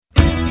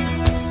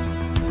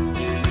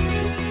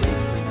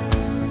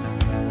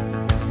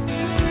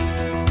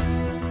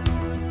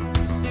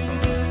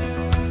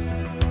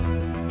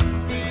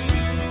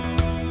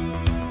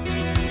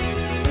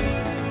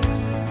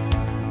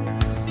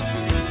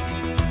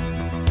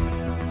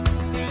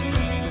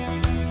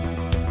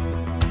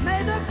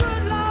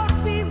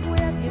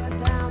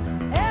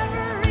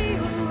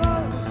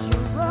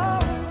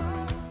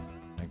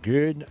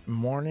Good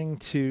morning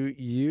to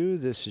you.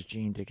 This is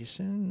Gene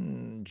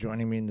Dickinson.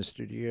 Joining me in the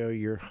studio,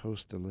 your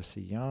host,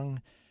 Alyssa Young.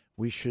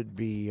 We should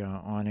be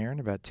on air in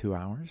about 2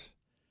 hours.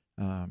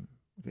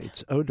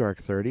 It's dark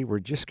 30. We're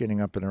just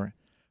getting up in a...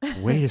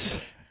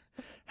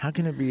 How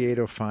can it be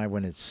 8:05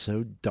 when it's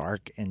so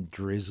dark and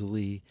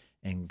drizzly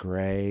and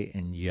gray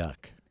and yuck?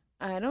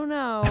 I don't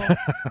know,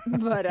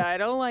 but I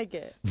don't like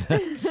it.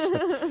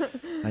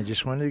 I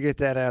just wanted to get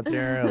that out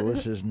there.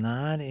 Alyssa's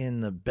not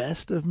in the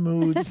best of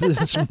moods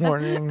this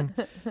morning.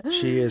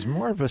 She is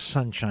more of a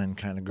sunshine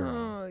kind of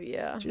girl. Oh,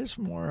 yeah. Just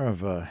more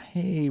of a,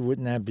 hey,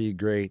 wouldn't that be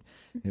great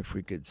if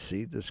we could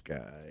see the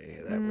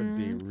sky? That would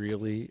be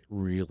really,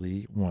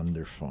 really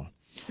wonderful.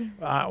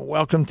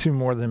 Welcome to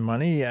More Than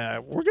Money.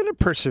 We're going to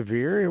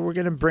persevere. We're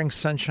going to bring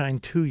sunshine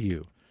to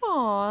you.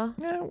 Aw,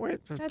 Yeah,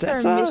 that's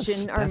our us.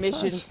 mission. Our That's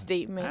mission us.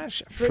 statement: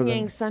 Gosh,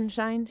 bringing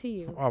sunshine to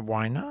you.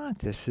 Why not?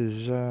 This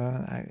is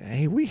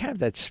hey, we have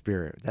that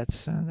spirit.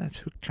 That's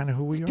kind of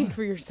who we are. Speak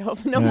for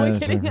yourself. No, I'm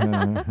kidding.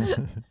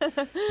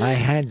 I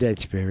had that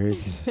spirit.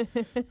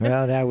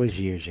 Well, that was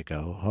years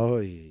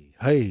ago.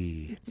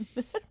 Hey.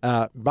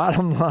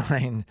 Bottom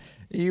line,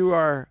 you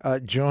are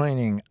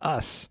joining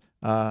us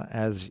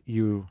as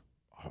you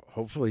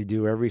hopefully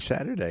do every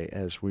Saturday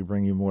as we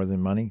bring you More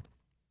Than Money,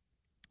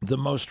 the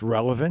most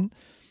relevant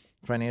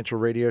financial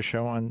radio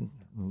show on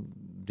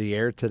the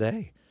air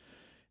today.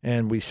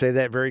 And we say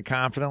that very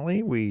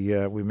confidently. We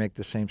make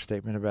the same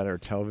statement about our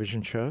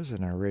television shows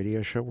and our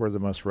radio show. We're the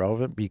most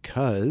relevant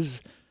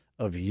because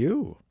of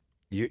you.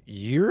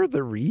 You're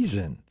the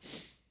reason.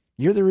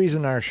 You're the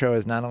reason our show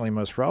is not only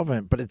most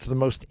relevant, but it's the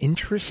most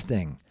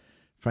interesting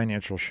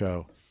financial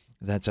show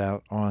that's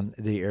out on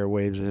the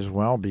airwaves as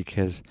well,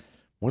 because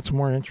what's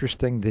more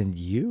interesting than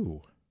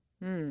you?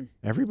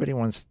 Everybody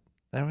wants...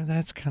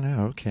 That's kind of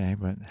okay,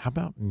 but how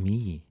about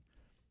me?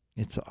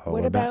 It's all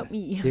what about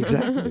me?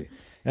 Exactly.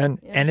 And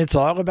it's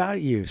all about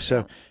you.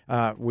 So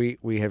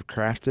we have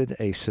crafted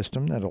a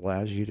system that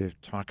allows you to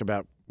talk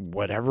about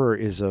whatever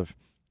is of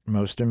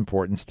most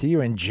importance to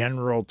you. In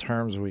general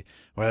terms, we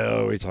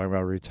talk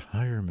about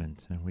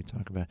retirement and we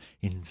talk about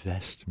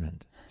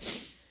investment.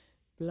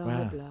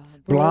 Blah,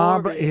 blah,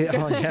 blah.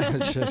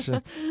 It's just,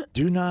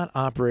 do not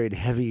operate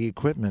heavy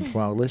equipment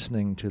while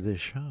listening to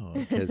this show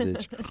because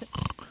it's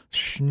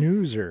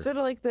snoozer. Sort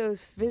of like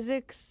those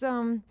physics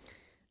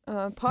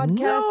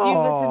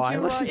podcasts you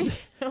listen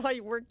to while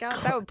you work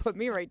out. That would put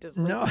me right to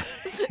sleep. No,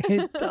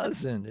 it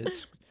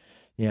doesn't.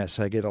 Yes,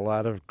 I get a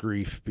lot of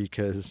grief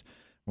because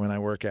when I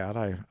work out,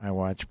 I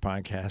watch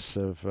podcasts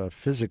of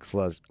physics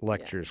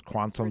lectures,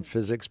 quantum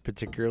physics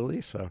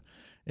particularly, so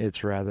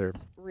it's rather...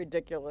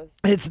 ridiculous.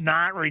 It's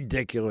not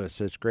ridiculous.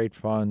 It's great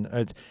fun.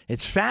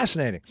 It's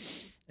fascinating.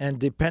 And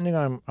depending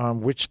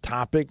on which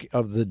topic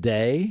of the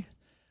day,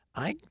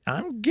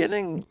 I'm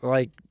getting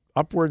like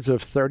upwards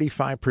of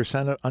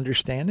 35% of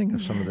understanding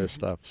of some of this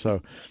stuff.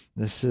 So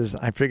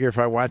I figure if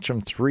I watch them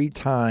 3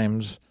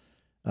 times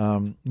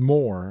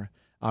more,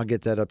 I'll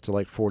get that up to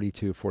like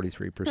 42,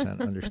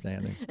 43%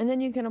 understanding. And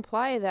then you can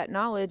apply that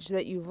knowledge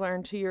that you've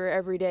learned to your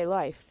everyday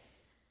life.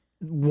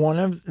 One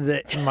of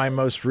my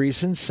most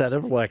recent set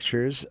of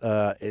lectures,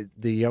 the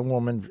young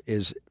woman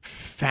is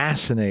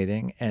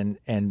fascinating,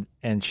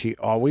 and she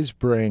always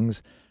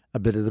brings a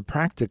bit of the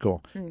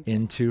practical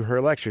into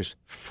her lectures.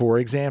 For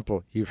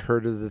example, you've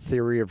heard of the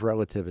theory of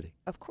relativity.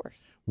 Of course.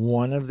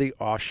 One of the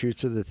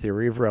offshoots of the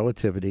theory of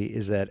relativity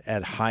is that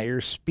at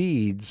higher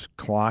speeds,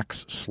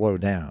 clocks slow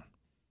down.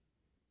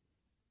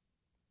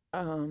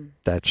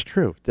 That's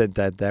true.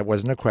 That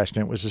wasn't a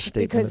question. It was a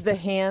statement. Because the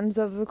hands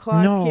of the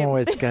clock? No,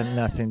 it's got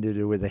nothing to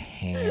do with the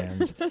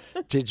hands.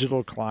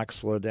 Digital clocks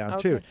slow down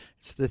too.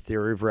 It's the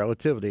theory of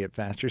relativity. At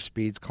faster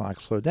speeds,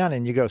 clocks slow down.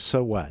 And you go,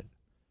 so what?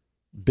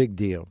 Big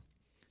deal.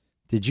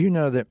 Did you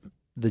know that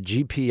the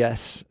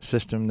GPS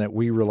system that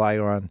we rely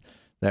on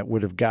that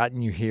would have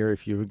gotten you here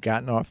if you had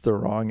gotten off the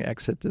wrong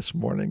exit this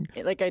morning?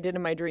 Like I did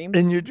in my dream?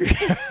 In your dream.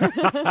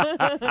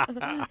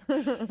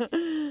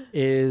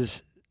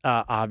 is...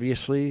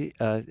 obviously,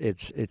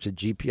 it's a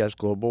GPS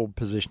global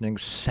positioning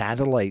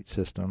satellite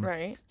system.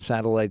 Right.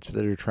 Satellites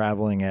that are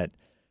traveling at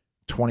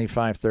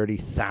 25,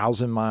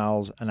 30,000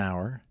 miles an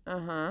hour.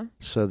 Uh-huh.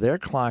 So their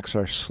clocks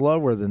are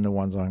slower than the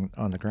ones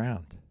on the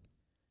ground.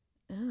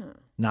 Oh.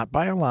 Not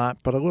by a lot,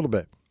 but a little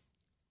bit.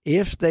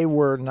 If they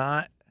were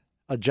not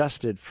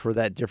adjusted for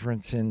that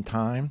difference in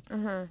time,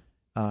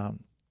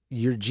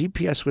 your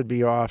GPS would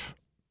be off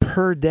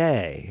per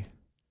day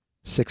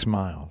 6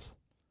 miles.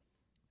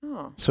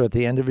 Oh. So at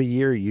the end of a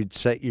year, you'd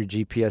set your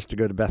GPS to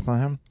go to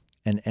Bethlehem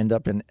and end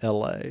up in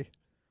L.A.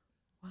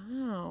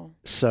 Wow.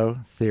 So,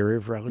 theory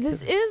of relativity.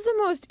 This is the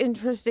most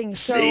interesting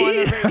show on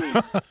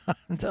the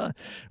radio.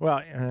 Well,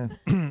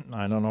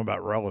 I don't know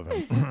about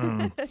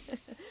relevant.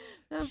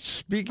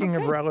 Speaking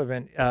of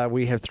relevant,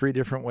 we have 3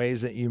 different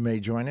ways that you may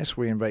join us.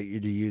 We invite you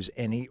to use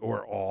any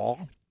or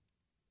all.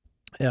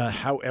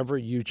 However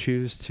you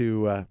choose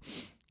to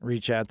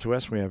reach out to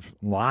us. We have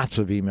lots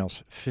of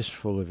emails,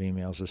 fistful of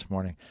emails this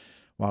morning.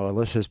 While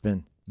Alyssa's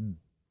been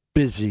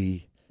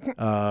busy,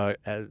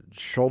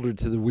 shoulder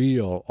to the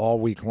wheel all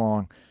week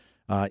long,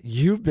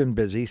 You've been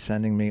busy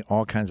sending me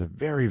all kinds of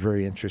very,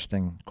 very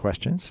interesting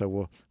questions,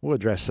 so we'll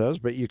address those.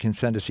 But you can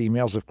send us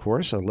emails, of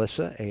course.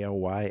 Alyssa,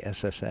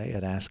 ALYSSA,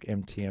 at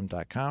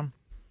AskMTM.com.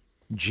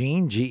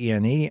 Gene,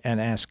 Gene, at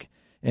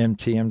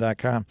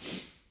AskMTM.com.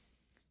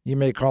 You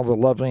may call the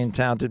lovely and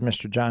talented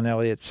Mr. John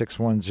Elliott,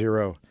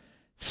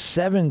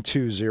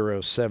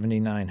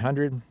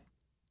 610-720-7900.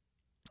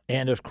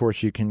 And, of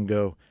course, you can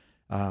go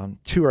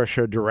to our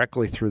show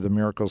directly through the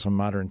Miracles of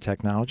Modern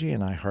Technology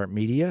and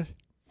iHeartMedia.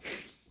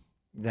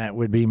 That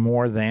would be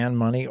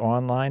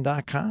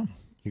morethanmoneyonline.com.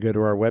 You go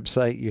to our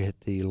website, you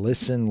hit the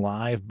Listen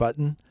Live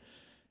button,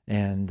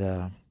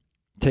 and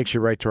takes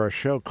you right to our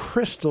show.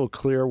 Crystal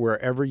clear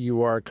wherever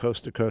you are,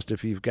 coast to coast.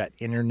 If you've got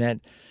internet,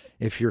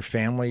 if your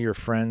family, your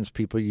friends,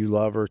 people you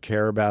love or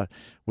care about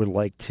would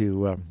like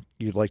to,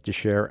 you'd like to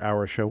share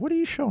our show. What are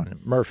you showing?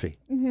 Murphy.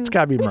 Mm-hmm. It's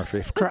got to be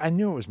Murphy. I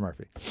knew it was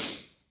Murphy.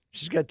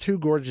 She's got two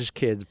gorgeous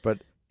kids, but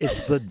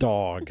it's the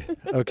dog.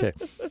 Okay.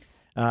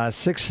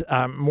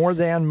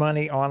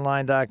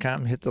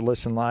 morethanmoneyonline.com. Hit the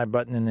Listen Live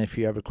button, and if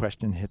you have a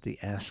question, hit the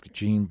Ask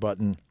Gene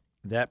button.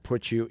 That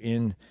puts you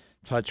in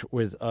touch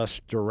with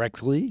us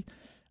directly.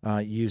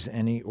 Use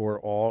any or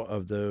all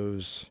of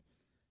those,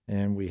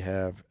 and we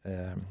have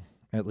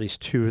at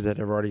least two that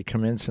have already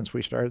come in since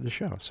we started the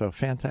show. So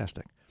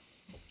fantastic.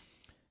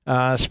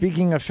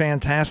 Speaking of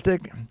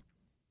fantastic,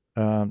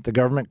 the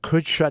government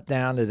could shut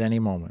down at any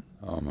moment.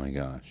 Oh, my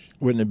gosh.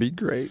 Wouldn't it be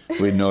great?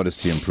 We'd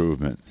notice the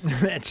improvement.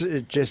 It's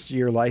just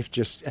your life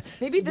just...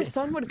 Maybe the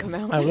sun would come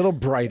out. A little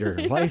brighter.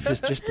 Life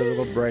is just a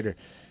little brighter.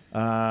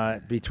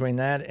 Between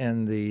that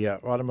and the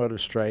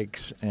automotive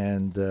strikes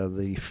and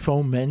the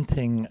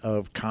fomenting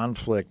of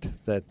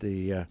conflict that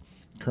the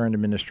current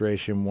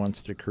administration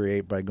wants to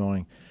create by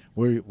going,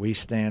 we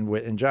stand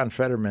with... And John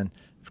Fetterman,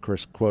 of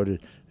course,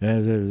 quoted...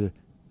 That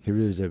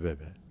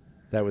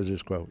was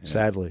his quote. Yeah,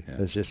 sadly,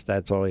 yeah.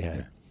 That's all he had.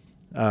 Yeah.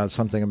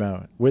 Something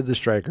about with the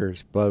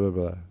strikers, blah, blah,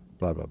 blah,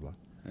 blah, blah, blah.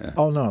 Yeah.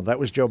 Oh, no, that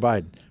was Joe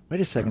Biden. Wait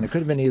a second. It could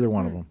have been either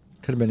one of them.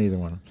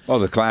 Oh,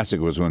 the classic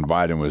was when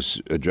Biden was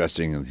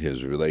addressing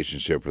his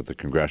relationship with the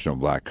Congressional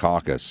Black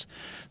Caucus.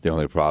 The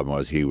only problem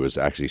was he was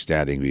actually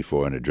standing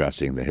before and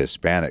addressing the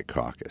Hispanic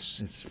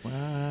caucus.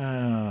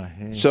 Wow.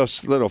 Hey. So,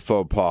 little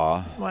faux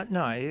pas. What?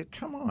 No,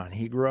 come on.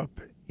 He grew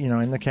up...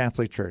 in the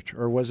Catholic Church,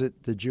 or was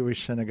it the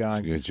Jewish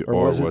synagogue,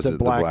 or was it the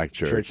black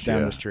church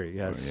down the street?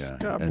 Yes. Yeah.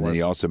 And then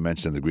he also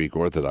mentioned the Greek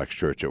Orthodox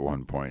Church at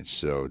one point.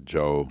 So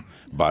Joe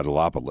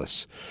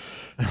Bartolopoulos.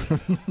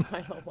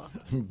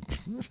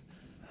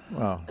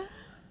 Well,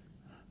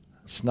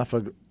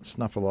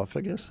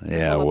 snuffleupagus?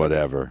 Yeah,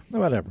 whatever.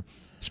 Whatever.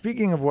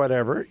 Speaking of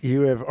whatever,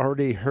 you have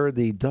already heard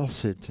the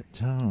dulcet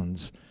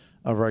tones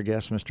of our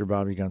guest, Mr.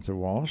 Bobby Gunther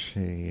Walsh.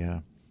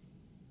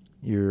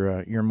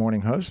 Your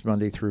morning host,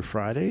 Monday through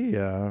Friday,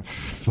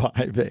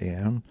 5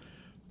 a.m.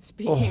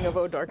 Speaking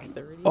of Dark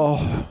 30.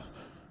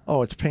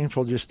 Oh, it's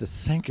painful just to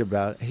think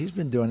about it. He's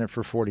been doing it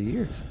for 40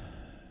 years.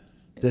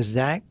 Does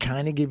that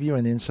kind of give you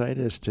an insight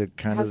as to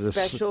kind of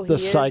the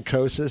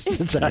psychosis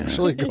that's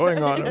actually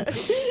going on?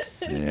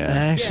 Yeah.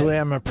 Actually,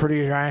 I'm a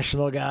pretty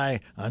rational guy.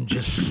 I'm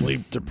just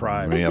sleep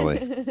deprived.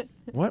 Really?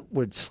 What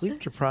would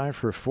sleep deprived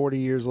for 40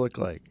 years look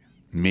like?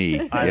 Me,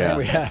 Me,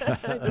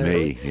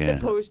 The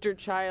poster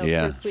child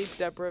for sleep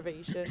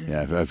deprivation.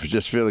 Yeah, I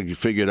just feel like you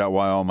figured out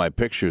why all my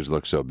pictures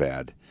look so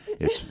bad.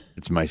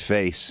 It's my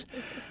face.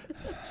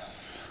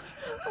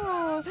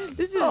 Oh,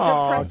 this is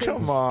depressing.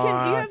 Come on. Do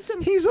you have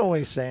some... He's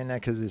always saying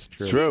that because it's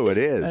true. It's true, it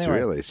is, anyway,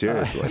 really,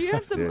 seriously. Do you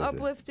have some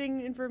uplifting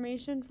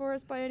information for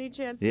us by any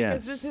chance?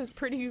 Yes. Because this is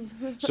pretty...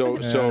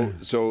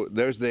 So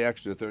there's the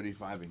extra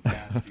 35 in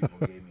cash people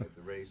gave me at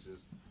the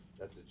races.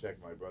 That's a check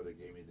my brother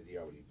gave me that he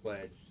already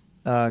pledged.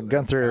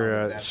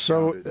 Gunther,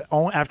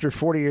 after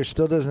 40 years,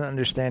 still doesn't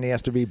understand he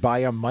has to be by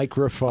a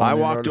microphone. I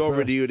walked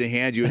over to you to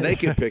hand you, and they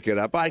could pick it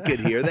up. I could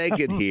hear. They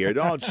could hear.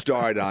 Don't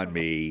start on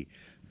me.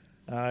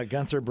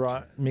 Gunther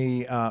brought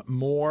me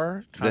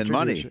more than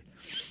money.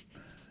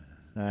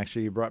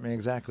 Actually, you brought me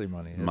exactly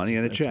money. Money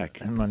and a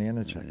check. Money and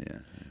a check.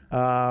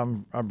 Yeah.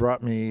 I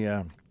brought me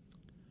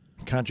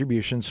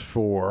contributions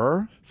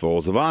for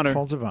Folds of Honor.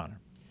 Folds of Honor.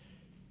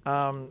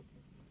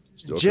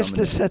 Just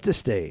to set the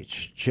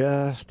stage.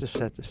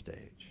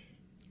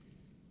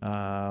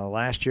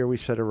 Last year we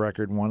set a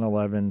record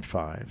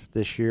 111.5.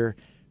 This year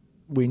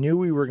we knew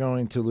we were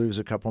going to lose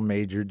a couple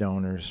major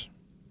donors.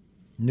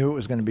 Knew it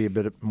was going to be a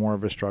bit more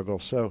of a struggle.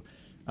 So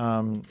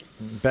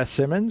Beth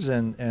Simmons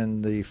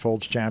and the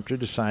Folds chapter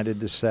decided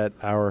to set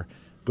our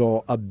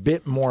goal a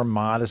bit more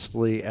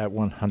modestly at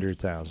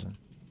 100,000.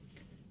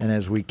 And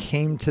as we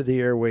came to the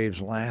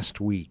airwaves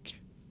last week,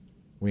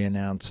 we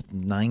announced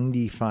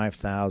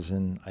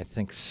 95,000, I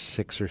think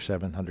 $600 or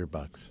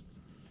 $700,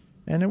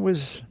 and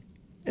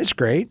it's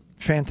great,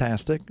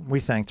 fantastic.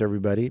 We thanked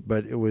everybody,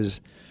 but it was,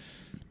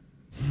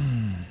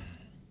 and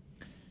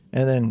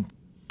then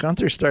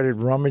Gunther started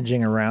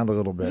rummaging around a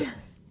little bit,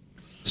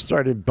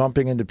 started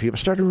bumping into people,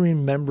 started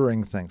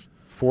remembering things.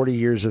 40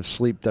 years of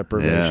sleep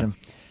deprivation.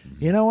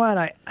 You know what?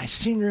 I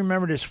seem to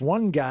remember this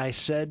one guy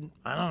said,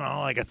 I don't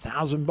know, like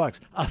 $1,000.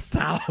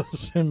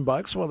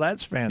 $1,000? Well,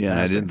 that's fantastic. Yeah, and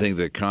I didn't think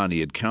that Connie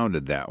had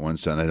counted that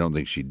once, and I don't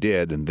think she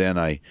did. And then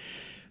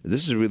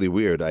this is really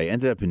weird. I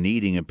ended up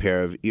needing a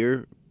pair of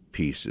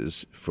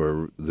earpieces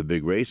for the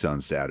big race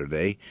on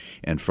Saturday,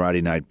 and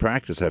Friday night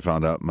practice I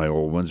found out my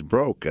old ones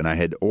broke, and I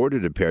had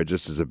ordered a pair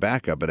just as a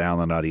backup at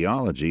Allen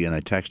Audiology, and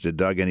I texted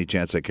Doug any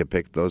chance I could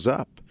pick those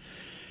up.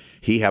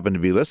 He happened to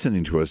be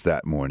listening to us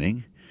that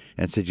morning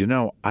and said,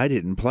 I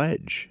didn't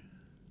pledge.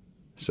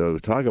 So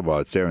talk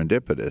about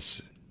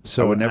serendipitous.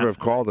 So I would never have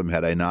called him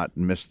had I not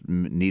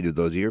needed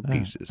those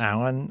earpieces.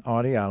 Allen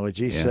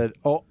Audiology said,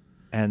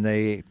 and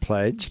they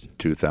pledged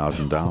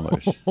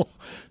 $2,000.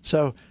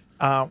 So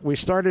we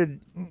started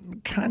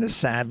kind of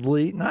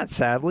sadly, not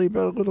sadly,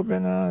 but a little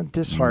bit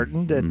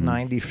disheartened at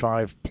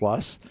 95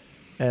 plus.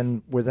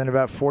 And within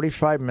about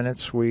 45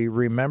 minutes, we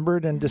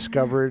remembered and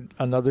discovered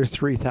another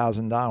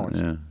 $3,000.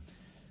 Yeah.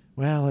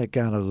 Well, it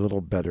got a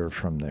little better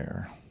from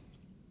there.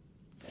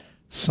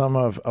 Some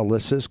of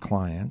Alyssa's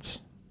clients,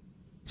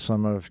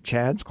 some of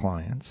Chad's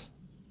clients,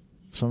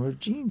 some of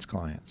Gene's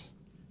clients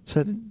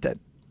said that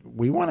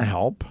we want to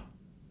help.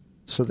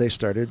 So they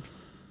started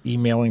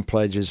emailing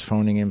pledges,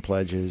 phoning in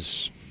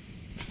pledges.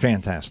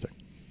 Fantastic.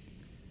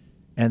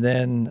 And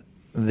then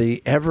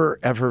the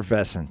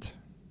effervescent.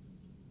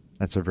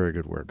 That's a very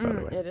good word, by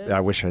the way. It is. I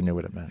wish I knew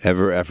what it meant.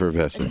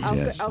 Effervescent,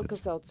 yes.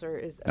 Alka-Seltzer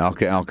is...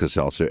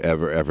 Alka-Seltzer,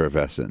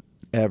 effervescent.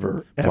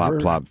 Plop,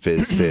 plop,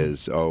 fizz,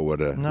 fizz. Oh,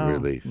 what a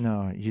relief.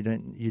 No, you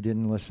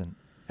didn't listen.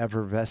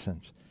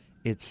 Effervescent.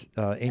 It's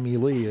Amy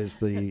Lee is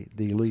the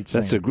lead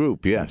singer. That's a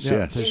group, yes.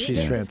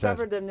 She's fantastic.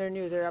 Discovered them. They're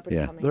new. They're up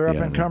and coming. They're up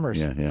and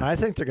comers. Yeah. I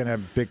think they're going to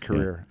have a big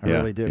career. I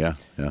really do.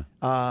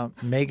 Yeah.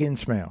 Megan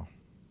Smale.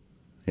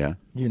 Yeah.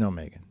 You know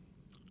Megan.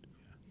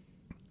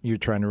 You're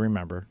trying to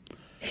remember.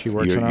 She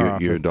works in our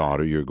office. Your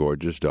daughter, your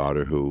gorgeous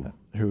daughter, who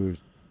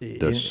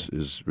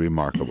is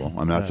remarkable.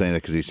 I'm not saying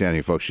that because he's standing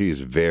here, folks. She is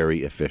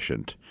very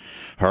efficient.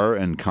 Her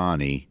and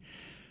Connie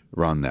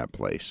run that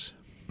place.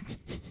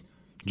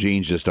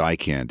 Gene's just eye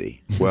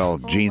candy. Well,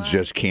 Gene's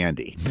just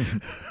candy.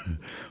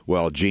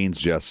 Well,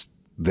 Gene's just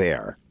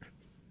there.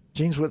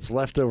 Gene's what's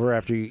left over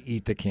after you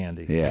eat the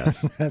candy.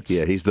 Yes.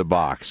 He's the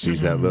box.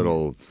 He's that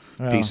little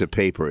piece of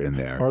paper in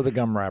there. Or the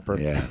gum wrapper.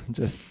 Yeah.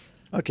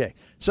 Okay.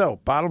 So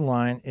bottom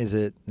line is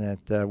that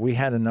we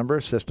had a number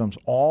of systems,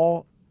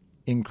 all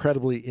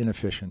incredibly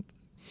inefficient.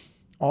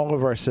 All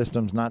of our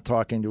systems not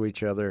talking to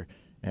each other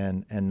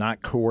and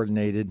not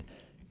coordinated.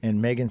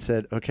 And Megan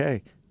said,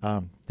 okay,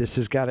 this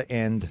has got to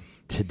end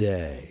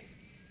today.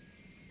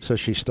 So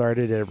she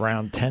started at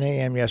around 10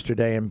 a.m.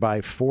 yesterday, and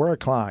by 4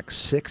 o'clock,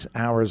 6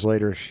 hours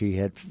later, she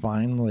had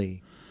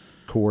finally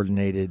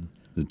coordinated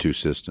the two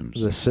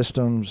systems. The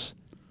systems,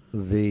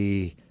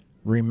 the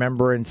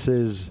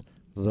remembrances,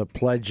 the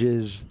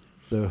pledges,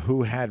 the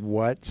who had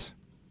what.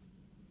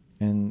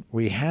 And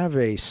we have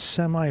a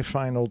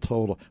semifinal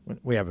total.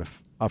 We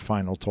have a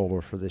final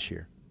total for this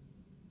year.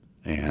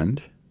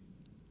 And?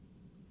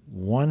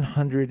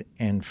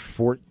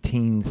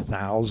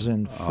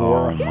 $114,400.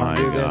 Oh, my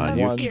God.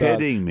 You're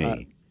kidding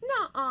me.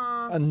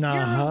 Nuh-uh. You're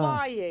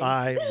lying.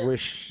 I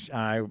wish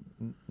I...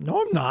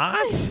 No, I'm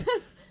not.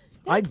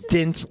 I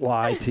didn't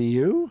lie to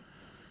you.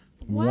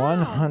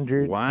 Wow.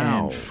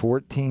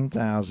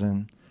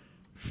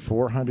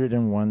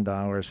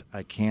 $114,401.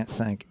 I can't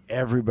thank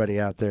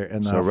everybody out there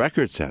enough. So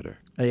record setter.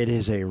 It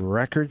is a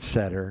record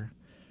setter.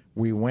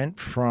 We went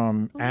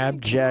from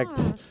abject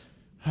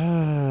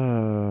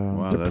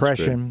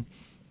depression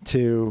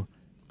to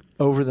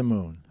over the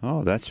moon.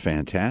 Oh, that's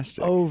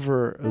fantastic.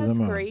 Over the moon.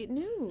 That's great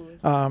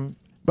news.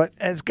 But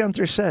as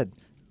Gunther said,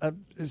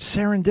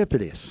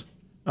 serendipitous.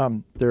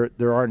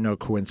 There are no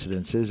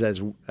coincidences,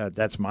 as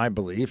that's my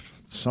belief.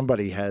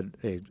 Somebody had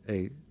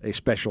a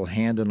special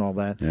hand in all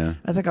that. Yeah.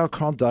 I think I'll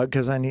call Doug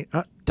because I need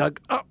Doug.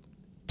 Oh,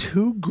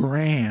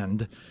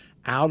 $2,000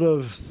 out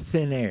of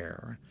thin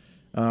air.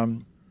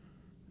 That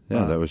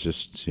was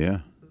just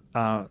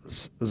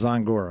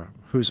Zangora.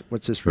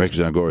 What's his Rick first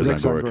name? Zangora,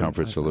 Zangora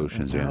Comfort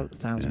Solutions.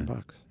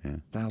 $1,000. Yeah.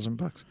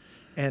 $1,000.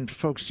 And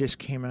folks just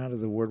came out of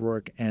the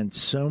woodwork, and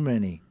so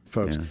many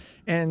folks. Yeah.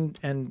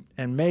 And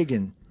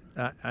Megan.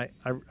 I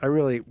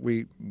really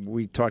we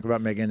talk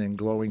about Megan in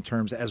glowing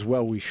terms, as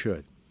well we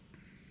should.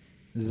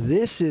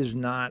 This is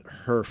not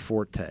her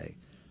forte.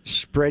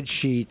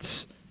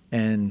 Spreadsheets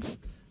and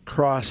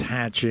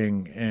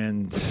cross-hatching,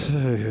 and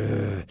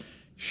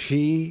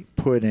she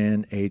put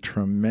in a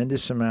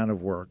tremendous amount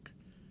of work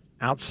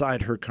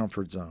outside her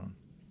comfort zone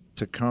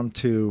to come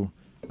to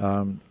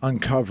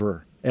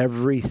uncover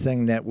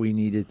everything that we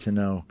needed to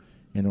know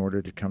in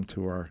order to come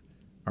to our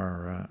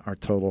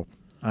total.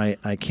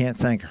 I can't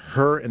thank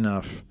her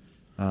enough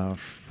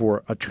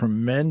for a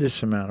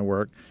tremendous amount of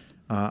work.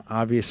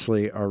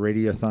 Obviously, our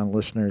Radiothon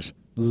listeners,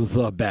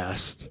 the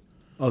best.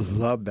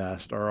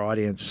 Our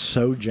audience,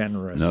 so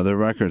generous. Another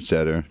record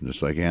setter,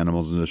 just like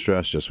Animals in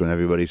Distress, just when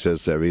everybody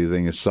says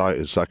everything is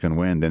sucking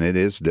wind, and it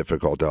is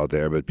difficult out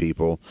there, but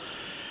people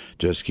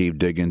just keep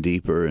digging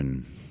deeper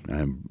and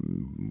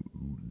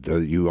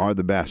you are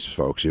the best,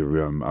 folks.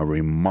 You're a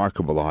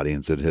remarkable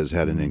audience that has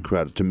had an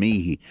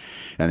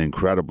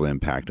incredible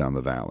impact on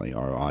the Valley.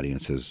 Our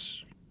audience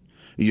has,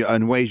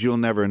 in ways you'll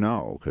never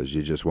know because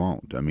you just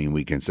won't. I mean,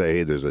 we can say,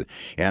 hey, there's an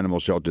animal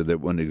shelter that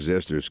wouldn't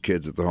exist. There's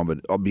kids at the home,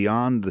 but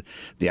beyond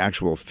the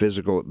actual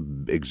physical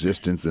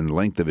existence and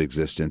length of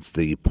existence,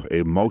 the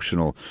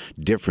emotional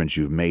difference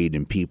you've made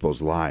in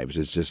people's lives.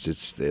 It's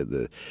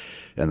the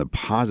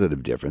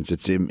positive difference.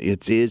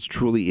 It is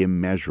truly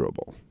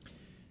immeasurable.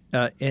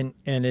 And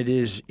it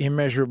is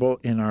immeasurable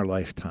in our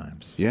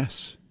lifetimes.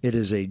 Yes. It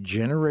is a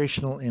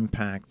generational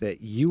impact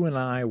that you and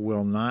I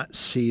will not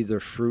see the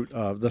fruit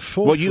of, the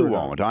full Well, fruit you of.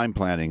 won't. I'm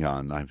planning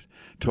on. I've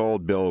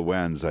told Bill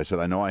Wenz, I said,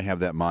 I know I have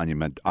that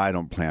monument. I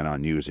don't plan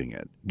on using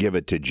it. Give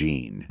it to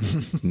Gene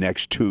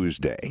next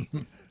Tuesday.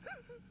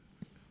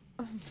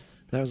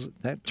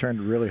 That turned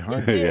really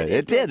hard. Yeah,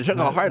 it did. It took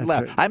a hard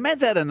left. I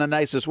meant that in the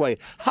nicest way.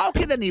 How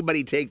can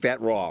anybody take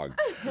that wrong?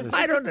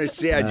 I don't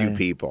understand you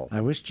people.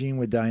 I wish Gene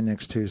would die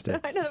next Tuesday.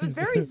 I know, it was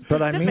very specific.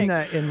 But I mean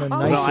that in the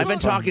nicest No, I've been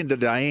way. talking to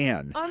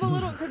Diane. I'm a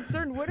little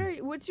concerned.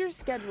 What's your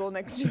schedule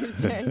next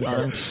Tuesday?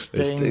 I'm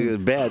Stay staying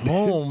in bed.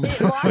 home.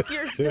 Lock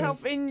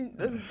yourself in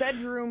the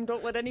bedroom.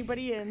 Don't let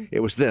anybody in. It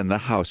was then the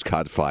house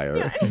caught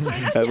fire.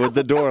 And with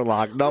the door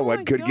locked, no one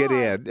my could get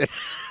God. in.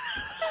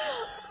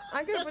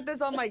 I'm going to put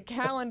this on my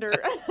calendar.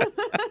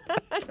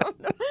 I don't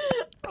know.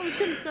 I'm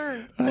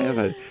concerned. I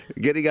have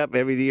getting up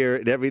every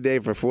day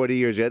for 40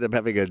 years. You end up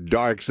having a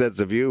dark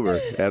sense of humor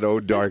at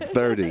old dark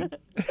 30.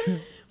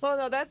 Well,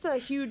 no, that's a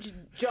huge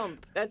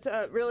jump. That's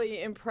a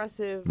really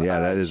impressive. Yeah,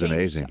 that is change.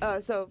 amazing.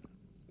 So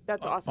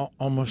that's awesome.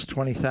 Almost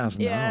 $20,000.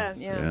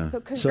 Yeah. So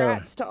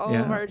congrats to all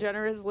of our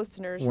generous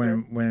listeners.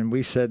 When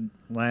we said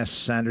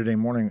last Saturday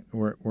morning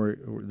we're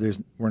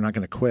not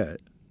going to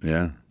quit.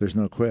 Yeah. There's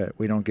no quit.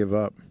 We don't give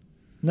up.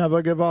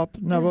 Never give up.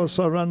 Never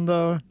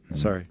surrender.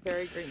 Sorry.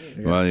 Very great news.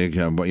 Yeah. Well,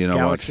 you know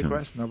Galaxy what?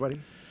 Quest. Nobody.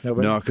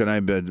 No, can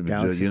I bet?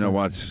 Galaxy You know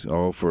Quest.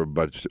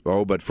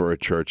 what? But for a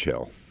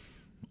Churchill.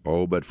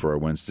 Oh, but for a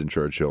Winston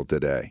Churchill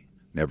today.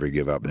 Never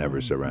give up, never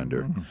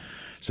surrender.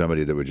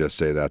 Somebody that would just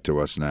say that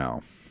to us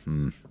now.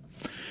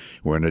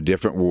 We're in a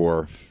different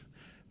war.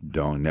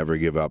 Never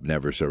give up,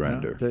 never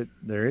surrender. No,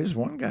 there is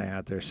one guy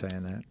out there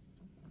saying that.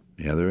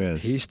 Yeah, there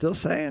is. He's still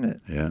saying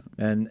it. Yeah.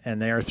 And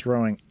they are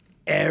throwing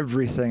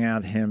everything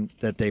at him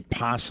that they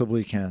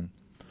possibly can.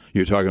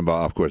 You're talking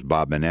about, of course,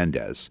 Bob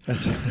Menendez.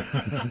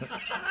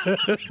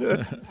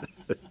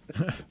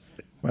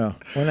 Well,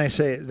 when I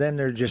say it, then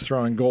they're just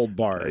throwing gold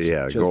bars.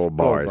 Yeah, Just gold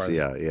bars.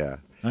 Yeah.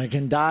 I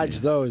can dodge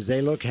those.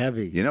 They look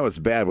heavy. You know, it's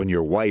bad when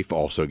your wife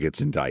also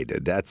gets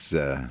indicted. That's,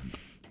 Well,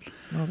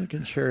 they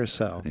can sure as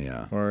hell.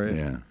 Yeah, Or if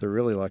yeah. they're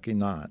really lucky,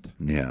 not.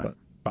 Yeah. But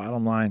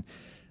bottom line,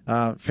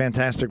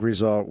 fantastic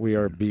result. We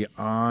are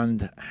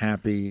beyond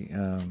happy,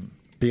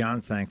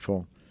 beyond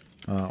thankful.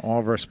 All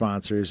of our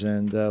sponsors,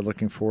 and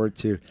looking forward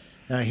to.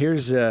 Now,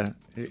 here's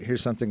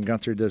something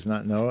Gunther does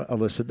not know.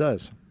 Alyssa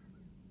does.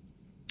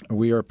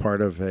 We are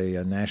part of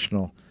a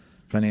national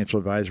financial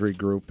advisory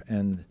group,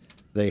 and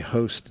they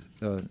host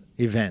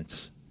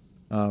events,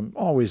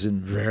 always in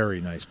very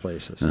nice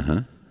places.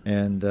 Uh-huh.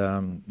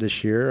 And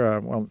this year,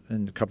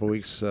 in a couple of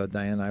weeks,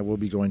 Diane and I will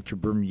be going to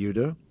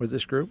Bermuda with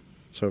this group.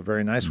 So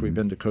very nice. We've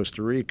been to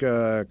Costa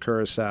Rica,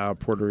 Curacao,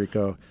 Puerto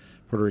Rico.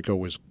 Puerto Rico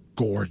was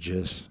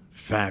gorgeous,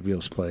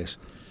 fabulous place.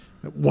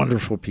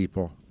 Wonderful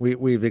people.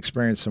 We've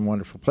experienced some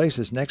wonderful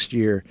places. Next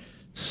year,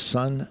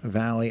 Sun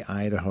Valley,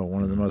 Idaho,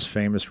 one of the most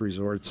famous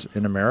resorts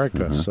in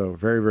America. Uh-huh. So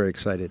very, very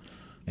excited.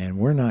 And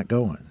we're not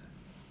going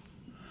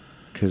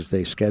because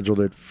they scheduled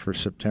it for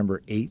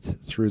September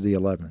 8th through the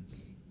 11th.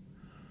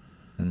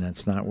 And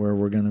that's not where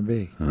we're going to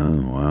be.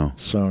 Oh, wow.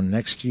 So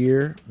next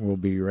year, we'll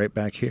be right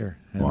back here.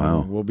 And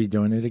Wow. We'll be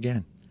doing it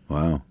again.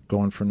 Wow.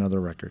 Going for another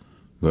record.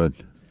 Good.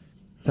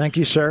 Thank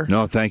you, sir.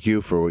 No, thank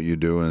you for what you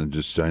do. And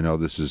just, I know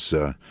this is,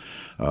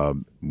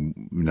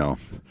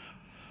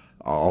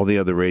 all the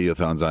other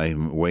radiothons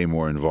I'm way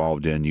more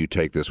involved in. You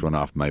take this one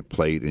off my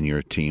plate, and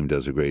your team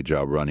does a great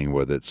job running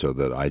with it, so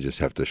that I just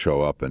have to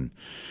show up and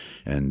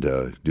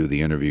do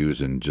the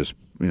interviews and just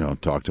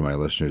talk to my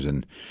listeners.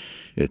 And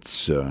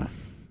it's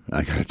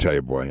I got to tell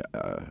you, boy,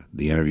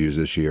 the interviews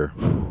this year,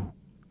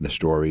 the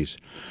stories,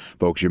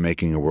 folks, you're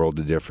making a world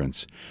of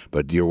difference.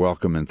 But you're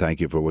welcome, and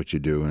thank you for what you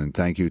do, and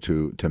thank you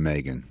to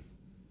Megan.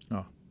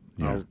 Oh,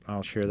 Yeah.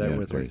 I'll share that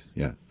with please. her.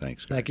 Yeah,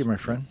 thanks, guys. Thank you, my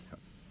friend.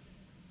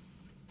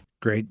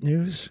 Great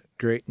news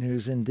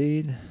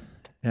indeed.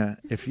 Yeah,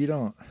 if you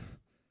don't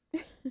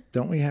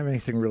we have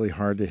anything really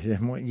hard to hit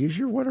him with? Use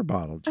your water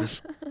bottle.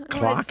 Just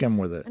clock him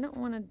with it. I don't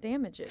want to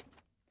damage it.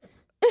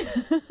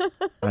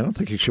 I don't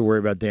think you should worry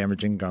about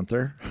damaging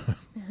Gunther.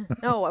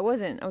 No, I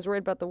wasn't. I was worried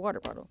about the water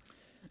bottle.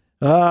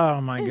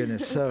 Oh, my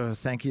goodness. So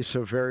thank you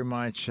so very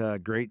much.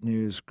 Great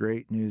news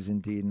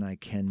indeed. And I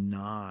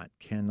cannot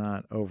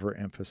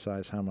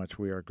overemphasize how much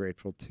we are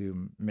grateful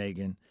to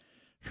Megan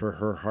for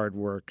her hard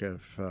work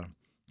of,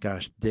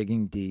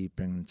 digging deep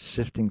and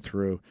sifting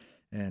through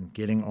and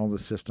getting all the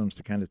systems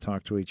to kind of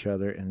talk to each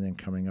other and then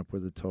coming up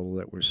with a total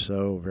that we're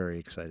so very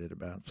excited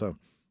about. So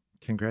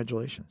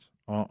congratulations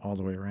all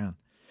the way around.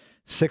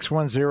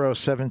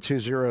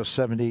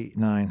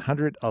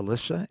 610-720-7900.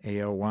 Alyssa,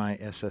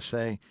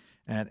 AOYSSA,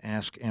 at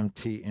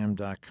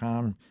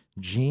AskMTM.com.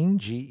 Gene,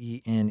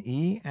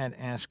 Gene, at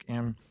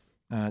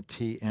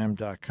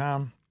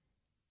AskMTM.com.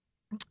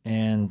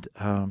 And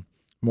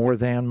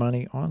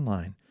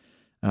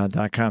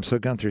morethanmoneyonline.com. So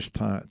Gunther's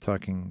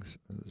talking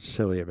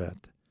silly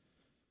about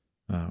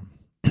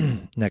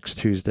next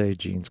Tuesday.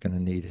 Gene's going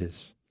to need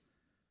his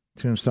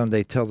tombstone.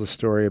 They tell the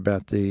story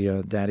about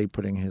the daddy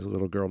putting his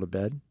little girl to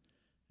bed,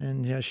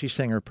 and she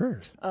sang her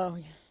prayers. Oh,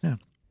 yeah. Yeah.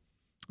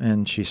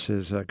 And she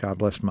says, God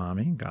bless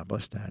Mommy, God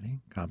bless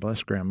Daddy, God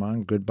bless Grandma,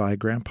 and goodbye,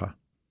 Grandpa.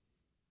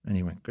 And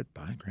he went,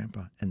 goodbye,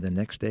 Grandpa. And the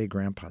next day,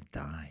 Grandpa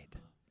died.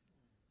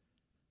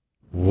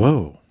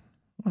 Whoa.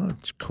 Well,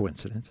 it's a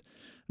coincidence.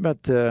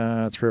 About 3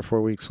 or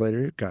 4 weeks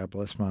later, God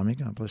bless Mommy,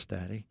 God bless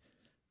Daddy,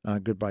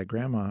 goodbye,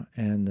 Grandma.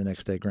 And the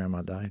next day,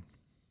 Grandma died.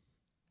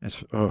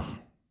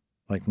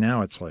 Like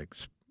now it's like,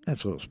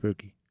 that's a little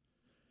spooky.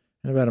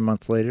 And about a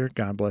month later,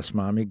 God bless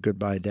Mommy,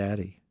 goodbye,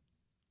 Daddy.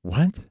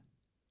 What?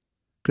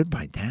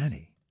 Goodbye,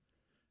 Daddy.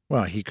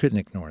 Well, he couldn't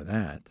ignore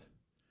that.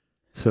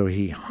 So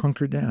he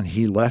hunkered down.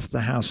 He left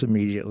the house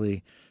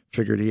immediately,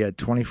 figured he had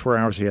 24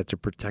 hours he had to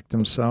protect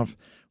himself,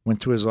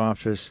 went to his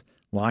office,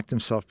 locked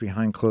himself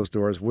behind closed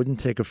doors, wouldn't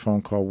take a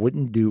phone call,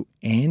 wouldn't do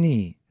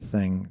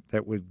anything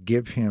that would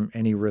give him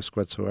any risk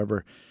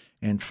whatsoever.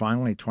 And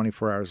finally,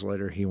 24 hours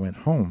later, he went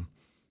home.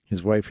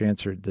 His wife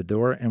answered the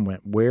door and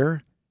went,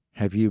 "Where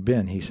have you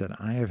been?" He said,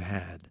 "I have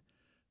had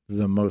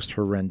the most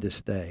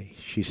horrendous day."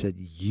 She said,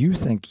 "You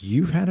think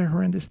you've had a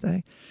horrendous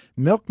day?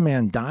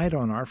 Milkman died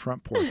on our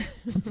front porch."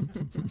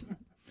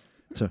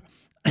 So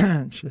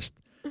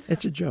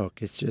it's a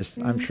joke. It's just,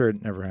 I'm sure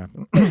it never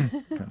happened.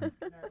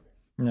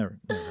 Never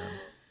happened.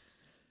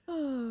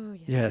 Oh,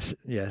 yeah.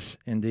 Yes,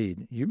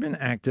 indeed. You've been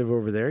active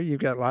over there. You've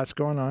got lots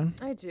going on.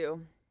 I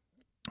do.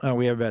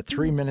 We have about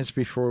 3 minutes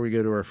before we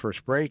go to our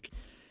first break.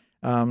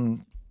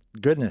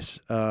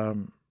 Goodness.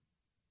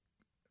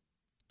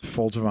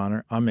 Folds of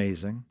Honor,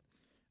 amazing.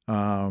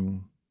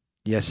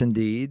 Yes,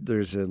 indeed,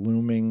 there's a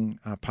looming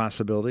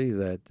possibility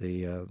that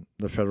the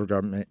federal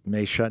government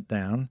may shut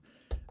down.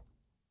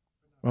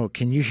 Oh,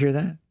 can you hear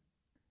that?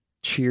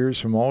 Cheers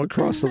from all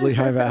across the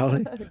Lehigh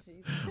Valley.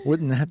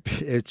 Wouldn't that be?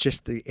 It's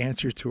just the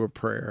answer to a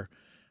prayer.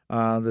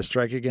 The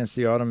strike against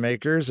the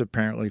automakers,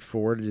 apparently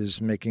Ford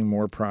is making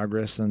more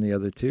progress than the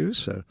other two,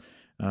 so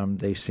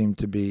they seem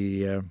to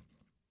be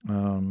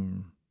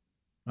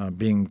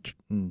being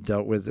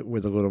dealt with a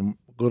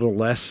little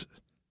less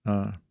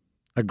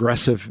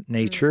aggressive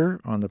nature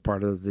on the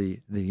part of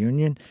the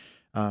union.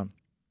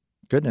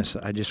 Goodness,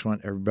 I just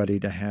want everybody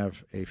to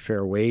have a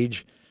fair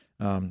wage.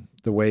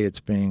 The way it's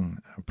being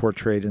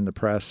portrayed in the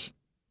press,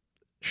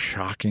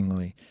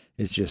 shockingly,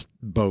 is just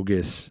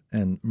bogus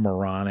and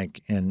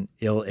moronic and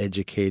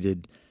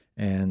ill-educated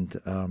and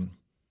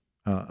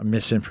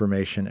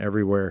misinformation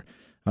everywhere.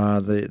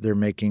 They're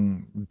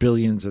making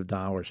billions of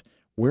dollars.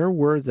 Where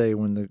were they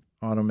when the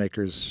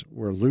automakers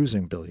were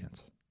losing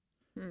billions?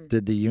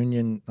 Did the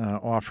union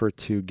offer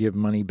to give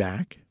money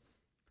back?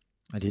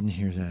 I didn't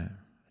hear that.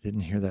 I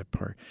didn't hear that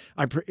part.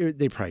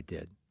 They probably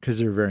did, because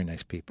they're very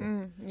nice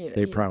people.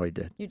 They probably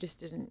did. You just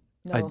didn't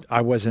know.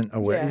 I wasn't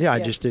aware. Yeah,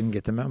 I just didn't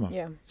get the memo.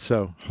 Yeah.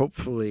 So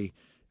hopefully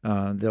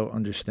they'll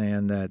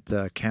understand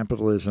that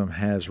capitalism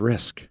has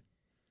risk.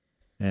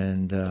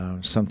 And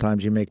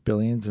sometimes you make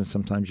billions and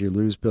sometimes you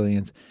lose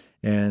billions.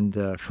 And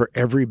for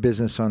every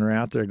business owner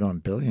out there going,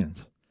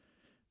 billions.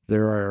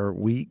 There are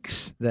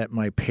weeks that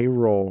my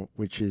payroll,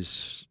 which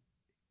is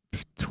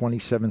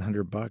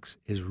 $2,700,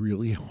 is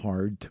really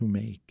hard to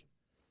make.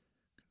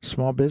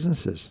 Small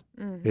businesses,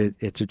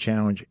 it's a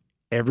challenge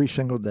every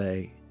single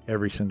day,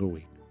 every single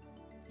week.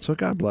 So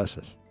God bless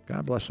us.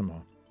 God bless them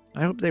all.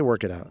 I hope they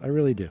work it out. I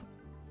really do.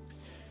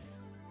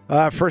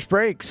 First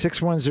break,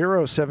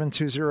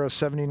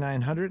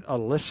 610-720-7900.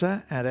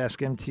 Alyssa at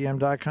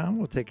AskMTM.com.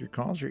 We'll take your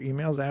calls, your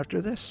emails after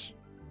this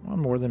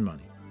on More Than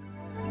Money.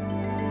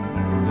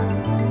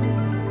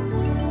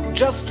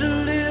 Just a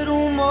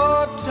little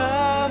more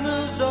time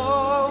is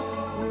all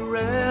we're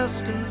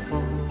asking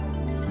for.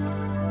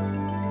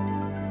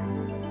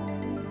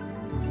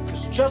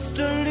 'Cause just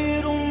a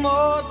little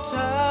more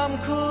time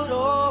could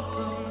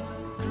open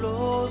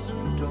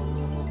closing doors.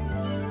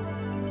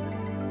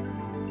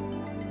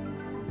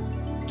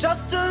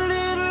 Just a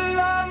little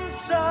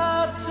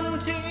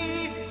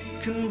uncertainty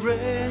can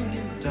bring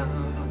it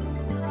down.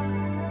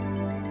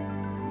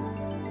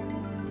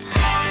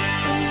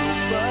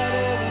 And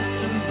nobody wants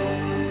to know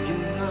you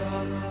now.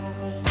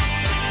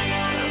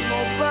 And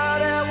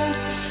nobody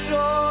wants to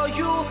show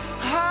you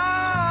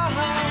how.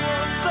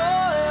 So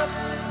if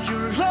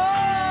you're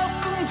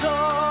lost and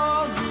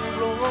on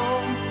your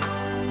own,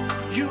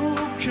 you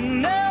can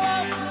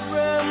never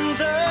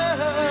surrender.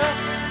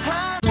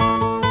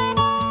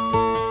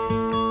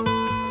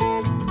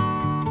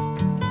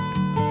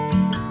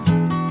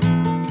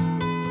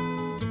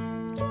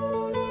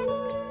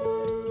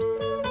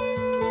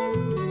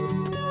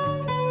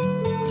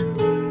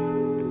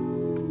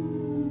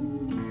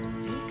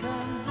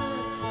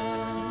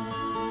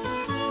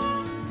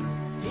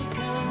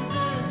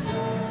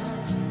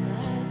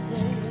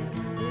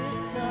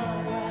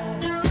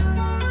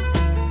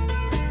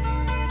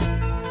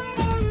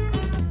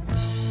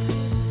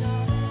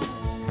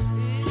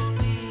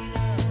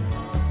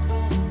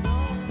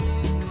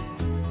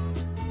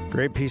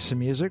 Great piece of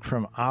music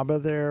from ABBA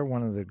there,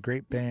 one of the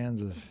great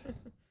bands of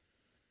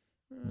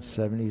the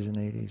 70s and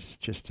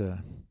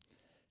 80s.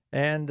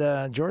 And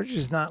George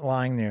is not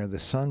lying there. The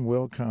sun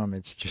will come.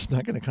 It's just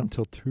not going to come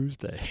till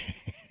Tuesday.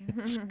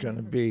 It's going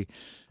to be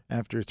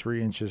after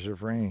 3 inches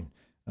of rain.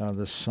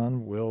 The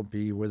sun will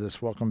be with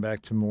us. Welcome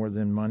back to More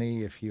Than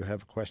Money. If you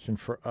have a question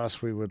for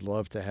us, we would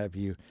love to have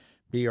you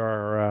be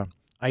our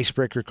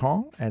icebreaker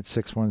call at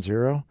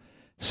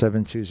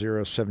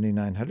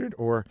 610-720-7900,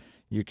 or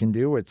you can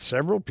do what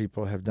several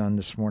people have done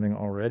this morning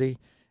already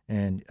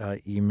and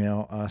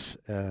email us,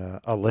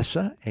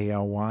 Alyssa,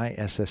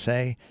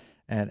 ALYSSA,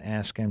 at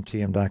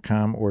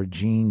askmtm.com, or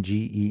Gene,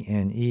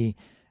 Gene,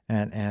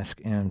 at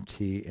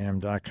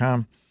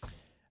askmtm.com.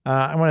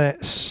 I want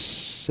to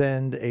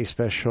send a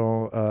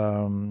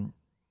special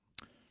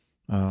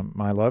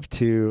my love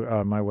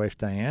to my wife,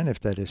 Diane,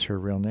 if that is her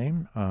real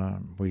name.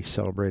 We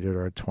celebrated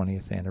our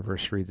 20th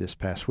anniversary this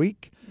past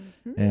week.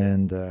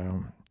 And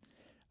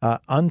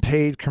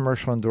unpaid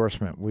commercial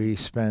endorsement. We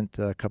spent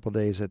a couple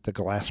days at the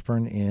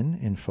Glassburn Inn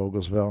in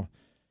Fogelsville.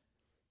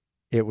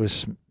 It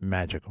was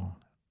magical.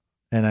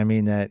 And I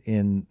mean that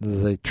in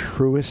the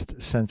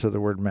truest sense of the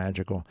word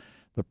magical.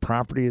 The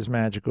property is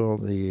magical.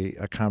 The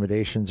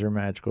accommodations are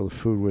magical. The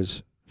food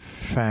was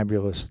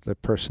fabulous. The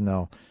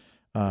personnel,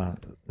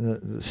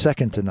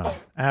 second to none.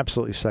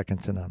 Absolutely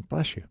second to none.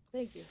 Bless you.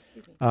 Thank you.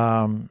 Excuse me.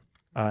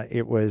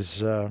 It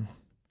was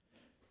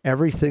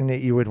everything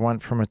that you would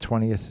want from a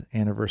 20th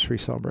anniversary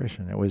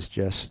celebration. It was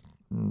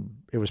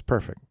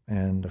perfect.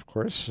 And, of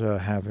course,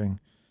 having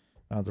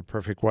the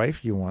perfect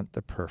wife, you want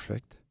the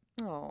perfect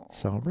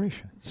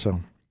celebration. So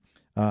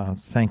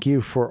thank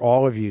you for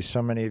all of you.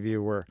 So many of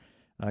you were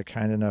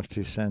kind enough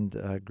to send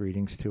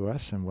greetings to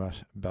us and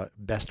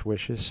best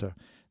wishes. So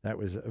that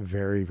was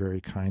very,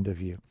 very kind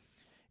of you.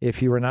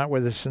 If you were not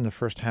with us in the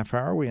first half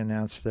hour, we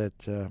announced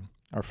that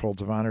our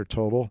Folds of Honor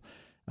total,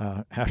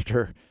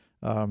 after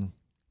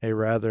a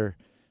rather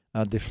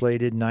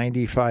deflated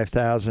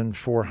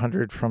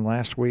 $95,400 from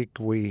last week,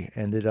 we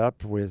ended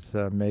up with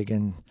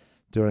Megan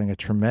doing a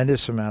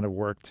tremendous amount of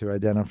work to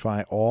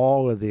identify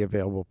all of the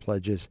available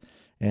pledges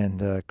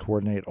and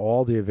coordinate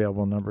all the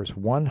available numbers.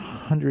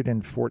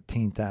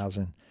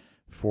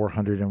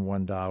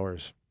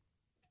 $114,401.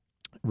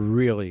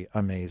 Really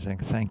amazing.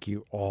 Thank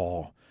you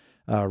all.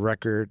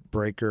 Record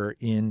breaker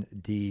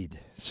indeed.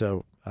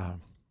 So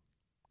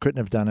couldn't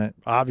have done it.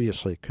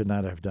 Obviously could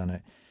not have done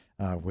it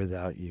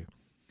without you.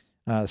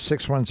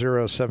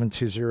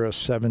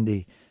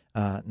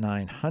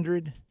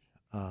 610-720-7900.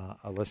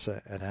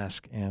 Alyssa at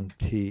askmtm.com.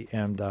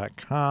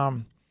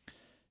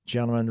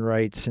 Gentleman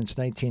writes, since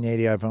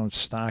 1980, I've owned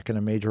stock in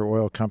a major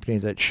oil company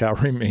that shall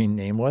remain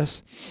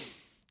nameless.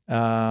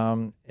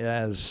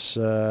 As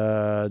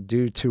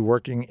due to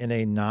working in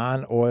a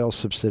non-oil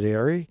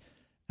subsidiary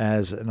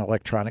as an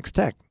electronics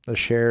tech, the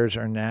shares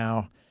are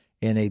now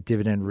in a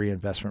dividend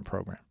reinvestment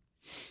program.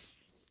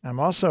 I'm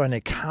also an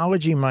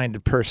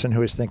ecology-minded person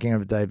who is thinking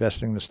of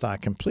divesting the stock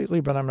completely,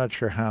 but I'm not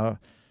sure how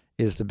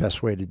is the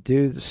best way to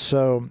do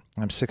so.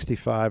 I'm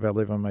 65. I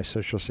live on my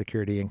Social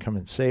Security income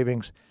and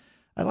savings.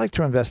 I'd like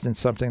to invest in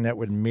something that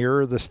would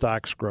mirror the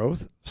stock's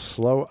growth,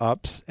 slow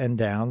ups and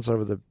downs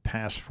over the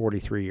past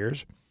 43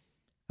 years.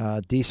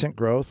 Decent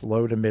growth,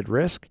 low to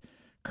mid-risk.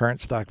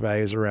 Current stock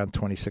value is around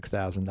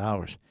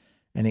 $26,000.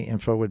 Any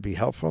info would be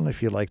helpful, and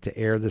if you'd like to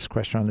air this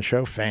question on the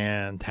show,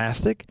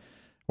 fantastic.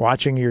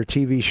 Watching your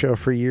TV show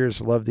for years,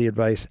 love the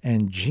advice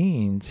and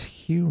Gene's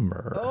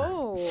humor.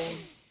 Oh.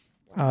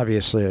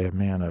 Obviously a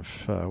man of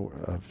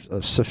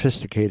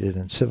sophisticated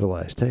and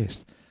civilized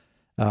taste.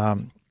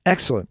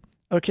 Excellent.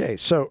 Okay,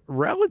 so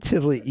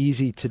relatively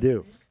easy to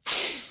do.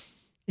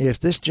 If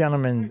this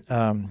gentleman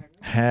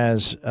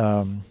has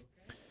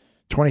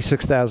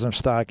 $26,000 of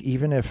stock,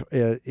 even if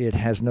it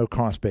has no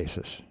cost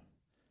basis,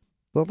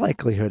 the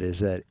likelihood is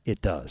that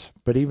it does.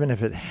 But even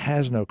if it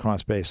has no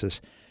cost basis,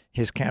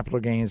 his capital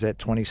gains at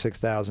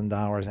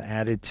 $26,000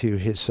 added to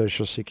his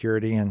Social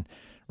Security and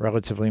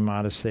relatively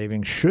modest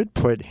savings should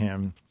put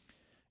him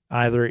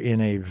either in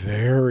a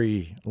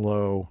very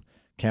low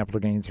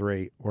capital gains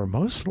rate, or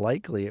most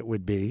likely it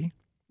would be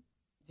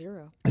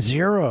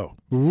Zero.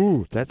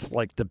 Ooh, that's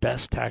like the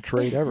best tax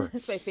rate ever.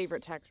 That's my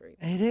favorite tax rate.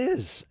 It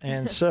is.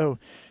 And so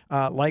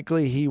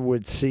likely he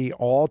would see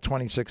all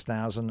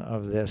 26,000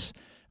 of this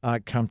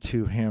come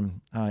to him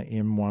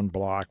in one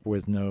block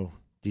with no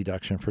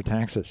deduction for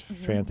taxes.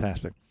 Mm-hmm.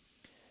 Fantastic.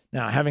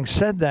 Now, having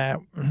said that,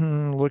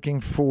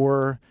 looking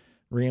for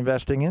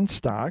reinvesting in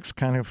stocks,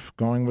 kind of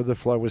going with the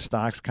flow with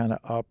stocks, kind of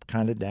up,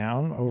 kind of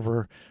down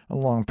over a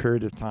long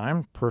period of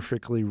time,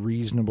 perfectly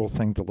reasonable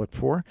thing to look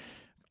for.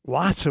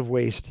 Lots of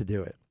ways to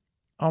do it.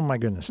 Oh, my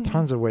goodness,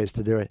 tons of ways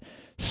to do it.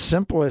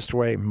 Simplest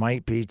way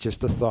might be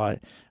just a thought,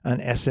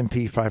 an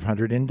S&P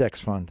 500 index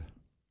fund.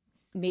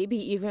 Maybe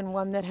even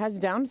one that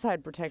has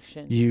downside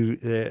protection. You,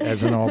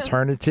 as an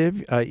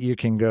alternative, you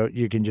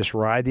can just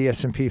ride the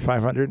S&P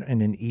 500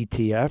 in an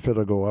ETF.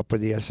 It'll go up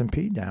with the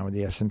S&P, down with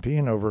the S&P,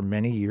 and over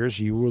many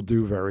years you will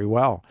do very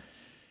well.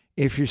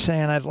 if you're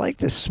saying, I'd like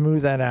to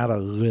smooth that out a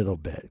little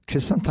bit,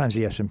 because sometimes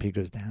the S&P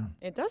goes down.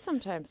 It does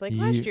sometimes, like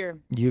last year.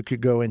 You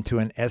could go into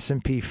an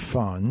S&P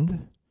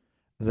fund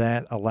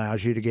that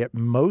allows you to get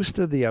most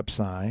of the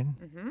upside,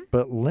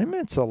 but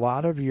limits a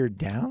lot of your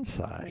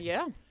downside.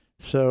 Yeah.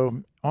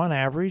 So on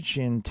average,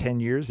 in 10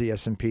 years, the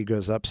S&P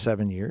goes up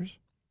 7 years,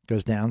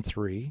 goes down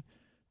 3.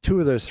 2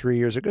 of those 3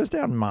 years, it goes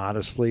down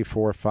modestly,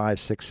 4, 5,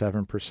 6,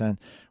 7%.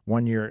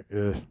 1 year,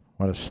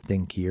 what a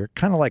stink year.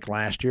 Kind of like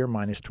last year,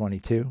 minus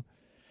 22.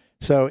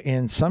 So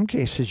in some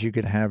cases, you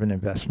could have an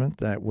investment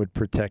that would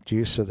protect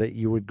you so that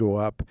you would go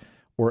up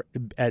or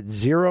at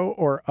 0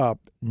 or up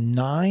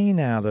 9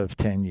 out of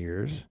 10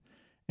 years.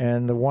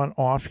 And the one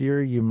off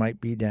year, you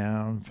might be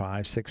down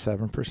 5, 6,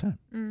 7%.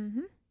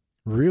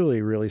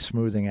 Really, really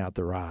smoothing out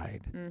the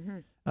ride.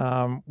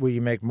 Will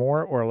you make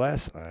more or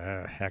less?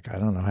 Heck, I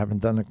don't know. I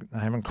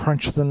haven't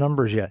crunched the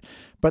numbers yet.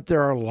 But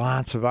there are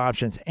lots of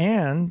options,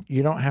 and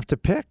you don't have to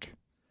pick.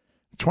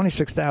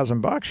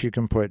 $26,000, you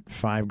can put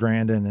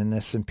 $5,000 in an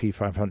S&P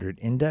 500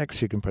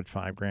 index. You can put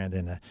 $5,000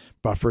 in a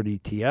buffered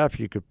ETF.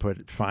 You could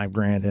put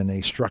 $5,000 in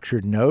a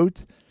structured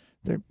note.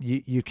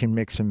 You can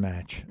mix and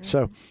match.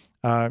 So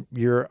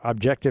your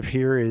objective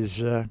here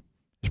is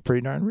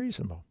pretty darn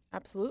reasonable.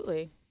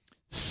 Absolutely.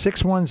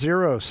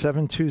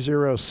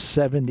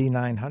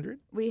 610-720-7900.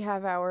 We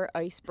have our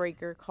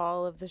icebreaker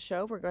call of the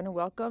show. We're going to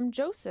welcome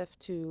Joseph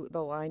to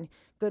the line.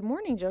 Good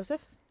morning,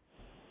 Joseph.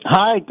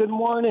 Hi, good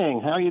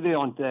morning. How are you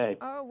doing today?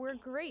 Oh, we're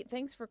great.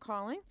 Thanks for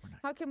calling.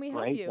 How can we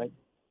help you? Great.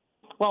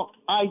 Well,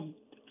 I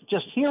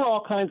just hear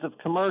all kinds of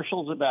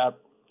commercials about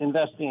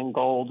investing in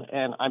gold,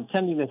 and I'm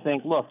tending to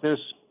think, look, there's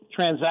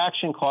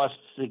transaction costs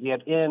to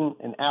get in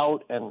and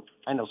out, and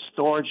I know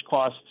storage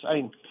costs. I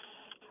mean,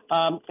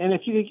 and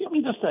if you could give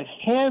me just a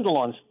handle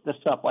on the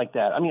stuff like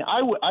that. I mean, I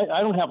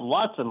don't have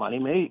lots of money,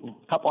 maybe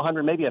a couple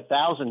hundred, maybe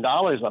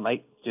 $1,000 I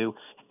might do.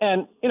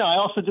 And, I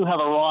also do have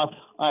a Roth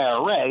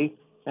IRA,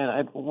 and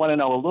I want to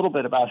know a little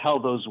bit about how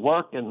those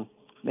work, and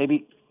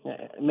maybe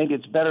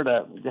it's better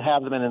to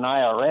have them in an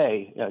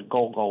IRA,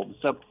 gold.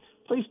 So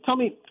please tell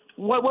me,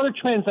 what are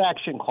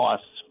transaction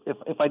costs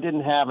if I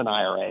didn't have an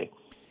IRA?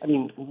 I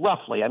mean,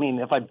 roughly. I mean,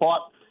 if I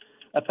bought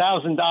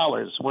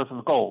 $1,000 worth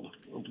of gold,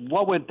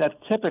 what would that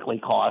typically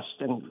cost?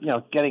 And,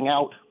 getting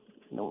out,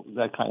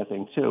 that kind of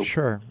thing too.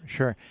 Sure.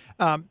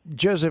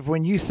 Joseph,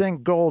 when you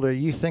think gold, are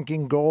you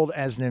thinking gold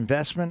as an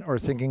investment or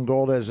thinking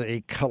gold as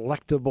a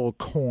collectible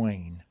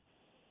coin?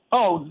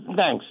 Oh,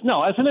 thanks.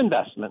 No, as an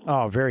investment.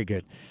 Oh, very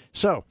good.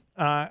 So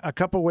a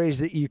couple ways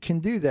that you can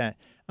do that.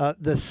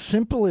 The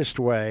simplest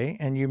way,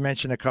 and you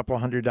mentioned a couple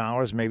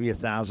 $100, maybe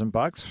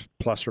 $1,000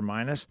 plus or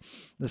minus.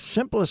 The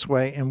simplest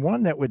way, and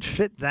one that would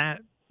fit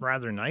that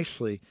rather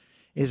nicely,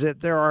 is that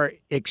there are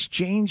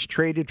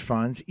exchange-traded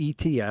funds,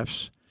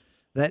 ETFs,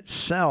 that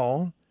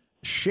sell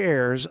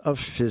shares of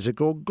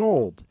physical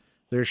gold.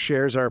 Their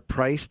shares are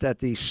priced at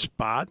the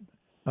spot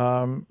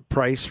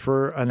price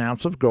for an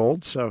ounce of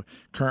gold. So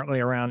currently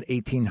around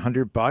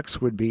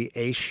 $1,800 would be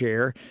a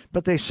share,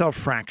 but they sell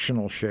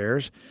fractional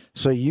shares.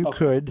 So you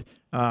could,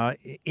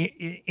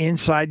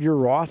 inside your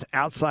Roth,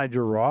 outside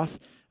your Roth,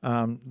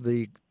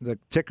 the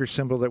ticker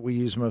symbol that we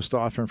use most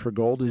often for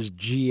gold is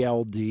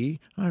GLD.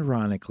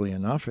 Ironically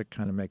enough, it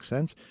kind of makes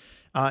sense.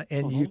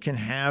 And you can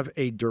have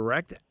a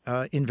direct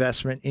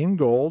investment in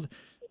gold.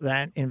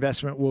 That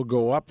investment will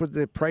go up with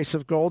the price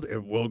of gold.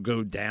 It will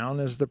go down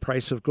as the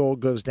price of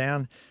gold goes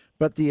down.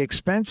 But the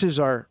expenses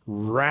are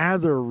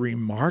rather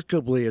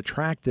remarkably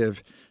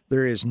attractive.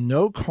 There is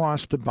no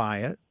cost to buy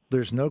it.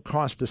 There's no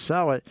cost to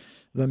sell it.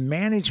 The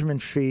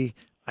management fee,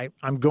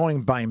 I'm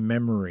going by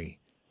memory,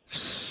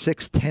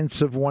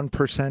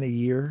 0.6% a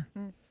year.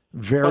 For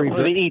the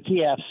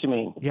ETFs, you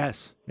mean?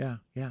 Yes. Yeah.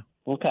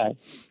 Okay.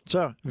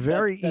 So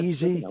very That's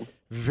easy. good.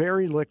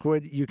 Very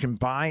liquid. You can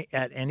buy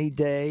at any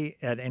day,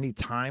 at any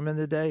time in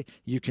the day.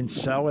 You can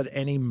sell at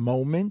any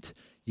moment.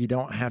 You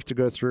don't have to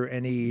go through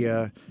any,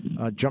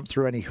 jump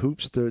through any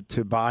hoops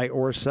to buy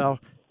or sell.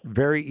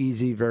 Very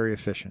easy, very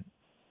efficient.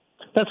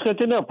 That's good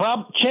to know.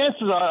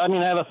 Chances are, I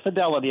mean, I have a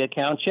Fidelity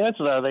account.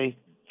 Chances are they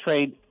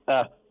trade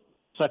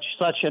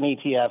such an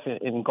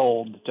ETF in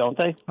gold, don't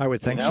they? I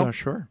would think so,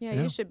 sure. Yeah,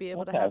 you should be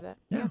able to have that.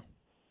 Yeah.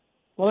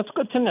 Well, that's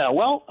good to know.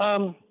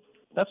 Well,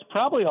 that's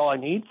probably all I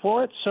need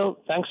for it. So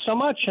thanks so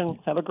much, and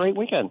have a great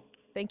weekend.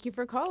 Thank you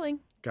for calling.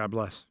 God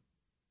bless.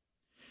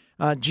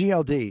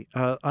 GLD,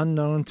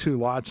 unknown to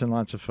lots and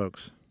lots of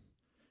folks.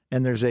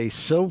 And there's a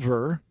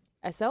silver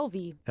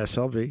SLV,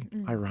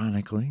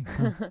 ironically.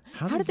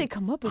 How did they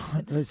come up with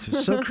that?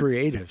 It's so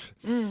creative.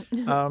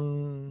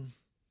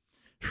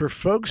 For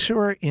folks who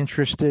are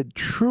interested,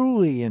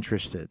 truly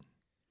interested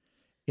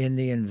in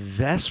the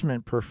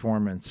investment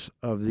performance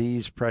of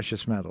these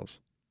precious metals,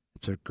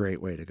 it's a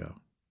great way to go.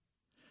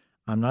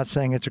 I'm not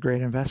saying it's a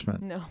great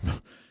investment. No.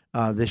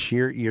 This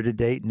year to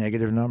date,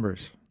 negative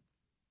numbers.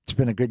 It's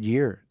been a good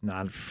year,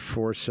 not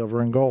for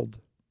silver and gold.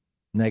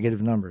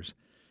 Negative numbers.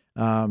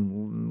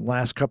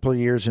 Last couple of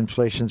years,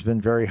 inflation's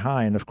been very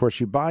high. And, of course,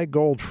 you buy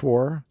gold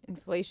for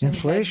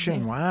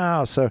inflation.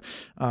 Wow. So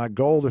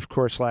gold, of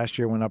course, last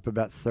year went up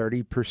about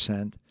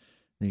 30%.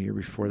 The year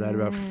before that,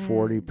 about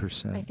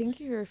 40%. I think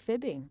you're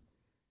fibbing.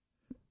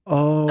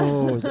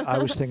 Oh, I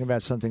was thinking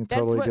about something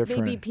totally That's what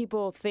different. maybe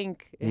people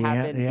think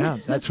happened. Yeah,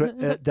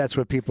 that's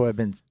what people have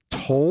been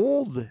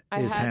told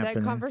I is had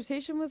happening. that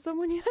conversation with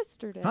someone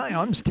yesterday. Hi,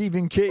 I'm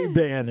Stephen K.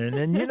 Bannon,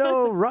 and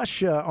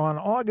Russia on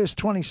August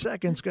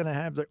 22nd is going to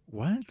have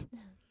what?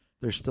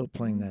 They're still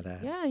playing that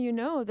ad. Yeah,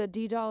 the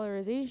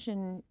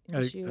de-dollarization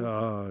issue.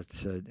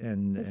 It's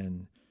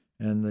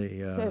and the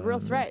it's a real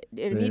threat,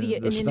 the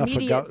immediate threat.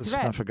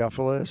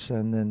 Snuffleupagus,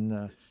 and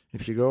then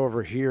if you go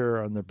over here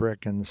on the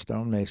brick and the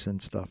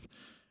stonemason stuff,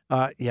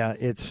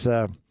 it's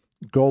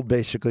gold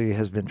basically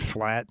has been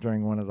flat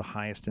during one of the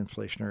highest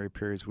inflationary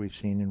periods we've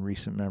seen in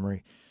recent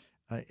memory.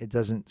 It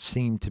doesn't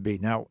seem to be.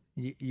 Now,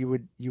 you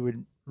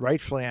would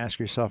rightfully ask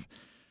yourself,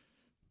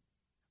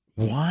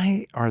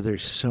 why are there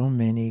so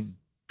many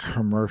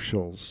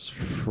commercials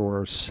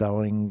for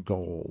selling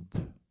gold?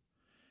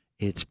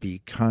 It's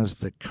because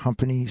the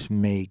companies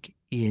make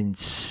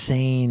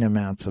insane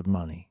amounts of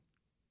money.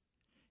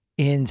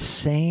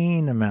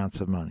 Insane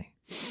amounts of money.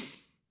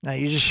 Now,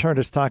 you just heard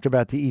us talk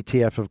about the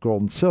ETF of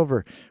gold and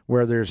silver,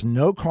 where there's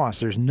no cost,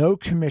 there's no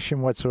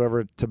commission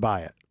whatsoever to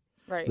buy it.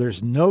 Right.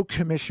 There's no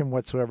commission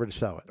whatsoever to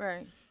sell it.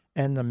 Right.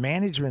 And the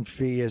management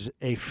fee is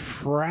a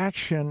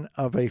fraction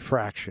of a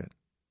fraction.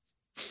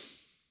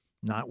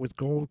 Not with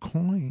gold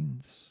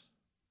coins.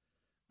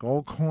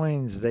 Gold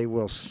coins, they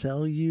will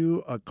sell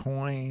you a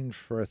coin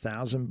for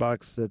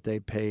 $1,000 that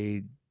they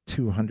paid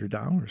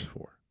 $200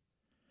 for.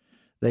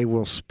 They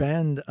will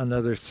spend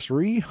another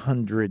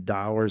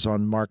 $300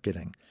 on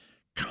marketing,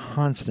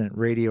 constant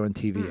radio and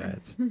TV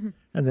ads, and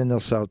then they'll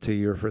sell it to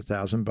you for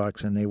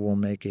 $1,000, and they will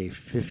make a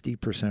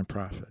 50%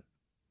 profit.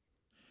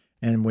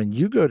 And when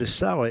you go to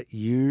sell it,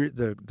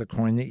 the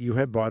coin that you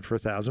had bought for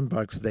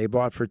 $1,000, they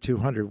bought for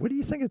 $200. What do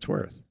you think it's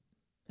worth?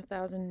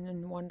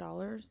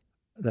 $1,001.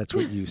 That's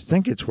what you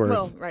think it's worth.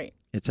 Well, right.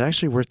 It's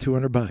actually worth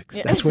 $200.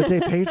 Yeah. That's what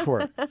they paid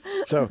for it.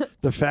 So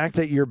the fact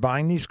that you're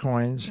buying these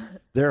coins,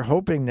 they're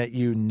hoping that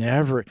you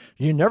never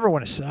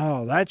want to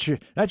sell. That's your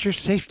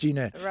safety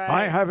net. Right.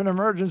 I have an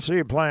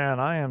emergency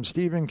plan. I am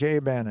Stephen K.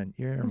 Bannon.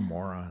 You're a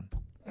moron.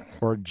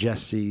 Or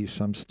Jesse,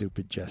 some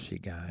stupid Jesse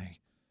guy.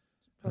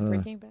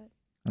 Breaking Bad?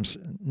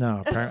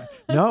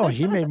 No,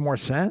 he made more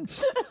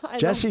sense.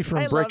 Jesse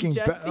from Breaking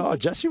Bad. Oh,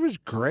 Jesse was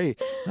great.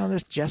 No,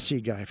 this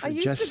Jesse guy from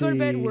Jesse. I used to go to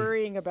bed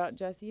worrying about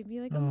Jesse and be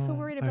like, I'm so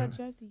worried about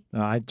Jesse.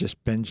 No, I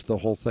just binged the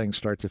whole thing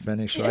start to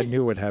finish, so I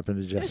knew what happened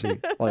to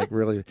Jesse. Like,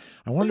 really,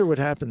 I wonder what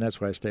happened.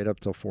 That's why I stayed up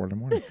till 4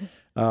 a.m.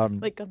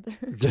 Like Gunther.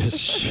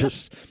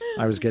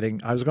 I was going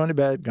to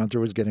bed. Gunther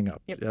was getting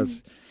up. Yep.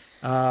 Yes.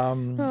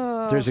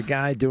 There's a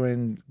guy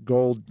doing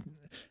gold.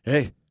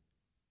 Hey,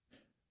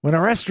 when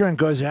a restaurant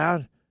goes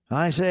out,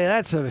 I say,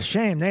 that's a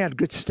shame. They had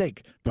good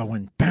steak. But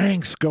when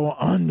banks go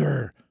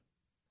under,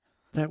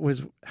 that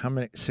was how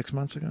many, 6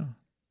 months ago?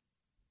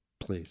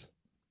 Please.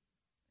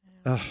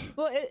 Well,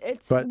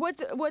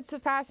 what's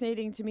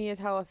fascinating to me is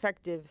how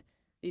effective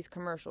these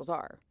commercials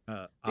are.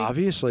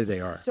 Obviously they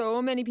are.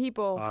 So many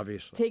people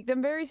take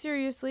them very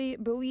seriously,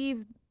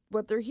 believe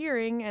what they're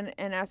hearing, and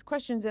ask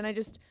questions. And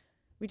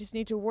we just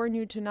need to warn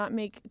you to not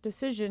make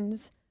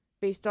decisions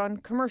based on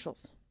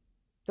commercials.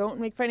 Don't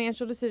make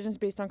financial decisions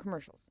based on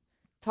commercials.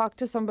 Talk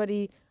to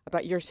somebody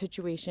about your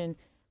situation,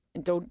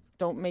 and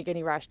don't make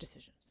any rash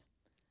decisions.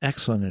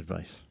 Excellent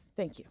advice.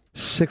 Thank you.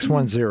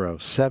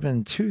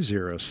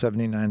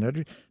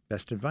 610-720-7900.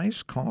 Best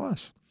advice, call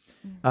us.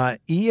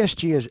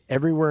 ESG is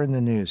everywhere in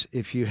the news.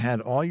 If you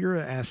had all your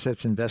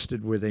assets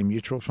invested with a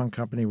mutual fund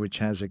company which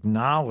has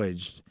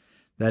acknowledged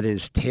that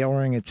is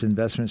tailoring its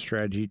investment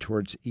strategy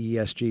towards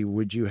ESG,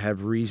 would you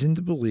have reason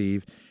to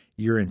believe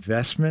your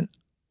investment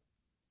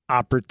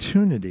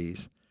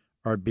opportunities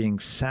are being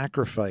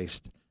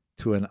sacrificed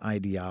to an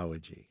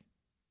ideology?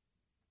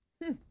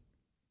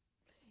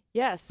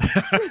 Yes.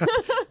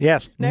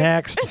 Yes.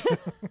 Next.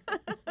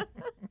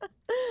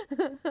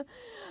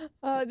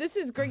 This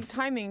is great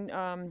timing.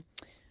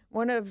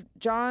 One of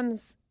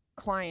John's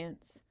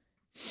clients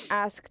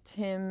asked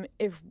him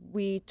if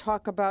we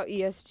talk about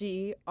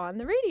ESG on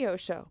the radio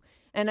show.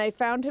 And I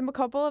found him a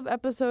couple of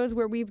episodes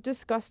where we've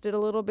discussed it a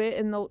little bit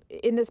in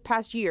this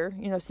past year,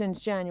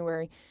 since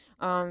January.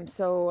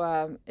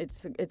 So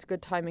it's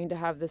good timing to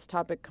have this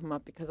topic come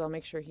up, because I'll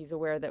make sure he's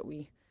aware that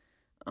we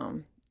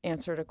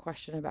answered a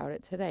question about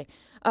it today.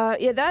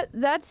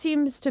 That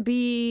seems to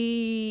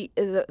be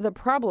the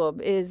problem,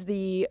 is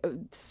the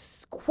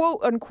quote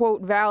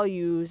unquote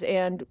values,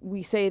 and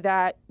we say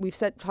that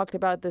talked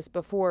about this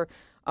before,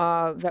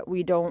 that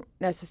we don't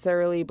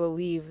necessarily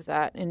believe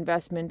that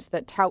investments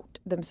that tout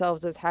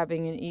themselves as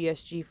having an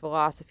ESG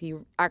philosophy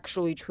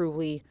actually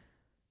truly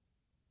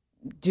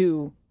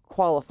do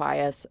qualify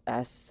as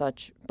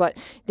such, but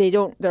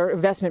their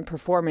investment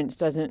performance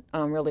doesn't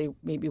really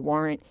maybe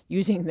warrant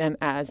using them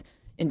as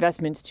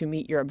investments to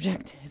meet your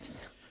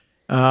objectives.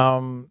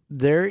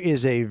 There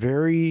is a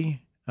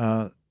very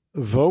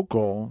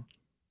vocal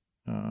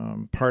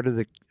part of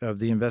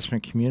the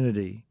investment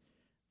community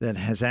that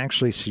has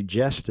actually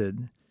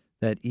suggested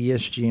that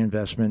ESG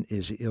investment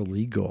is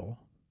illegal.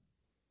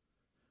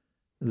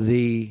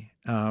 the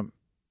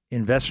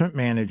investment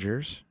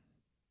managers,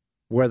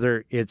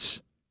 whether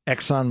it's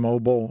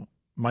ExxonMobil,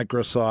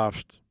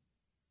 Microsoft,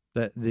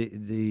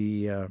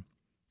 the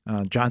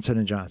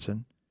Johnson &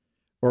 Johnson,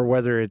 or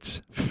whether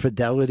it's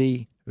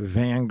Fidelity,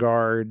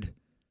 Vanguard,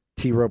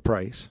 T. Rowe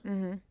Price,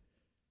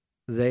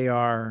 they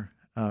are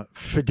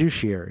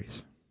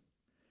fiduciaries.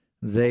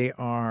 They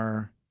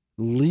are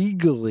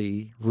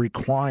legally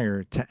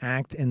required to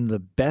act in the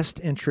best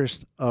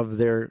interest of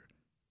their,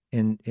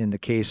 in the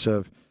case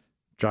of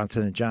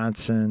Johnson &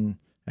 Johnson,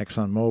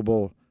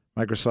 ExxonMobil,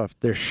 Microsoft,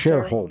 their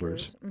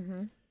shareholders.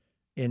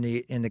 In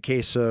the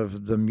case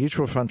of the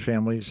mutual fund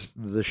families,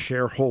 the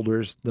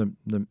shareholders,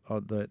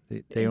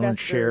 they own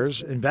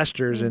shares,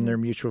 investors in their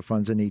mutual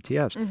funds and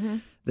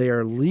ETFs. They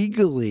are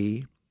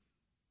legally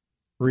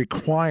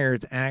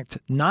required to act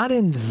not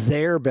in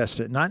their best,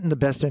 not in the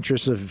best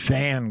interest of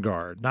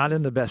Vanguard, not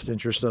in the best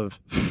interest of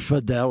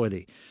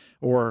Fidelity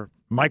or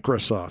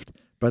Microsoft,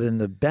 but in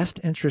the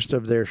best interest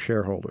of their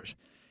shareholders.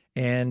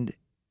 And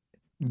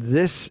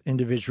this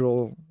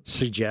individual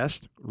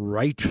suggests,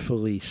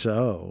 rightfully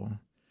so,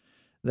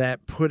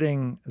 that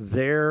putting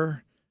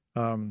their,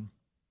 in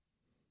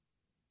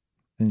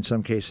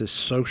some cases,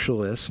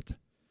 socialist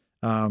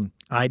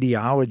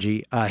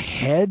ideology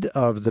ahead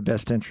of the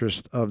best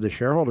interest of the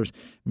shareholders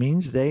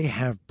means they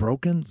have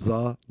broken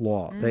the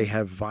law. They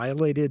have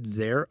violated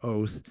their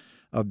oath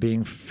of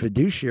being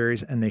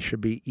fiduciaries, and they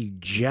should be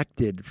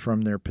ejected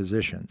from their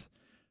positions.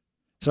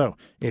 So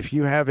if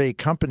you have a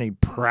company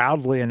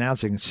proudly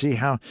announcing, see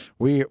how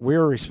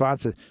we're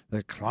responsive to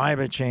the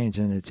climate change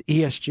and it's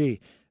ESG,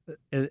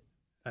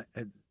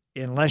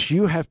 unless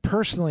you have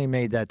personally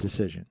made that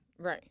decision.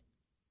 Right.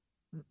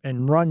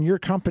 And run your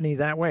company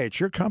that way.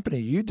 It's your company.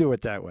 You do it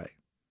that way.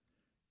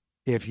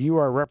 If you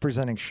are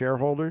representing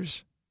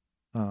shareholders,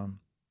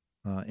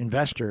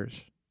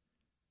 investors,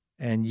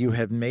 and you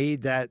have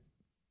made that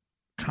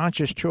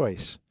conscious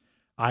choice,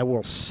 I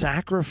will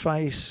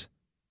sacrifice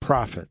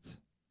profits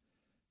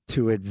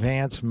to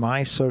advance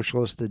my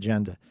socialist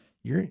agenda.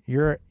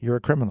 You're a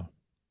criminal,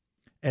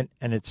 and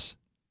it's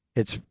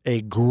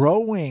a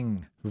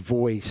growing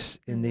voice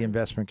in the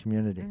investment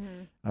community.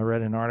 I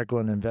read an article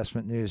in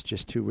Investment News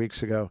just 2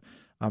 weeks ago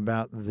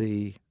about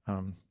the,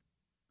 how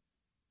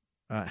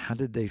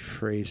did they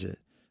phrase it?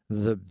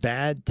 The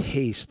bad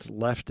taste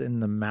left in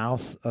the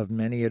mouth of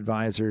many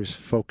advisors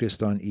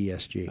focused on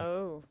ESG.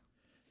 Oh.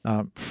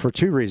 For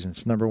two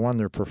reasons. Number one,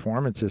 their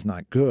performance is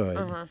not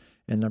good.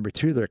 And number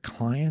two, their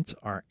clients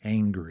are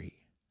angry.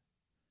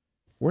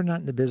 We're not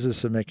in the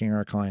business of making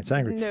our clients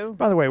angry. No.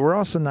 By the way, we're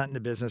also not in the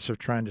business of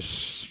trying to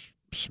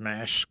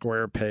smash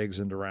square pegs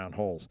into round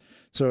holes.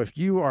 So if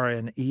you are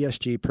an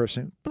ESG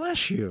person,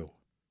 bless you.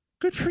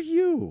 Good for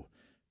you.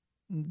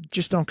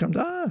 Just don't come to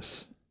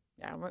us.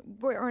 Yeah,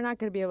 we're not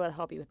going to be able to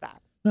help you with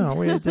that.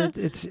 No,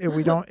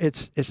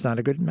 it's not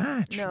a good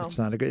match. No. It's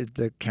not a good,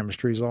 the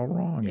chemistry is all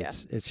wrong. Yeah.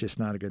 It's just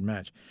not a good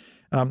match.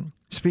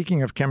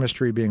 Speaking of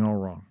chemistry being all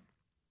wrong,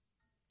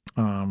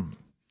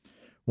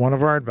 one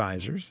of our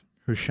advisors,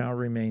 who shall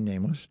remain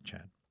nameless,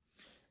 Chad,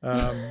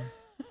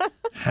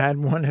 had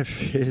one of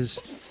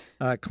his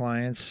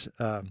clients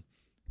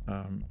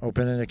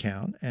open an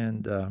account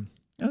and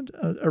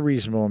a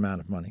reasonable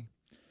amount of money,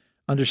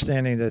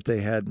 understanding that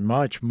they had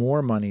much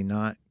more money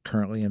not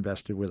currently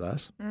invested with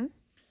us,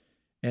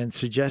 and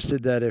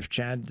suggested that if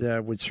Chad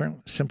would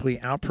simply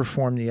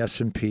outperform the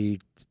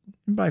S&P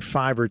by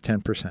 5 or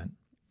 10%,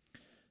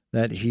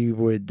 that he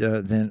would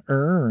then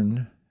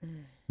earn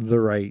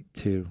the right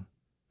to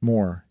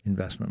more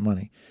investment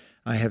money.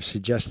 I have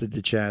suggested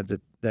to Chad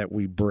that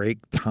we break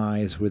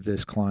ties with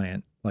this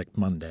client like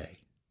Monday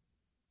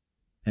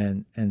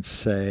and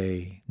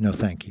say, no,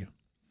 thank you.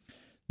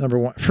 Number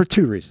one, for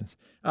two reasons.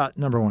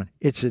 Number one,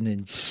 it's an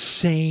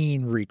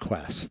insane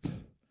request.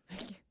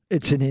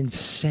 It's an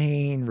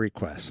insane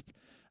request.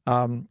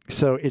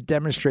 So it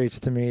demonstrates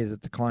to me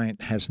that the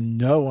client has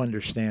no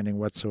understanding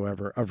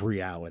whatsoever of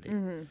reality.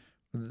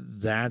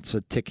 That's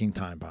a ticking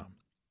time bomb.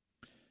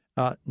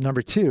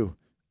 Number two,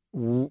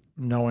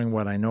 knowing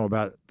what I know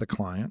about the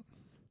client,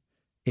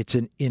 it's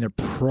an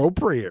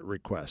inappropriate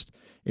request.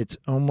 It's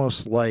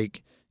almost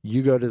like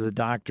you go to the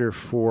doctor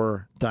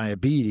for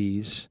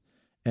diabetes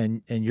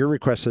and your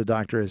request to the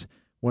doctor is,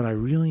 what I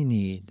really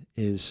need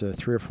is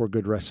 3 or 4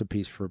 good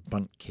recipes for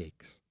bundt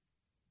cakes.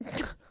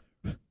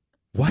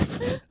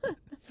 What?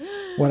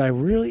 What I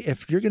really,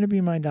 if you're going to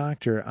be my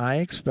doctor, I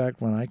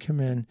expect when I come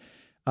in,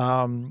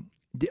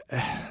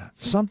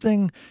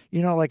 something,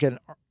 like an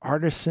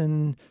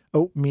artisan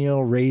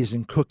oatmeal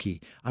raisin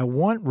cookie. I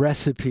want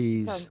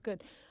recipes. Sounds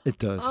good. It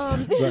does.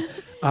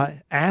 But,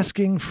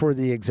 asking for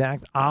the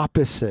exact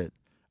opposite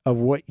of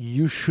what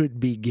you should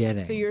be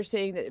getting. So you're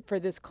saying that for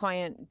this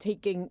client,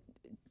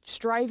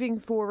 striving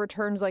for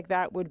returns like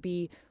that would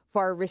be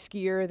far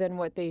riskier than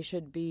what they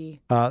should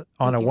be. On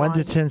a 1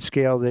 to 10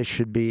 scale, they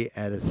should be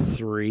at a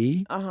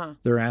 3.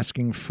 They're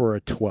asking for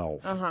a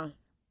 12.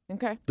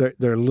 Okay.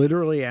 They're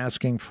literally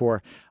asking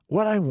for,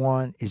 what I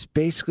want is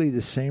basically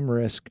the same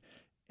risk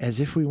as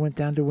if we went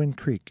down to Wind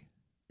Creek.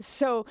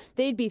 So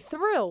they'd be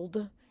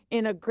thrilled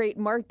in a great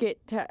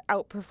market to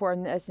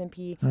outperform the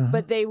S&P,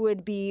 but they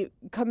would be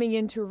coming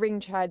into Ring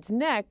Chad's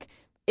neck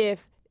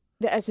if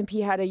the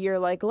S&P had a year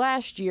like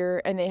last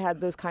year and they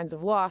had those kinds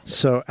of losses.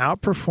 So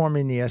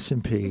outperforming the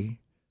S&P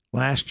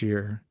last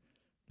year,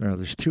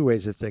 there's two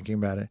ways of thinking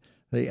about it.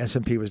 The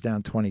S&P was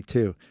down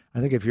 22.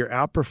 I think if you're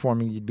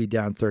outperforming, you'd be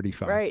down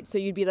 35. Right. So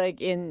you'd be like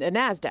in the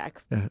NASDAQ.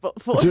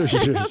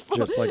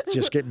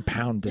 Just getting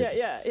pounded.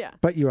 Yeah.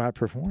 But you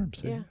outperformed.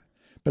 See? Yeah.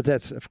 But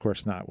that's, of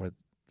course, not what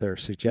they're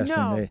suggesting.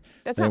 No,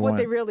 that's not what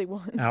they really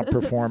want.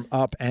 Outperform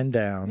up and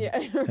down. Yeah.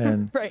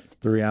 And right.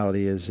 the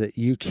reality is that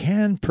you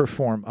can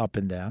perform up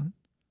and down.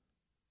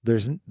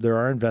 There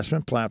are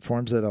investment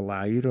platforms that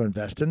allow you to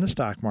invest in the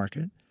stock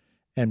market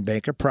and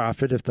make a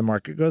profit if the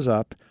market goes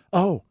up.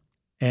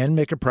 And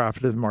make a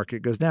profit if the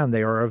market goes down.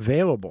 They are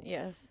available.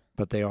 Yes.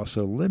 But they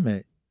also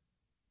limit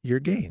your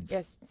gains.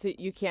 Yes. So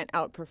you can't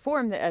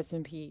outperform the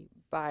S&P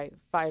by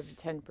 5 to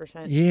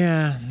 10%.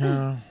 Yeah.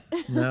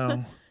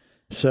 No.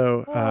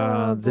 So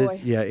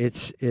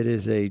it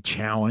is a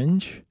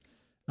challenge.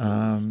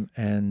 Gosh,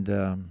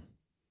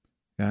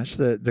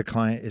 the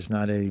client is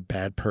not a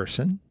bad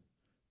person.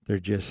 They're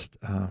just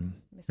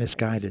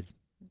misguided.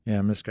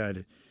 Yeah,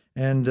 misguided.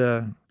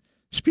 And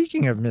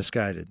speaking of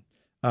misguided,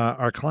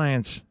 our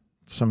clients,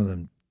 some of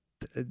them,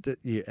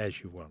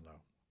 as you well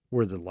know,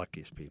 we're the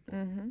luckiest people.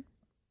 Mm-hmm.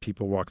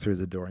 People walk through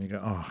the door and you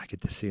go, oh, I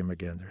get to see them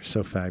again. They're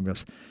so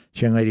fabulous.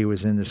 This young lady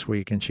was in this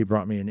week and she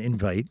brought me an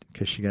invite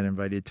because she got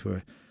invited to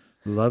a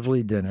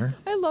lovely dinner.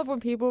 I love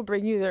when people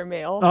bring you their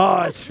mail.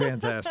 Oh, it's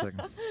fantastic.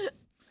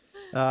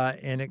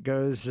 And it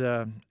goes,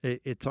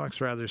 it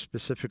talks rather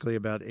specifically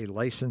about a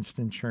licensed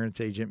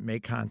insurance agent may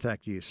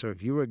contact you. So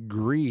if you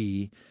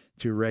agree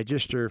to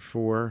register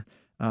for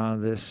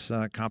this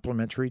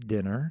complimentary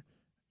dinner,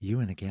 you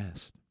and a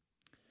guest,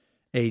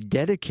 a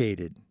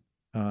dedicated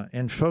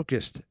and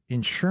focused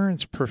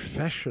insurance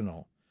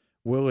professional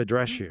will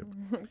address you.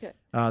 Okay.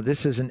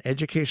 This is an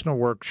educational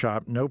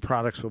workshop. No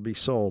products will be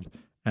sold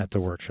at the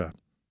workshop.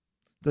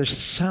 The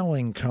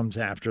selling comes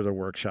after the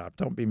workshop.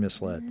 Don't be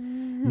misled.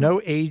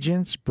 No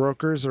agents,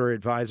 brokers, or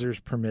advisors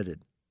permitted.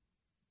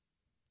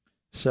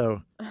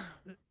 So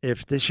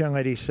if this young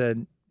lady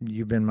said,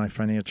 you've been my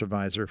financial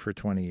advisor for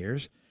 20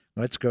 years,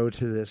 let's go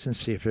to this and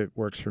see if it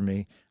works for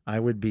me, I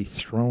would be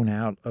thrown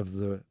out of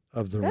the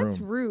room. That's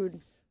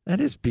rude. That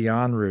is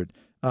beyond rude.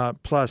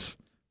 Plus,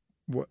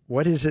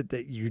 what is it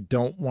that you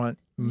don't want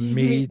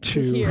me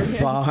to hear,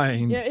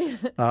 find? Yeah.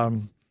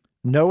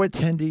 No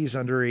attendees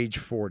under age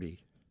 40.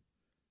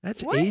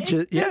 That's What?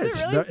 ageism. Yeah,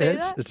 Does it really say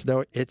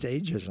that? It's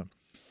ageism.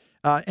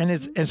 And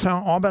it's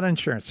all about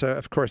insurance. So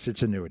of course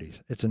it's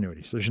annuities.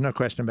 There's no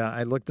question about it.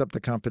 I looked up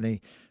the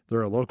company.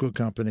 They're a local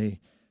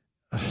company.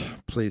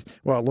 Please.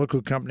 Well, a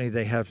local company,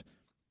 they have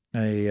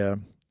I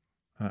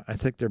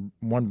think they're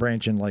one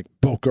branch in like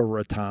Boca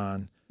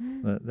Raton.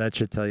 That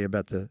should tell you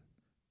about the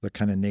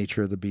kind of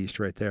nature of the beast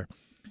right there.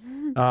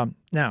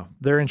 Now,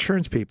 they're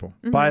insurance people.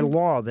 Mm-hmm. By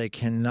law, they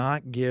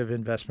cannot give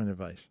investment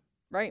advice.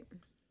 Right.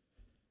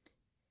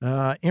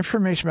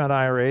 Information about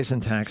IRAs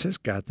and taxes,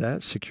 got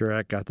that. Secure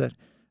Act, got that.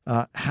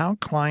 How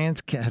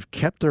clients have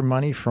kept their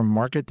money from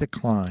market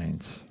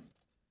declines.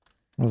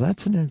 Well,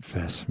 that's an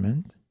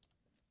investment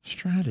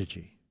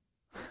strategy.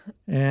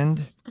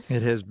 And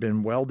it has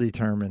been well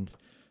determined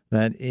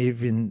that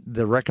even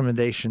the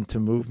recommendation to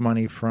move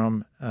money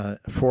from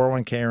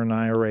 401k or an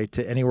IRA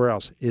to anywhere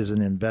else is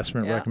an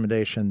investment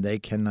recommendation they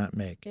cannot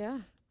make.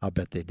 Yeah. I'll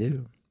bet they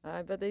do.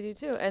 I bet they do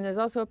too. And there's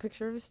also a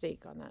picture of a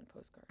steak on that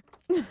postcard.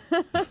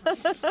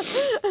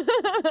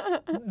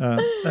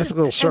 That's a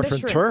little surf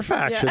and turf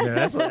action Yeah.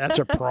 there. That's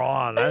a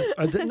prawn.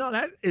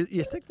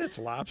 You think that's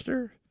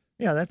lobster?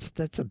 Yeah, that's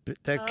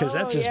because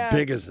that's as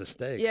big as the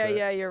steak. Yeah,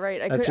 so you're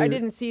right. I I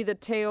didn't see the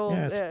tail.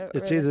 Yeah,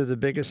 it's either the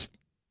biggest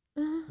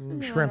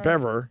shrimp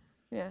ever.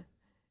 Yeah.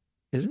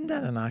 Isn't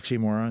that an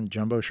oxymoron?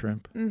 Jumbo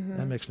shrimp? Mm-hmm.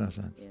 That makes no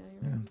sense. Yeah,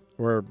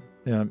 you're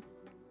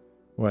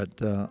Or,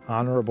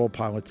 honorable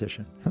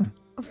politician.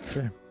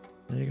 Okay,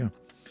 there you go.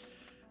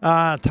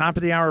 Top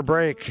of the hour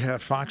break.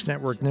 Fox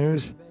Network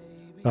News.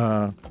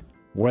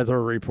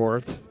 Weather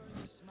report.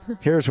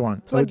 Here's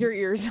one. Plug your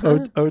ears.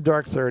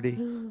 Dark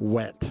 30.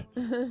 Wet.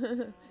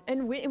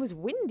 And it was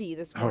windy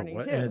this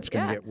morning, too. And it's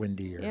going to get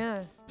windier.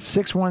 Yeah.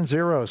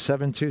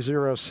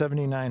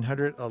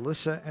 610-720-7900.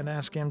 Alyssa at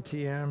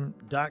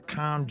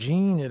AskMTM.com.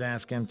 Gene at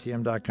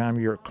AskMTM.com.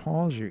 Your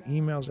calls, your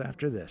emails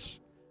after this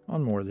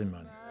on More Than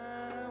Money.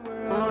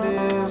 World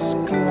is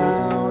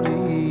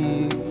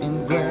cloudy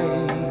and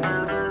gray.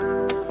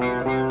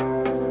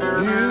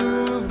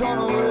 You've gone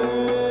away.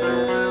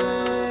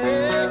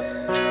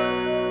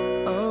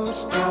 Oh,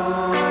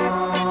 stormy.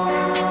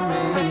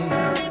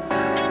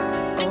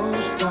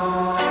 Oh,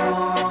 stormy.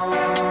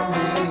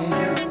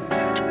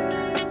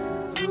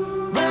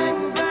 Bring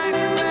back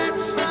that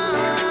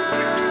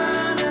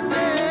sunny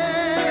day.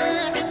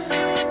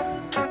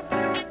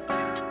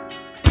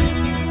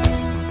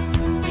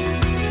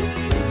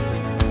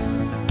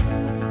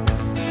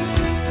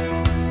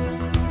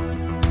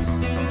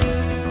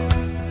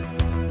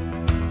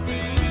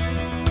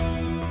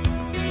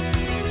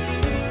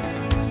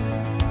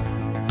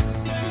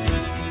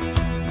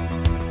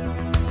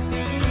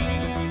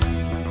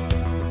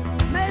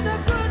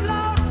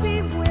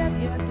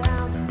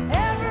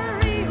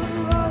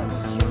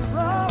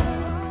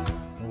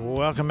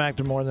 Welcome back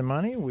to More Than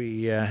Money.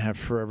 We have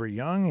Forever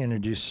Young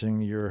introducing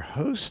your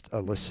host,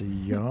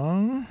 Alyssa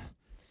Young.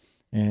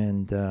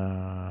 And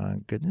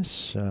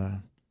goodness,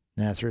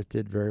 Nazareth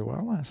did very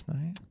well last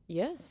night.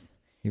 Yes.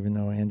 Even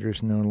though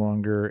Andrew's no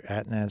longer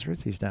at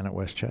Nazareth, he's down at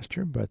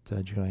Westchester, but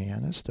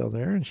Juliana's still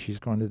there, and she's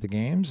going to the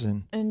games.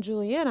 And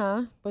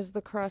Juliana was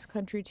the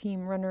cross-country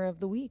team runner of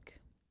the week.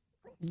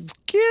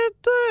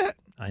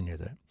 I knew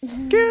that.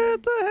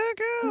 Get the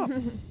heck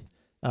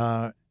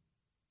out!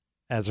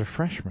 As a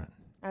freshman.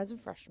 As a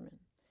freshman.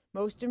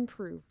 Most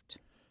improved.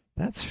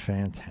 That's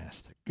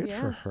fantastic. Good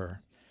for Yes.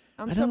 her.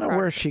 I'm I so don't know proud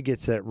where of she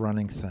gets that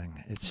running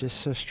thing. It's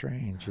just so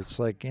strange. It's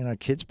like,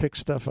 kids pick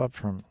stuff up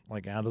from,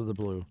 like, out of the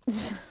blue.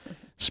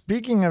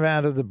 Speaking of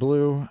out of the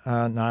blue,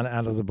 not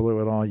out of the blue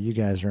at all, you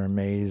guys are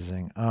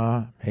amazing.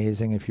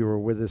 Amazing. If you were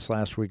with us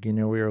last week, you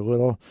know we were a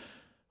little,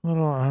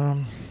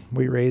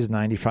 we raised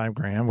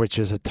 $95,000, which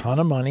is a ton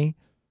of money,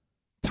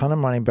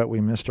 but we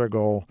missed our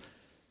goal.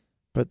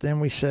 But then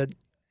we said,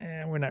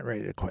 we're not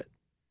ready to quit.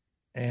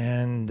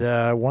 And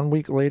 1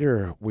 week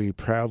later, we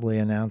proudly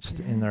announced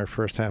in our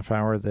first half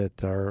hour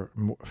that our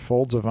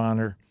Folds of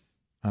Honor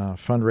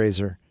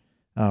fundraiser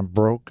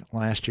broke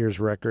last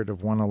year's record of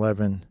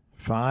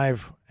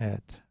 $111,500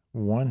 at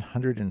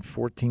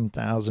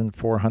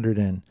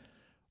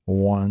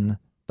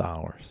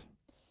 $114,401.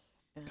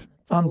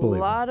 Unbelievable. A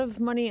lot of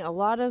money, a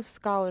lot of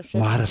scholarships. A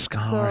lot of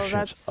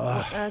scholarships. So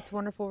that's a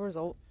wonderful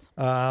result.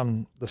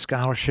 The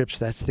scholarships,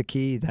 that's the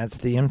key. That's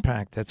the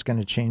impact. That's going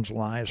to change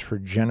lives for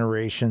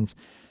generations.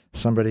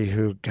 Somebody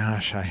who,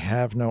 gosh, I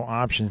have no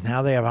options.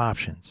 Now they have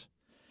options.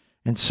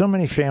 And so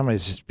many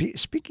families,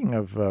 speaking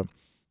of,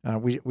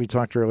 we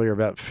talked earlier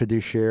about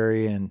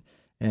fiduciary and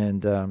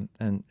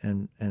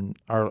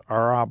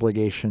our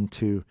obligation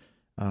to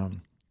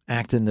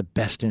act in the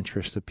best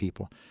interest of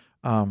people.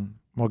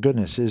 Well,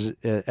 goodness,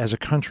 as a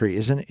country,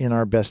 isn't it in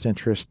our best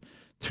interest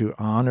to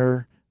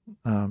honor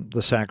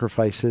the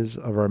sacrifices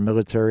of our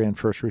military and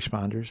first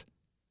responders?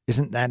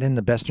 Isn't that in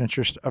the best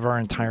interest of our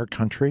entire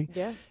country?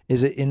 Yes.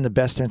 Is it in the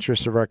best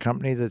interest of our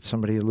company that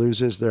somebody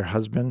loses their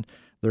husband,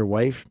 their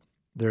wife,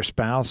 their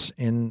spouse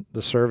in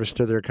the service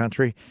to their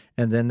country,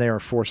 and then they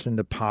are forced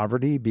into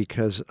poverty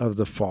because of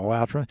the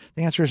fallout from it?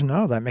 The answer is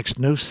no. That makes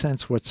no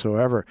sense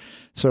whatsoever.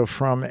 So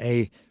from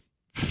a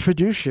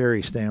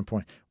fiduciary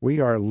standpoint,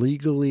 we are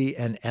legally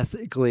and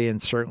ethically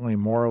and certainly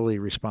morally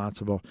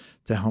responsible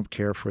to help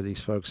care for these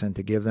folks and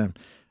to give them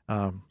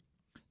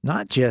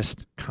not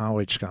just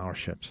college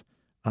scholarships.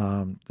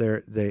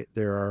 There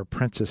are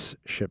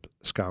apprenticeship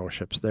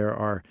scholarships. There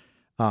are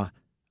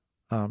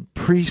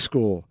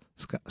preschool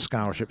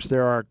scholarships.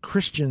 There are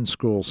Christian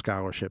school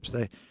scholarships.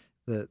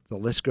 The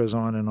list goes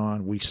on and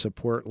on. We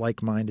support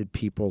like-minded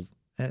people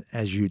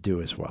as you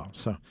do as well.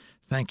 So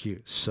thank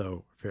you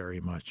so very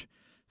much.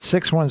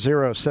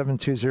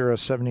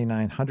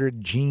 610-720-7900,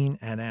 Gene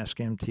at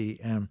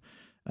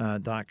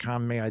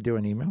AskMTM.com. May I do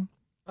an email?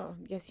 Oh,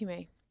 yes, you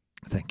may.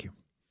 Thank you.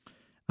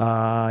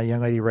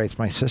 Young lady writes,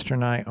 my sister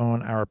and I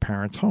own our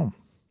parents' home.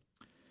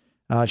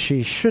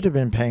 She should have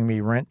been paying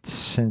me rent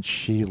since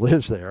she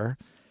lives there.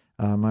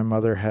 My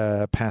mother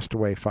had passed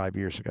away 5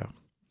 years ago.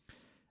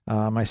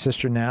 My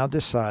sister now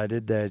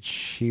decided that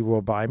she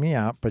will buy me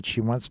out, but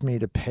she wants me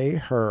to pay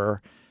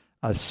her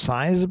a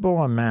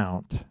sizable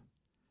amount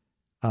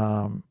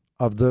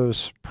of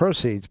those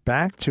proceeds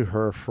back to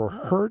her for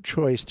her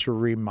choice to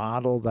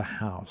remodel the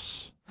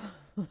house.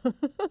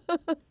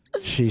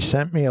 She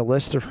sent me a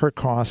list of her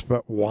costs,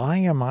 but why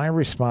am I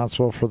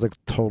responsible for the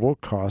total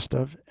cost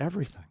of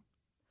everything?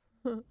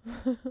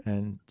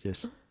 And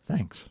just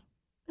thanks.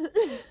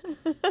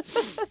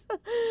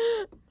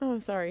 Oh,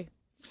 sorry.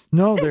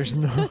 No, there's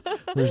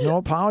no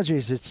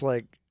apologies. It's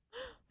like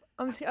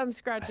I'm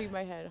scratching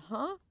my head.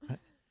 Huh?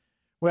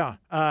 well,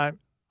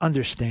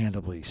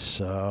 understandably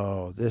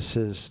so. This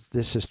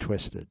is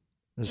twisted.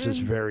 This is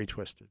very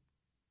twisted.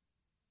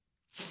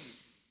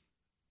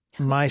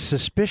 My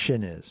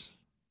suspicion is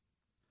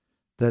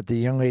that the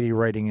young lady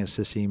writing us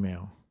this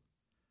email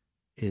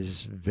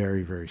is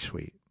very, very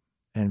sweet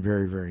and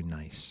very, very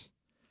nice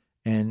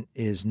and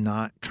is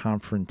not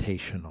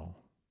confrontational.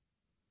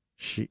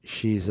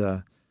 She's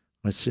a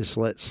let's just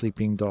let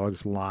sleeping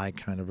dogs lie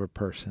kind of a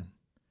person.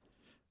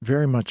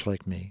 Very much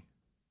like me.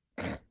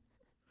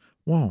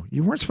 Whoa,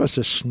 you weren't supposed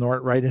to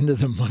snort right into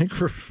the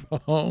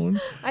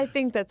microphone. I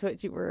think that's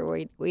what you were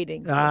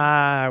waiting for.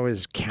 I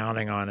was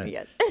counting on it.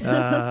 Yes.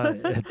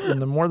 In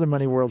the More Than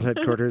Money World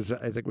headquarters,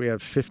 I think we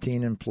have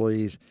 15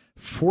 employees,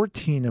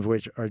 14 of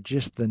which are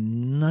just the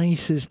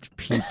nicest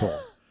people.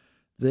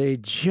 They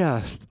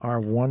just are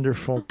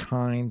wonderful,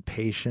 kind,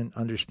 patient,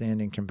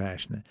 understanding,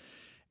 compassionate.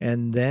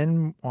 And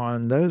then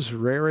on those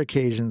rare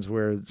occasions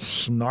where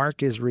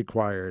snark is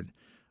required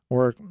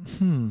or,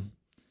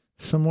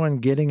 someone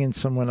getting in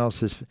someone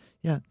else's,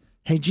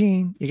 hey,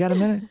 Gene, you got a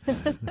minute?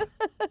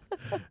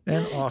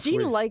 And off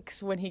Gene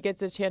likes when he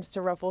gets a chance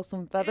to ruffle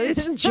some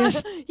feathers. It's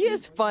just he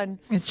has fun.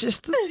 It's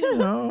just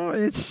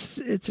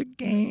it's a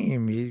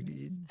game.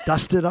 You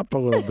dust it up a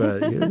little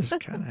bit. You're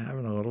just kind of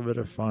having a little bit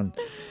of fun.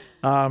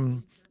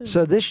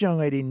 So this young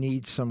lady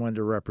needs someone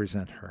to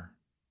represent her.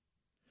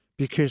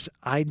 because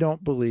I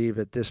don't believe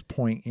at this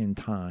point in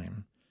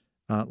time,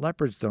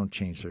 leopards don't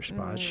change their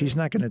spots. She's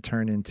not going to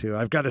turn into,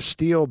 I've got a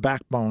steel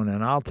backbone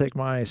and I'll take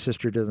my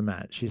sister to the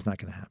mat. She's not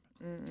going to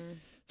happen.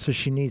 So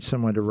she needs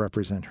someone to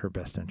represent her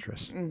best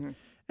interests. And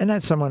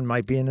that someone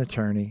might be an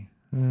attorney,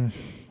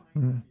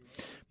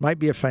 might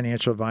be a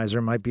financial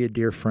advisor, might be a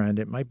dear friend.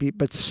 It might be,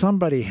 but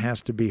somebody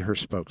has to be her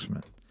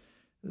spokesman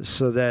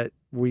so that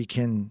we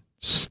can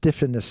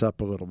stiffen this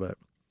up a little bit.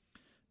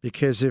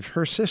 Because if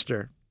her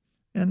sister,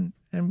 and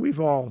I think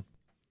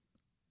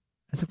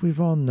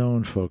we've all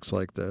known folks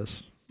like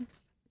this.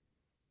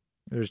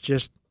 There's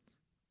just,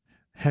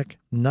 heck,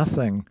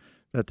 nothing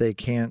that they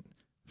can't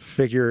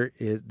figure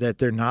that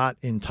they're not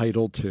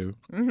entitled to.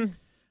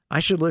 I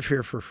should live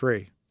here for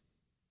free.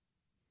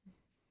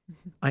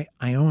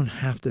 I own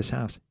half this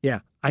house. Yeah,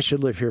 I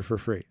should live here for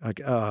free.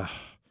 Like,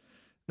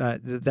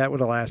 that would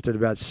have lasted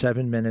about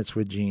 7 minutes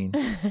with Gene,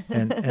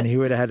 and he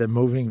would have had a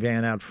moving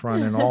van out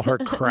front, and all her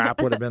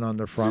crap would have been on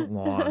the front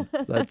lawn.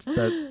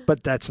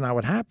 But that's not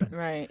what happened.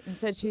 Right.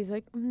 Instead, she's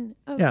like,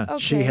 yeah, okay.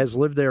 She has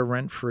lived there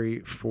rent-free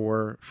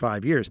for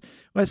 5 years.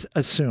 Let's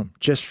assume,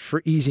 just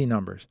for easy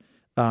numbers,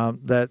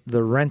 that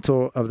the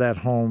rental of that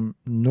home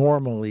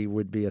normally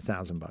would be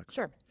 $1,000.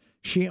 Sure.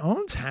 She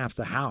owns half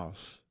the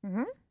house.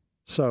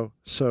 So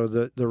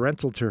the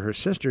rental to her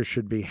sister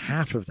should be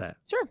half of that.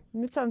 Sure.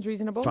 That sounds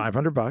reasonable.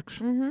 $500,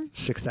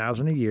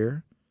 $6,000 a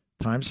year,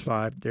 times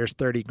 5. There's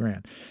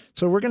 $30,000.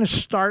 So we're going to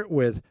start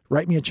with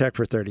write me a check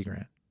for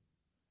 $30,000.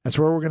 That's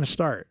where we're going to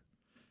start.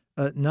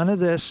 None of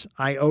this,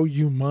 I owe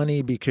you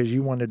money because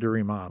you wanted to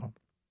remodel.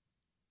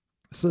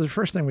 So the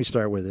first thing we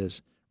start with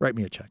is write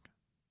me a check.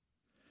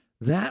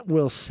 That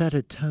will set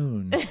a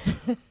tone. What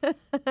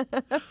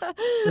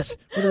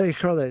do they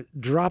call that?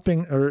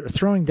 Dropping or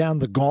throwing down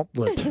the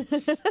gauntlet.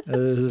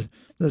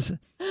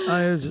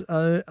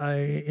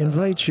 I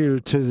invite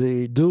you to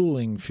the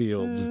dueling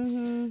field.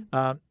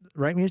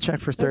 Write me a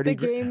check for $30,000. Let the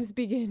games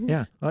begin.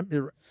 Yeah,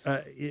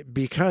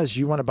 because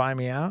you want to buy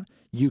me out.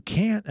 You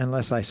can't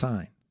unless I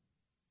sign.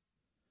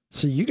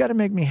 So you got to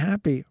make me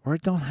happy, or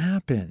it don't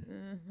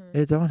happen.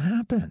 It don't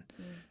happen.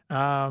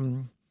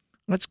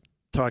 Let's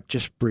talk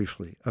just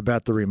briefly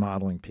about the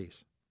remodeling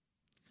piece.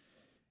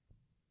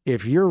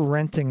 If you're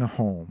renting a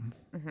home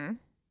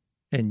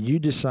and you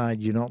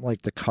decide you don't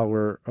like the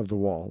color of the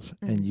walls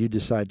and you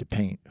decide to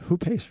paint, who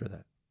pays for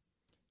that?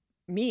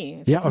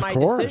 Me. Yeah, of my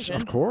course. decision.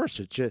 Of course.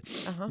 It's just,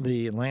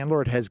 the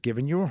landlord has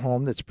given you a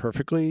home that's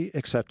perfectly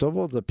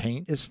acceptable. The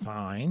paint is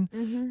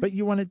fine, but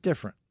you want it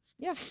different.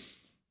 Yeah.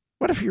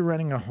 What if you're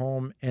renting a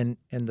home and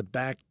the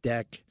back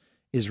deck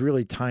is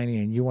really tiny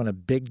and you want a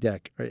big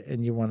deck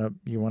and you want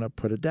to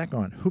put a deck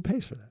on? Who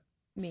pays for that?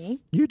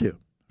 Me. You do,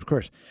 of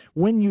course.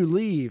 When you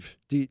leave,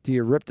 do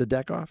you rip the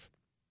deck off?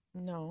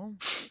 No.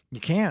 You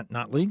can't.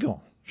 Not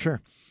legal.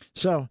 Sure.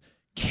 So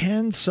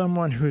can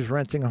someone who's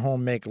renting a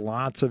home make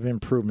lots of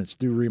improvements,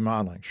 do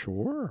remodeling?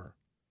 Sure.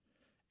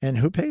 And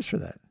who pays for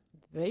that?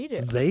 They do.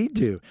 They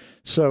do.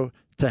 So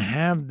to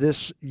have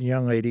this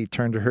young lady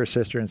turn to her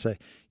sister and say,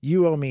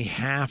 you owe me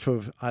half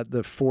of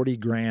the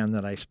 $40,000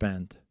 that I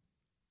spent.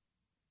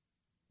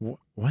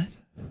 What?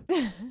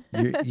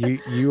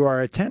 You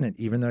are a tenant,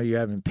 even though you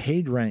haven't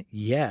paid rent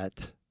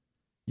yet.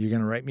 You're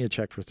going to write me a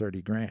check for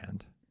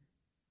 $30,000.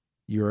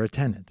 You're a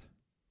tenant.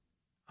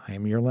 I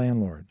am your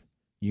landlord.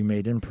 You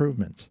made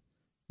improvements.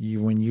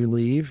 When you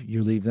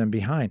leave them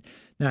behind.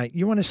 Now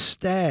you want to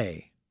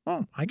stay.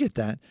 Oh, I get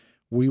that.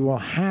 We will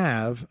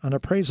have an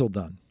appraisal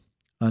done,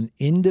 an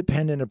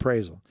independent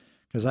appraisal,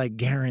 because I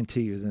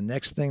guarantee you, the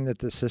next thing that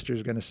the sister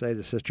is going to say,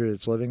 the sister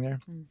that's living there,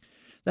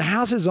 the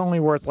house is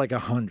only worth like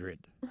 100.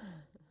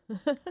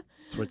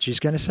 That's what she's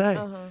going to say.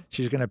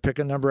 She's going to pick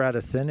a number out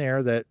of thin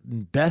air that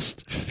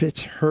best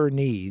fits her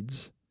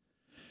needs.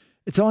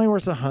 It's only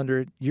worth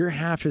 100. Your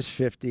half is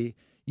 50.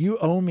 You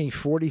owe me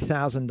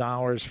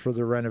 $40,000 for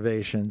the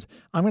renovations.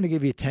 I'm going to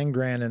give you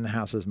 $10,000 and the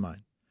house is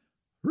mine.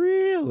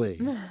 Really?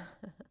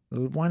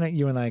 Why don't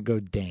you and I go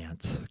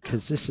dance?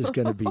 Because this is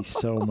going to be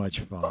so much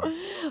fun.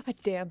 A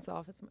dance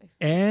off. It's my favorite.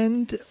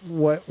 And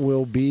what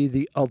will be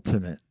the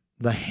ultimate,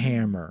 the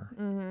hammer.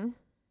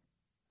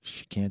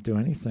 She can't do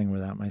anything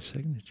without my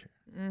signature.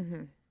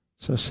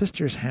 So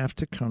sisters have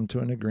to come to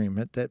an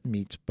agreement that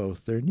meets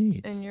both their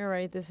needs. And you're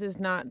right. This is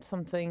not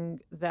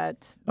something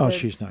that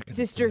she's not going to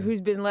sister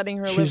who's been letting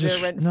her live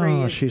there rent free.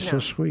 No, she's so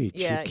sweet.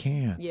 Yeah, she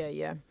can't.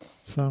 Yeah.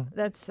 So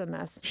that's a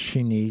mess.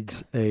 She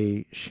needs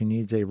a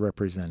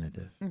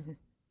representative,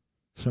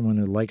 someone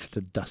who likes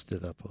to dust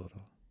it up a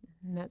little.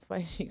 And that's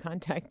why she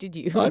contacted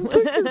you. I'm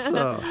thinking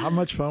so. How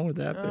much fun would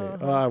that be?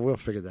 We'll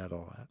figure that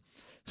all out.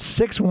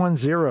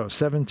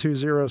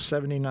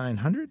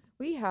 610-720-7900.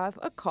 We have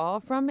a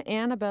call from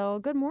Annabelle.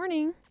 Good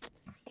morning.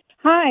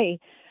 Hi.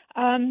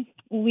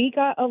 We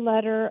got a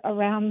letter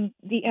around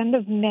the end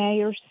of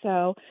May or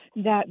so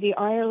that the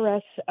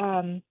IRS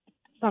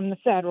from the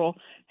federal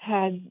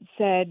had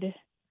said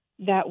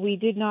that we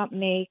did not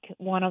make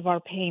one of our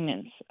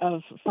payments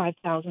of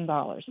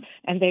 $5,000.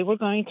 And they were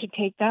going to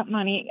take that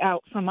money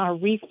out from our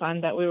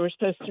refund that we were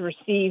supposed to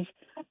receive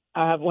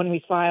when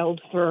we filed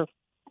for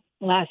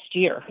last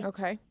year.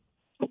 Okay.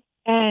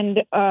 And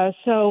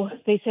so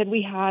they said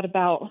we had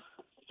about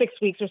 6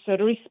 weeks or so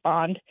to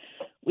respond.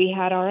 We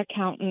had our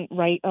accountant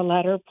write a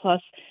letter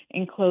plus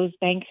enclose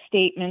bank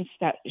statements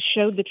that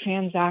showed the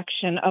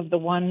transaction of the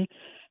one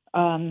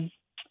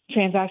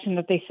transaction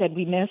that they said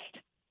we missed.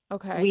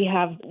 Okay. We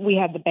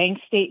had the bank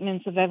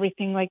statements of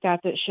everything like that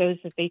shows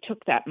that they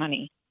took that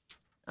money.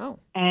 Oh.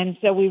 And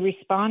so we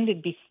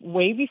responded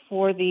way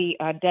before the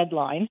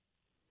deadline,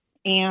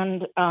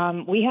 and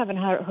we haven't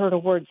heard a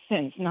word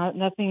since.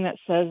 Nothing that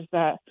says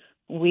that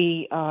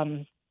we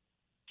or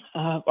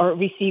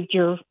received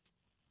your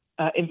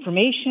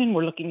information.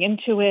 We're looking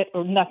into it,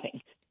 or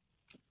nothing.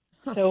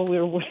 Huh. So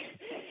we're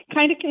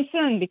kind of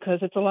concerned because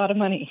it's a lot of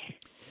money.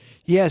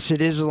 Yes,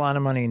 it is a lot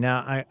of money.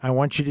 Now, I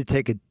want you to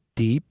take a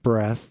deep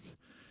breath.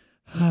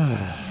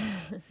 The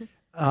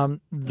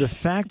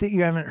fact that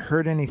you haven't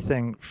heard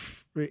anything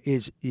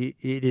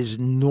it is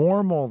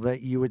normal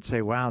that you would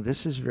say, wow,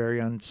 this is very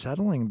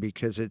unsettling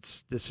because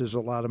this is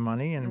a lot of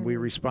money and we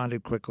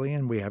responded quickly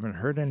and we haven't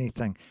heard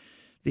anything.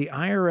 The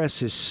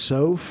IRS is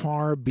so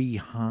far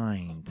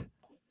behind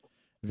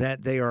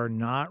that they are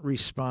not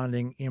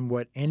responding in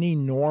what any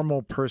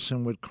normal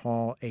person would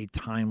call a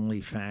timely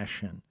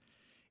fashion.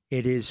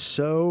 It is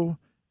so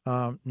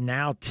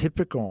now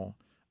typical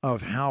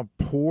of how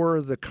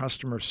poor the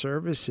customer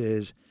service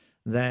is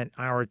that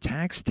our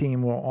tax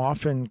team will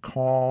often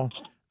call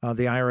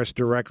the IRS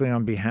directly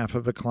on behalf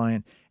of a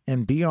client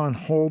and be on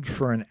hold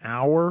for an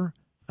hour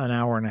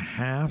and a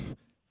half,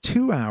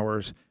 2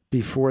 hours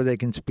before they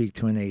can speak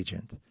to an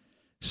agent.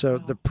 So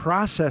the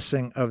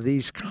processing of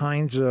these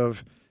kinds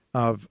of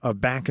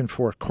back and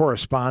forth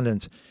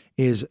correspondence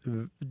is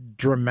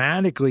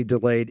dramatically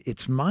delayed.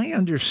 It's my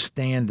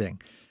understanding,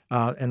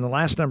 and the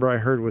last number I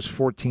heard was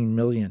 14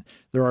 million.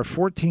 There are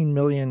 14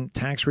 million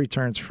tax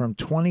returns from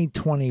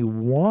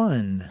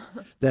 2021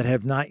 that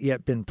have not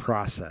yet been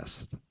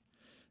processed.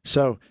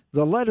 So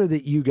the letter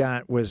that you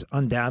got was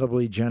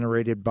undoubtedly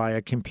generated by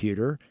a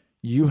computer.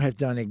 You have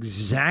done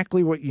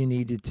exactly what you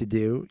needed to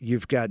do.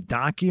 You've got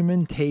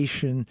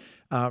documentation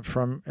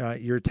from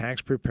your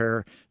tax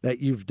preparer that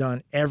you've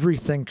done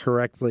everything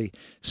correctly.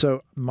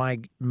 So my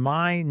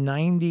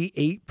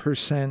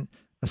 98%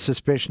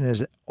 suspicion is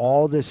that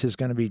all this is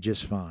going to be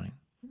just fine.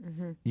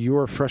 Mm-hmm.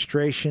 Your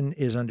frustration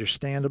is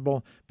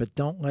understandable, but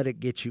don't let it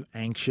get you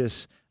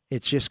anxious.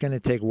 It's just going to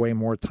take way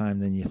more time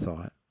than you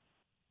thought.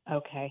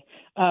 Okay.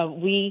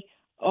 We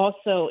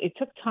also, it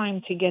took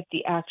time to get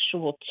the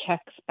actual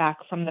checks back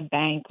from the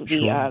bank,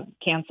 the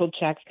canceled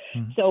checks.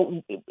 Mm-hmm.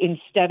 So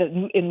instead of,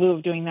 in lieu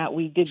of doing that,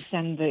 we did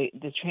send the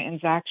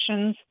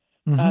transactions,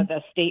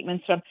 the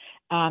statements from,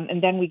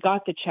 and then we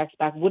got the checks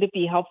back. Would it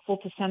be helpful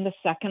to send a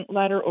second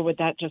letter, or would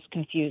that just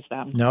confuse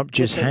them? Nope.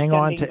 Just hang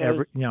on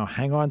to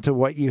hang on to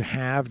what you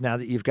have now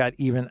that you've got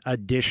even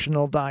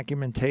additional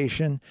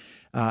documentation.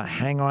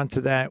 Hang on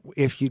to that.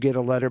 If you get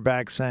a letter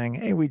back saying,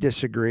 hey, we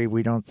disagree,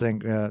 we don't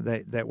think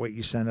that what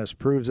you sent us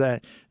proves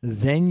that,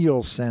 then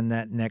you'll send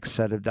that next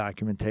set of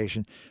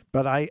documentation.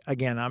 But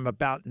I'm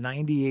about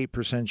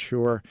 98%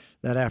 sure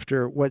that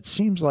after what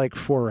seems like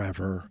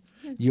forever,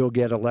 you'll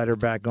get a letter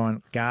back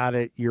going, got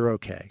it, you're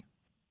okay.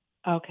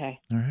 Okay.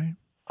 All right.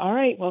 All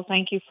right. Well,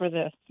 thank you for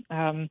the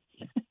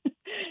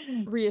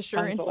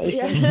reassurance.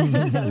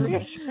 Yeah.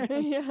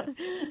 Reassurance. Yeah.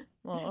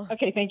 Well.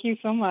 Okay. Thank you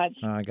so much.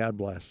 God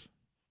bless.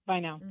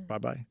 Bye now.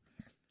 Bye-bye.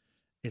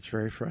 It's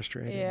very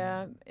frustrating.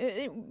 Yeah.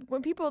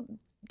 When people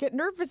get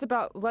nervous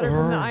about a letter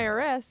from the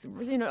IRS,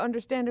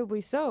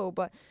 understandably so,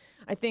 but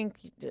I think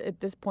at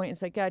this point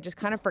it's like, just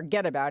kind of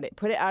forget about it.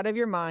 Put it out of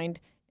your mind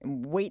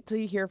and wait till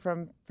you hear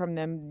from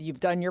them. You've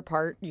done your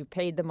part. You've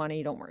paid the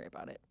money. Don't worry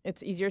about it.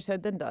 It's easier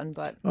said than done,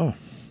 but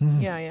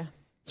yeah.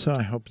 So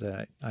I hope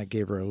that I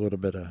gave her a little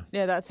bit of...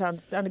 Yeah, that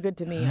sounded good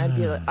to me.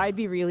 I'd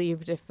be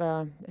relieved if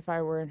I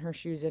were in her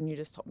shoes and you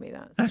just told me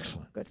that. So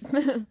excellent. Good.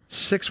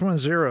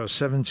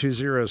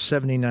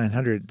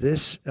 610-720-7900.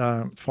 This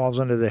falls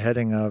under the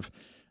heading of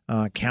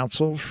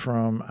counsel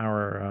from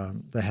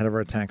the head of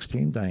our tax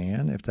team,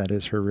 Diane, if that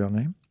is her real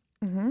name.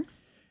 Mm-hmm.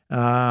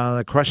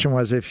 The question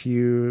was, if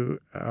you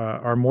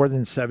are more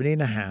than 70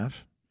 and a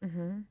half,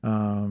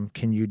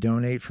 can you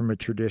donate from a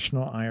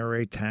traditional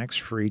IRA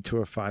tax-free to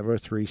a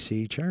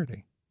 503c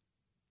charity?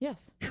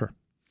 Yes. Sure.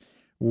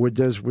 Would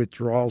those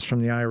withdrawals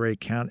from the IRA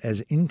count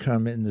as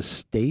income in the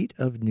state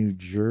of New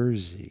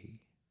Jersey?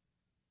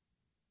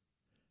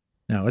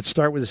 Now, let's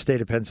start with the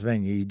state of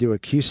Pennsylvania. You do a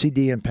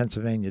QCD in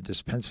Pennsylvania.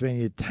 Does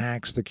Pennsylvania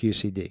tax the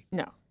QCD?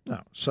 No.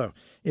 No. So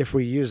if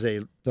we use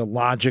the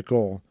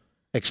logical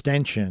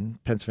extension,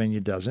 Pennsylvania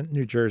doesn't,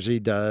 New Jersey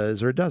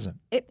does or doesn't.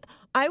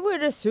 I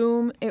would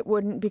assume it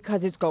wouldn't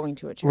because it's going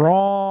to a charity.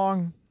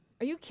 Wrong.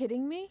 Are you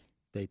kidding me?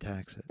 They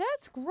tax it.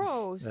 That's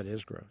gross. That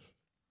is gross.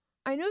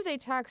 I know they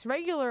tax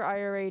regular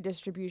IRA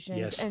distributions,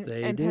 yes, and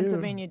do.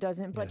 Pennsylvania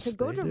doesn't, but yes, to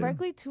go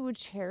directly to a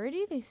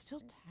charity, they still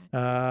tax.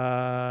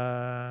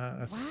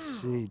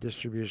 Let's see,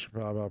 distribution,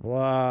 blah, blah,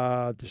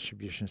 blah.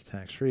 Distribution is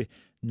tax-free.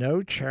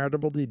 No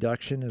charitable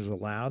deduction is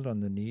allowed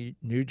on the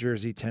New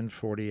Jersey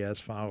 1040 as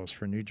follows.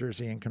 For New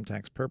Jersey income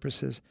tax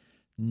purposes,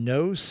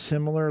 No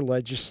similar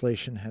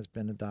legislation has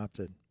been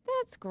adopted.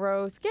 That's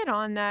gross. Get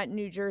on that,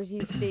 New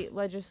Jersey state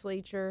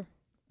legislature.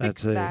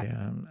 Fix That's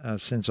that.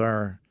 Since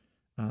our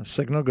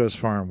signal goes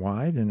far and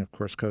wide, and of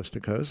course coast to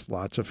coast,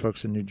 lots of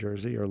folks in New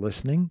Jersey are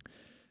listening.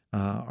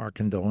 Our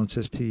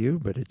condolences to you,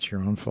 but it's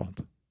your own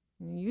fault.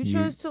 You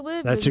chose to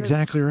live. That's as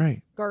exactly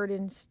right. a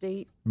garden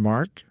state.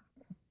 Mark,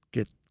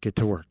 get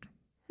to work.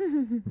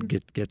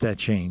 get that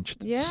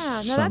changed. Yeah,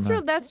 no, somehow. that's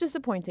real. That's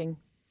disappointing.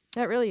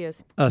 That really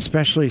is.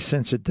 Especially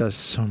since it does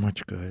so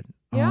much good.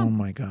 Yeah. Oh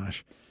my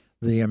gosh.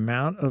 The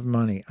amount of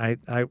money, I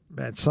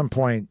at some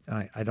point,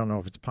 I don't know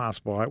if it's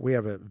possible. We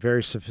have a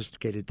very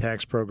sophisticated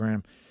tax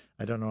program.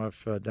 I don't know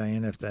if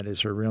Diana, if that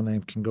is her real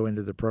name, can go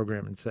into the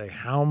program and say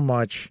how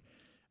much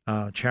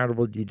how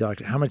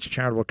much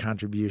charitable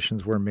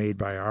contributions were made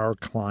by our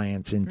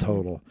clients in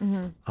total.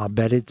 Mm-hmm. I'll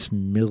bet it's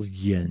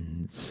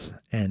millions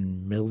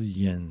and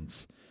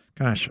millions.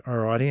 Gosh,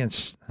 our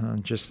audience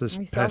just this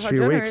past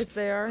few weeks,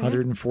 they are.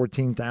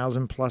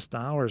 $114,000 plus.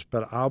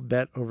 But I'll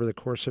bet over the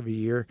course of a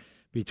year,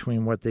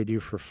 between what they do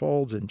for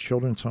Folds and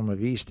Children's Home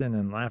of Easton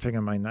and Laughing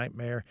at My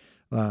Nightmare,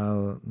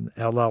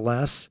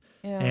 LLS,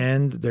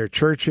 and their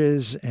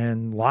churches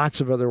and lots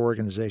of other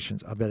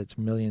organizations, I'll bet it's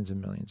millions and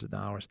millions of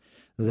dollars.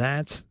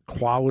 That's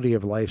quality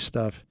of life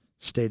stuff.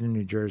 State of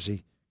New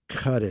Jersey,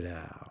 cut it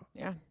out.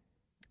 Yeah.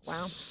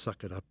 Wow.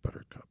 Suck it up,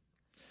 Buttercup.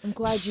 I'm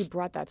glad you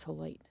brought that to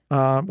light.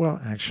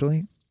 Well,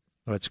 actually,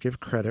 let's give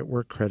credit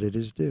where credit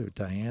is due.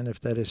 Diane, if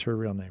that is her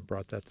real name,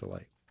 brought that to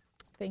light.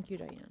 Thank you,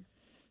 Diane.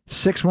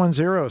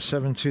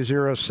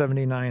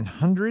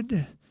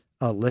 610-720-7900.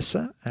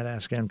 Alyssa at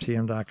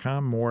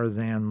AskMTM.com,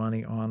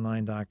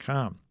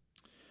 morethanmoneyonline.com.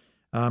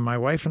 My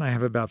wife and I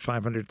have about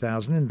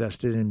 $500,000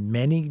 invested in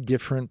many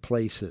different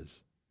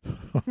places.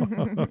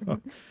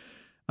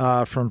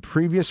 From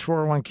previous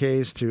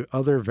 401ks to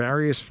other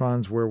various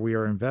funds where we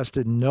are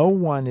invested. No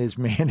one is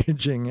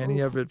managing any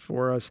of it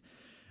for us.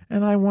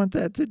 And I want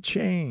that to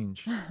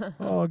change.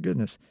 Oh,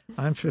 goodness.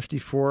 I'm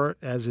 54,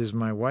 as is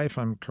my wife.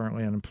 I'm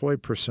currently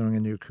unemployed, pursuing a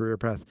new career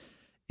path.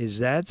 Is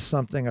that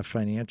something a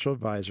financial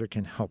advisor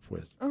can help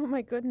with? Oh,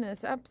 my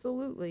goodness.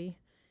 Absolutely.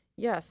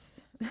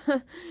 Yes.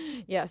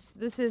 Yes.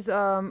 This is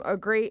a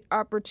great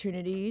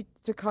opportunity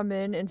to come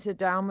in and sit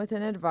down with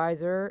an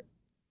advisor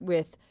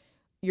with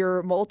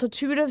your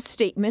multitude of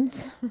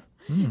statements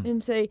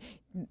and say,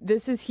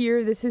 this is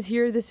here, this is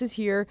here, this is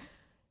here.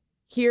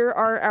 Here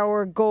are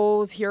our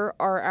goals. Here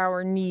are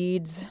our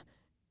needs.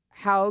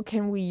 How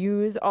can we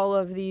use all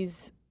of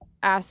these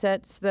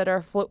assets that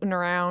are floating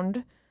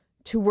around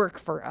to work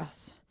for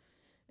us?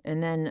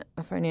 And then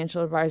a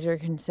financial advisor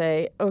can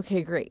say,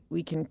 okay, great.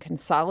 We can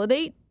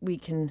consolidate. We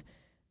can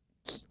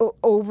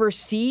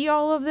oversee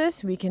all of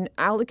this. We can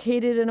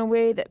allocate it in a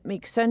way that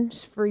makes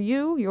sense for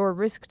you, your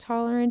risk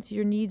tolerance,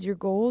 your needs, your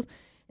goals,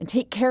 and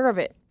take care of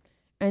it.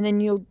 And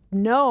then you'll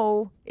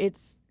know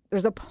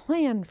there's a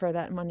plan for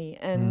that money,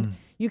 and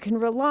you can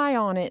rely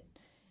on it,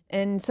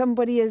 and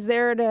somebody is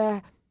there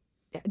to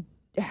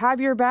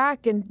have your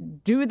back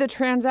and do the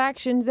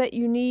transactions that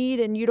you need,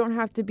 and you don't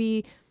have to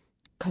be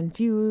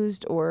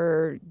confused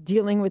or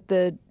dealing with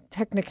the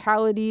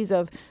technicalities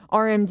of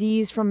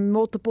RMDs from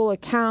multiple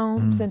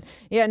accounts. And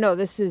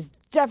this is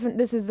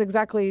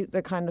exactly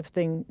the kind of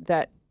thing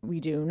that we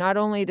do, not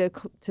only to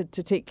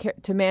take care,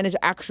 to manage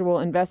actual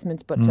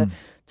investments, but to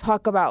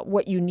talk about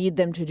what you need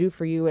them to do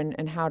for you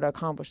and how to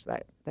accomplish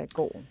that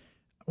goal.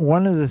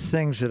 One of the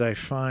things that I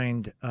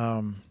find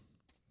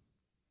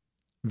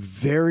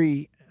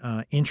very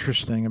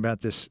interesting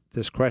about this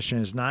question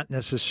is not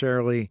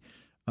necessarily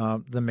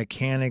the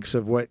mechanics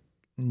of what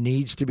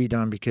needs to be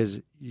done,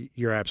 because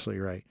you're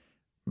absolutely right.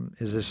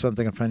 Is this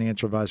something a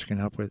financial advisor can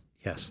help with?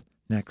 Yes.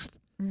 Next.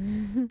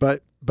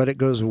 But it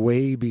goes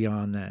way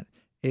beyond that.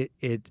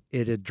 It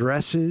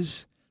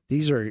addresses,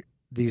 these are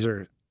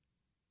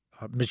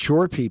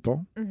mature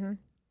people. Mm-hmm.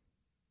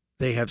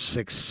 They have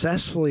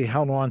successfully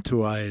held on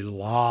to a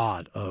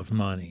lot of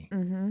money.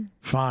 Mm-hmm.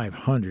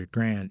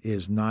 $500,000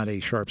 is not a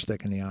sharp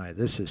stick in the eye.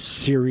 This is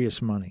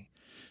serious money.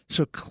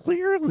 So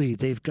clearly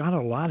they've got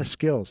a lot of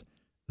skills.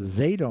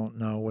 They don't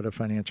know what a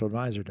financial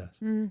advisor does.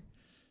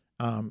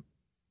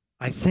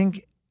 I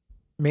think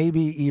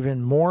maybe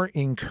even more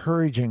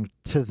encouraging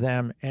to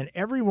them and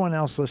everyone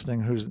else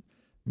listening who's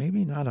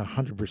maybe not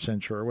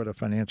 100% sure what a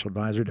financial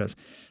advisor does.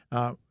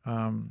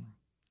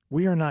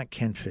 We are not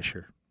Ken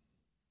Fisher.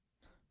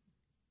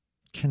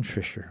 Ken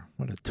Fisher,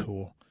 what a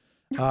tool.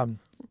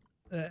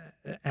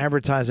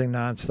 Advertising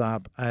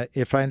nonstop.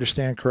 If I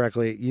understand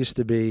correctly, it used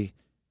to be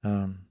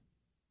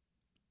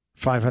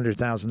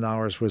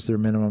 $500,000 was their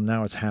minimum.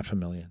 Now it's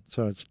 $500,000.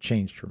 So it's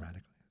changed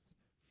dramatically.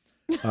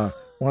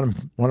 One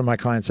of my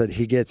clients said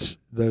he gets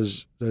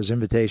those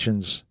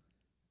invitations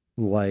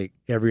like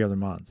every other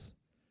month,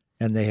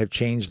 and they have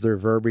changed their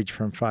verbiage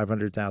from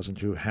 $500,000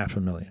 to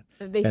 $500,000.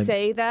 They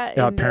say that?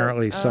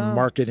 Apparently some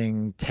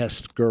marketing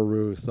test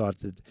guru thought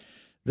that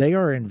they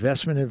are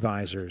investment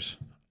advisors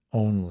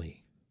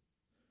only.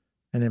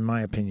 And in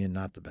my opinion,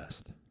 not the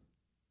best.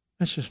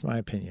 That's just my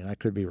opinion. I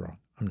could be wrong.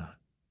 I'm not.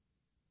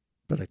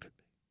 But I could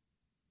be.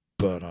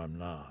 But I'm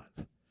not.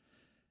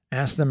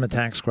 Ask them a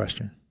tax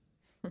question.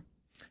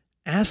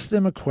 Ask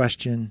them a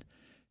question,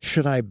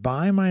 should I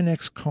buy my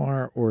next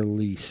car or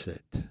lease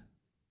it?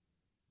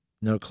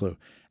 No clue.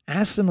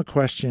 Ask them a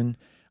question,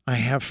 I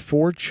have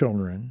 4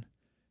 children,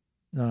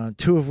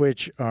 2 of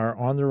which are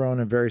on their own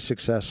and very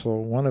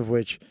successful, one of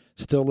which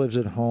still lives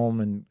at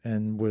home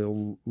and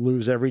will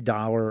lose every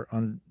dollar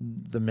on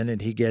the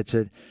minute he gets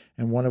it,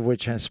 and one of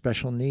which has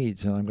special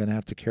needs and I'm going to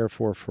have to care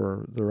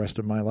for the rest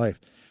of my life.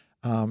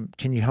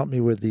 Can you help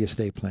me with the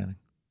estate planning?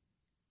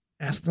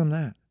 Ask them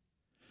that.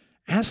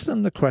 Ask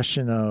them the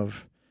question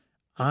of,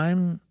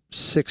 I'm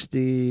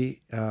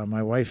 60,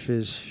 my wife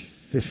is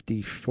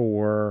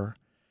 54.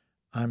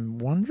 I'm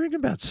wondering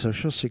about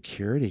Social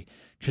Security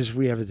because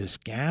we have this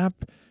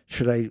gap.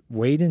 Should I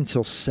wait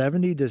until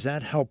 70? Does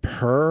that help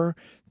her?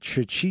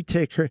 Should she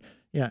take her?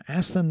 Yeah,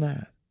 ask them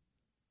that.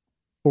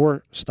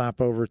 Or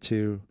stop over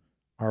to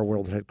our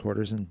world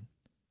headquarters and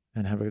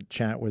have a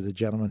chat with a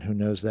gentleman who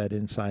knows that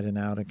inside and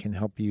out and can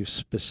help you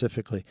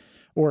specifically.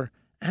 Or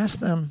ask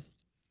them,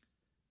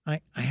 I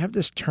have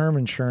this term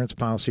insurance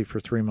policy for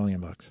 $3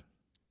 million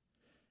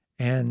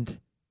and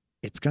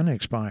it's going to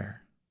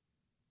expire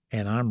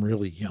and I'm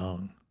really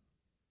young,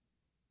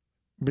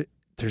 but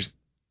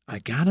I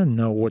got to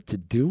know what to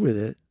do with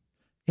it.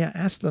 Yeah.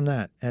 Ask them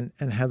that and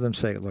have them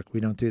say, look, we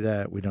don't do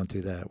that. We don't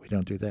do that. We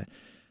don't do that.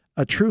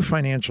 A true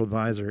financial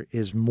advisor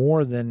is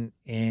more than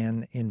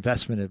an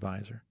investment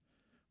advisor.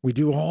 We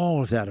do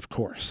all of that, of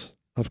course.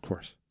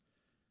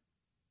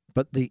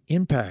 But the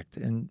impact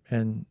and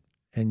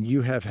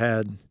you have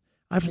had,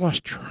 I've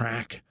lost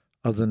track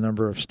of the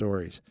number of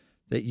stories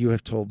that you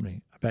have told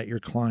me about your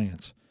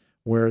clients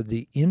where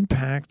the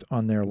impact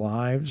on their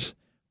lives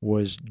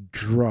was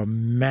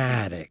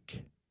dramatic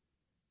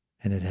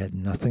and it had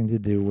nothing to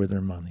do with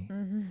their money.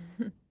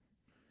 Mm-hmm.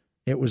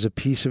 It was a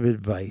piece of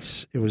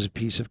advice. It was a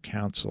piece of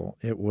counsel.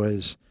 It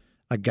was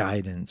a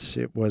guidance.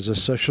 It was a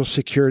Social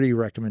Security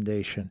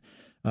recommendation.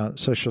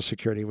 Social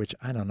Security, which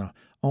I don't know,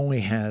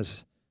 only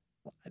has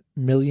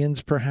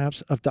millions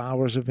perhaps of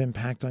dollars of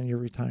impact on your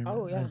retirement.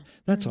 Oh, yeah.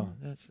 That's all.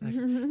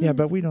 Yeah,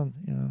 but we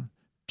don't,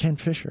 Ken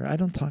Fisher, I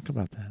don't talk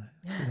about that.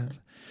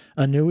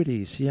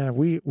 Annuities. Yeah,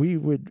 we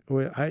would,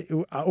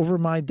 over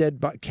my dead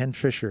body, Ken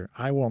Fisher,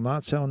 I will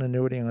not sell an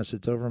annuity unless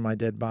it's over my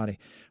dead body,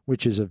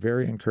 which is a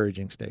very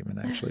encouraging statement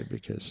actually,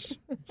 because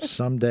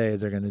someday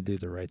they're going to do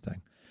the right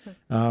thing.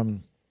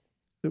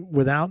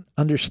 Without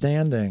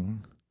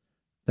understanding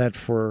that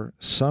for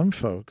some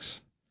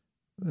folks,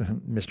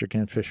 Mr.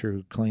 Ken Fisher,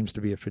 who claims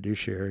to be a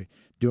fiduciary,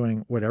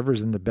 doing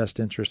whatever's in the best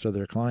interest of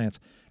their clients,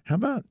 how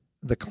about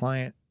the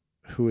client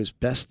who is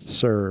best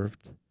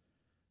served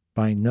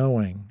by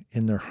knowing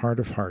in their heart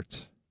of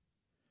hearts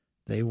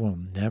they will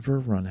never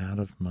run out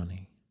of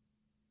money?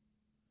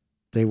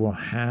 They will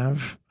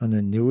have an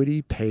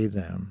annuity pay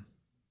them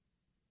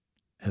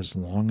as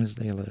long as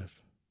they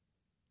live.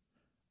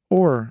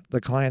 Or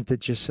the client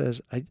that just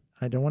says, I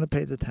don't want to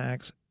pay the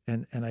tax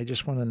and I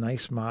just want a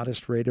nice,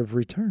 modest rate of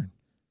return.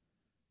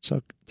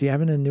 So do you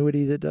have an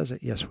annuity that does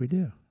it? Yes, we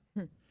do.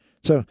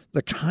 So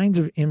the kinds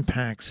of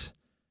impacts,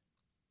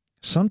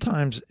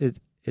 sometimes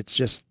it's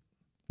just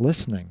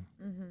listening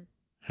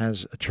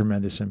has a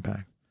tremendous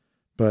impact.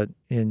 But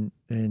in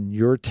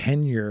your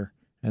tenure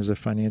as a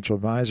financial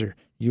advisor,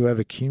 you have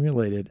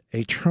accumulated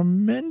a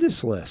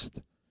tremendous list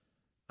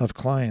of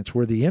clients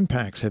where the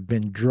impacts have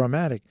been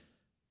dramatic,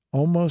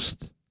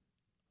 almost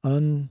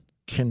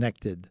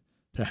unconnected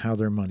to how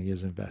their money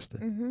is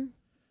invested. Mm-hmm.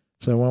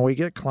 So when we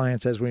get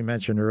clients, as we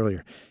mentioned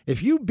earlier,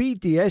 if you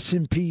beat the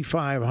S&P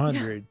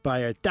 500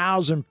 by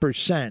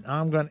 1,000%,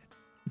 I'm going to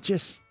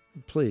just,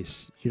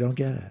 please, you don't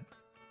get it.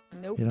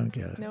 Nope. You don't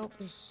get it. Nope.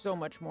 There's so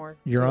much more.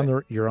 You're on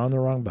the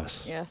wrong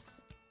bus.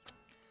 Yes.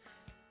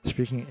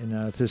 Speaking,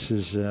 if this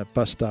is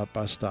bus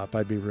stop,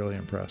 I'd be really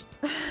impressed.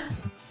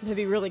 That'd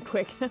be really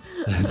quick.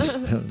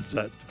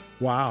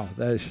 Wow.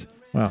 It's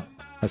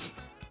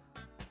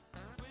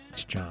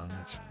John.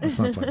 That's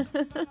not funny.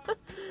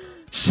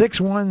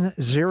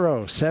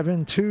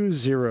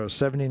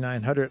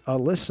 610-720-7900.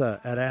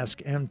 Alyssa at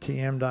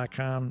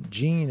AskMTM.com.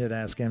 Gene at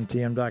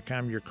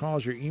AskMTM.com. Your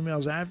calls, your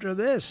emails after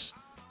this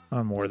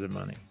on More Than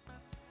Money.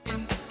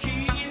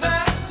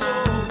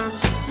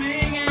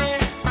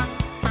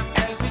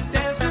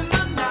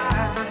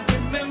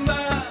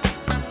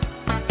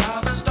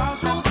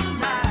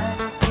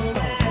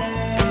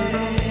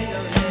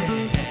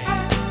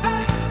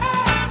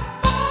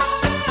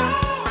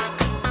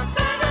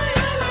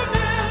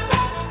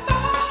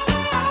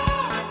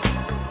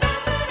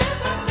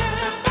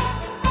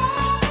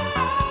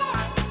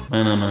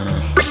 Mana mana.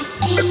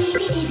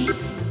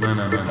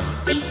 Mana mana.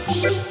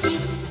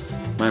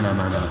 Mana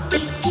mana.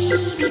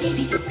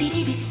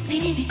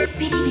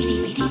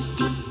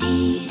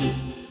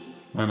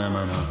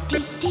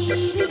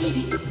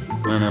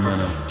 Mana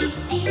mana.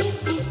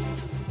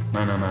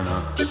 Mana mana.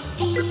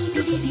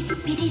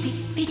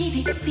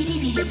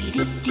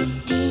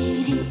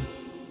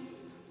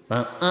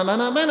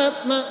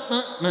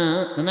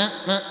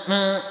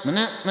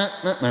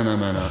 Mana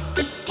mana.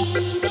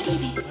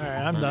 All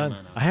right, I'm done.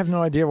 I have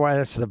no idea why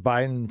that's the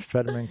Biden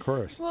Fetterman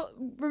chorus. Well,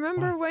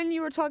 remember when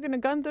you were talking to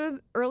Gunther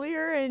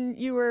earlier and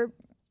you were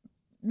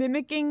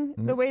mimicking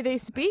the way they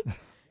speak?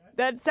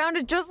 That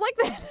sounded just like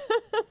that.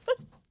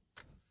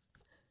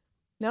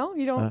 No,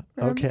 you don't.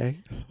 Remember? Okay.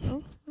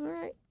 Oh, all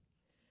right.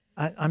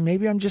 I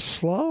maybe I'm just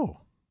slow.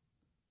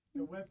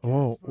 The webcast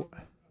Oh. will be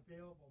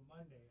available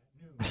Monday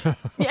at noon.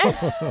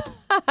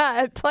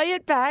 Yeah. Play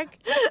it back,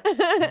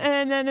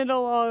 and then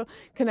it'll all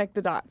connect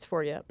the dots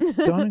for you.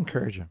 Don't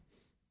encourage him.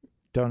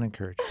 Don't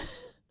encourage him.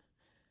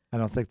 I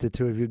don't think the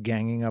two of you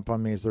ganging up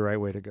on me is the right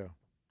way to go.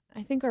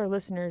 I think our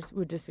listeners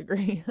would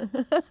disagree.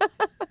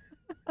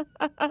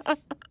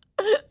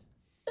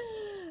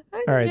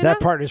 All right, that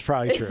part is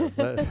probably true.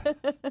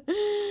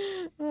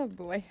 Oh,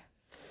 boy.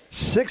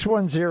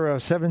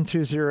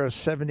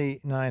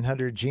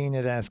 610-720-7900, Gene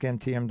at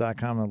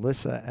AskMTM.com,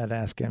 Alyssa at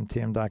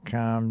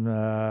AskMTM.com.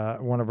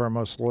 One of our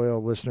most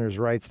loyal listeners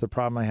writes, the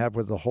problem I have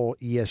with the whole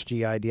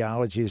ESG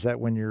ideology is that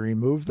when you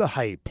remove the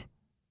hype,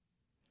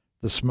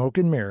 the smoke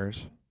and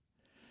mirrors,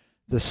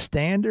 the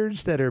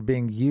standards that are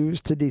being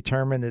used to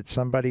determine that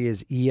somebody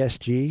is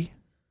ESG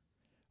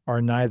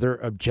are neither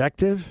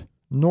objective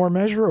nor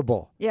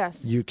measurable.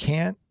 Yes. You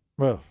can't,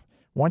 well,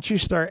 once you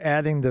start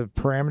adding the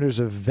parameters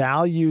of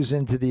values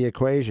into the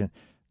equation,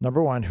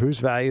 number one, whose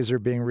values are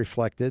being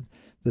reflected?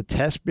 The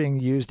test being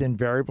used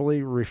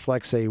invariably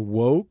reflects a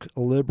woke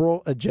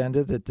liberal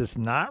agenda that does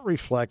not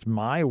reflect and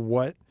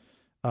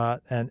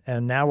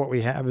now what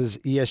we have is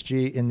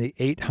ESG in the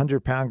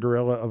 800-pound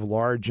gorilla of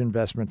large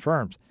investment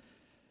firms.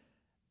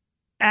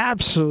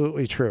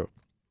 Absolutely true.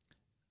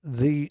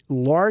 The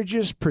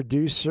largest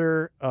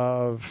producer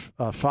of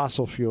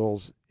fossil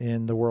fuels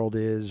in the world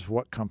is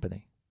what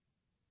company?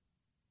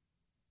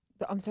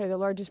 I'm sorry, the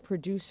largest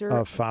producer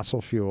Of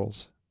fossil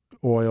fuels,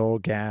 oil,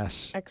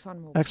 gas.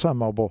 ExxonMobil.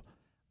 ExxonMobil.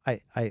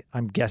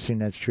 I'm guessing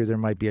that's true. There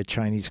might be a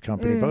Chinese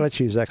company, but let's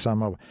use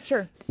ExxonMobil.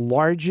 Sure.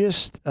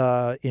 Largest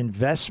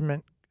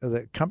investment,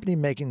 the company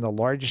making the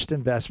largest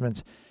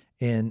investments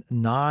in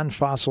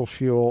non-fossil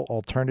fuel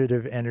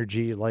alternative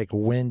energy like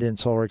wind and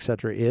solar, et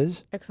cetera,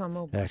 is?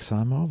 ExxonMobil.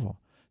 ExxonMobil.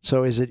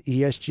 So is it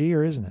ESG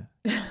or isn't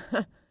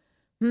it?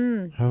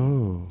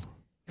 Oh.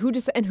 Who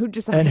decides? And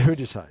who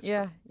decides?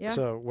 Yeah.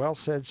 So, well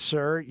said,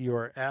 sir. You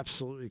are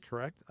absolutely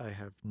correct. I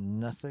have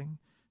nothing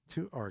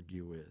to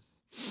argue with.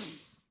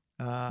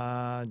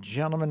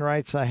 Gentleman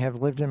writes, I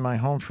have lived in my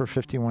home for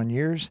 51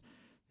 years.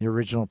 The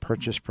original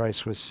purchase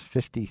price was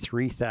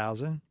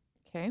 $53,000.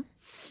 Okay.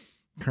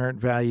 Current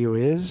value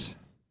is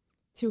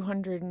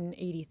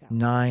 $280,000.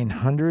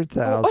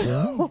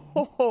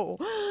 $900,000.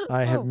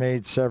 I have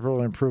made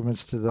several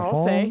improvements to the I'll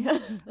home. say.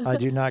 I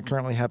do not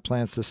currently have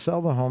plans to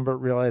sell the home, but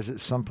realize at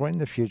some point in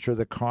the future,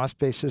 the cost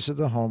basis of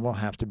the home will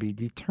have to be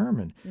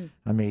determined.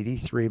 I'm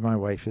 83. My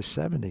wife is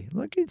 70.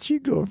 Look at you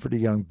going for the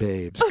young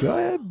babes. Go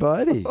ahead,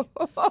 buddy. You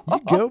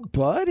go,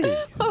 buddy.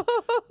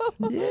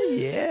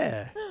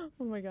 Yeah.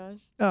 Oh my gosh.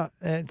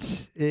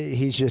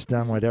 He's just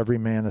done what every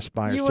man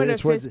aspires You to. want to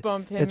It's what- fist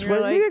bump him. It's You're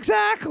what like,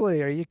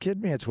 exactly. Are you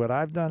kidding me? It's what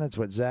I've done. It's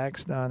what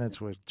Zach's done. It's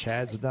what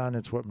Chad's done.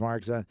 It's what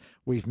Mark's done.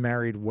 We've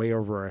married way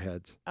over our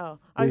heads. oh,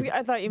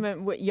 I thought you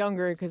meant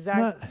younger because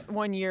that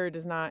 1 year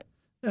does not.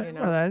 You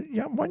know. Well,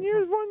 1 year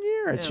is 1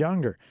 year. It's Yeah.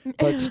 younger,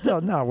 but still,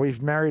 no.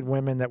 We've married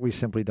women that we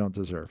simply don't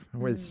deserve.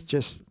 It's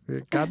just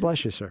God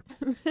bless you, sir.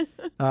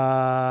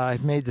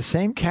 I've made the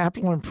same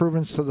capital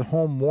improvements to the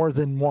home more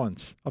than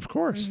once. Of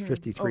course,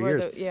 53 Over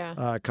years. yeah.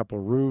 A couple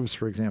of roofs,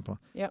 for example.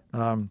 Yep.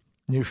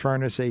 New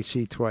furnace,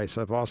 AC twice.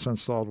 I've also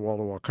installed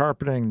wall-to-wall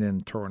carpeting,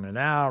 then torn it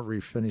out,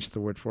 refinished the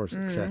wood floors,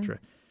 etc.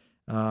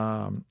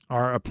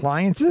 Are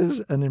appliances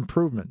an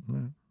improvement?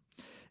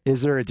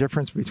 Is there a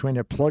difference between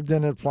a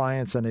plugged-in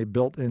appliance and a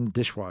built-in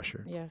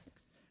dishwasher? Yes.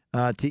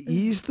 To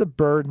ease the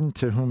burden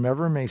to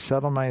whomever may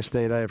settle my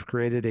estate, I have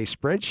created a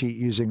spreadsheet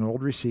using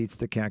old receipts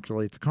to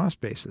calculate the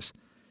cost basis.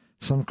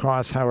 Some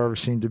costs, however,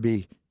 seem to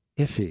be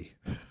iffy.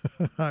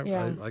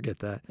 Yeah. I get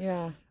that.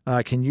 Yeah.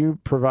 Can you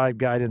provide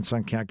guidance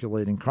on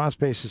calculating cost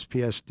basis?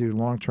 P.S. Do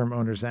long-term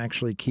owners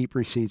actually keep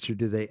receipts or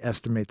do they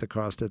estimate the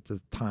cost at the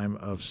time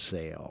of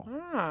sale?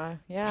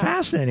 Yeah.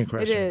 Fascinating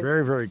question. is.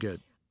 Very, very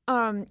good.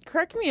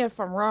 Correct me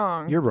if I'm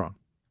wrong. You're wrong.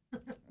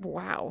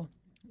 Wow.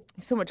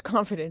 So much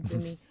confidence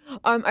in me.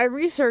 I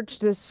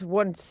researched this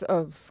once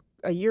of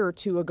a year or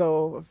two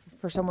ago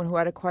for someone who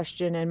had a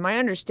question, and my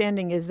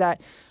understanding is that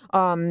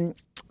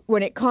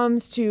when it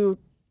comes to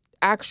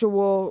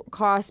actual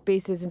cost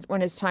basis and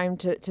when it's time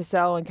to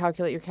sell and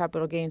calculate your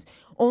capital gains,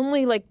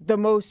 only like the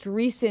most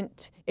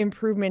recent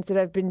improvements that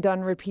have been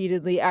done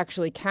repeatedly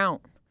actually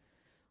count.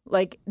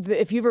 Like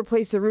if you've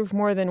replaced the roof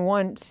more than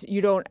once,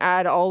 you don't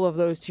add all of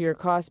those to your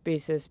cost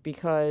basis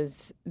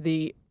because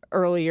the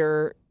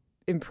earlier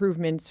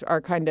improvements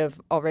are kind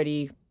of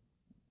already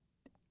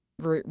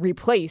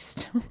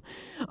replaced.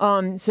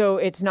 So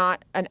it's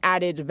not an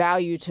added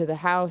value to the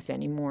house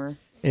anymore.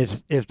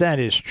 If that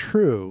is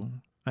true,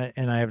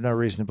 and I have no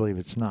reason to believe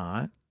it's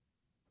not,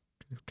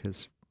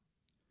 because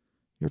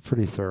you're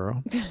pretty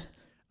thorough,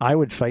 I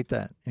would fight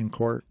that in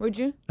court. Would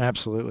you?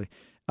 Absolutely.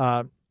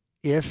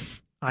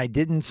 If I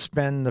didn't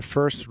spend the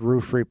first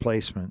roof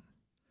replacement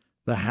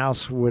the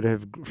house would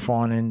have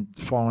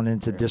fallen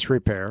into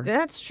disrepair.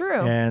 That's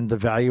true. And the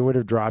value would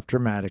have dropped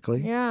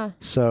dramatically. Yeah.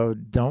 So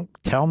don't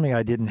tell me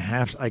I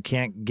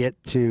can't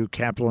get to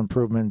capital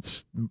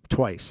improvements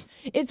twice.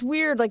 It's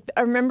weird. Like,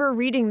 I remember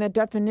reading the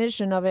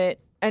definition of it,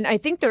 and I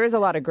think there is a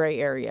lot of gray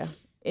area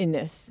in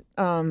this.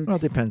 Well,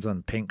 it depends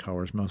on paint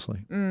colors mostly.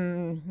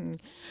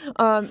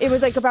 It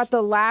was like about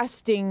the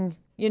lasting,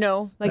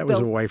 like that was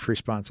a wife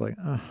response. Like,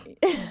 I'm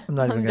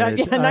not even going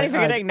to. I'm not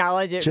even going to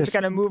acknowledge it. Just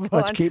going to move on.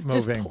 Let's keep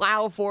moving. Just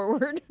plow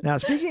forward. Now,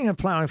 speaking of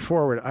plowing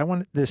forward, I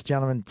want this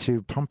gentleman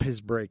to pump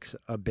his brakes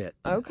a bit.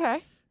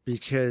 Okay.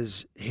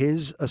 Because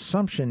his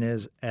assumption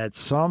is at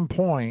some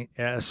point,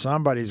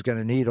 somebody's going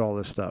to need all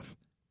this stuff.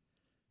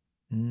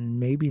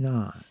 Maybe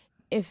not.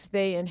 If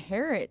they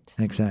inherit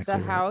exactly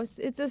the house,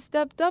 it's a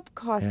stepped-up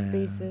cost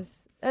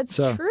basis. That's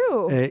so,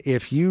 true.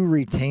 If you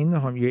retain the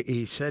home,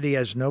 he said he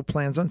has no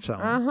plans on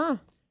selling. Uh-huh.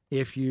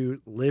 If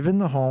you live in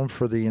the home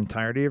for the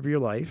entirety of your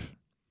life,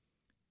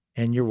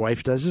 and your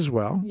wife does as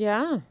well,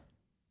 yeah,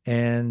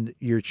 and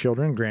your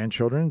children,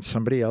 grandchildren,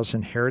 somebody else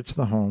inherits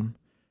the home,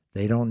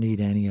 they don't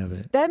need any of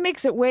it. That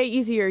makes it way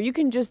easier. You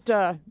can just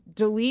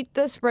delete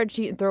the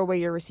spreadsheet and throw away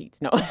your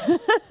receipts. No,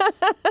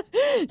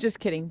 just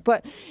kidding.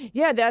 But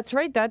yeah, that's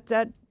right.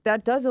 That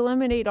does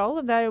eliminate all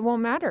of that. It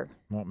won't matter.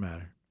 Won't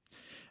matter.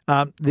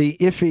 The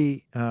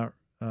iffy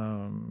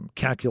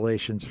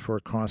calculations for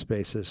cost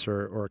basis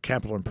or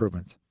capital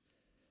improvements.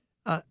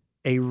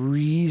 A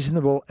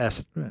reasonable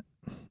estimate,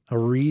 a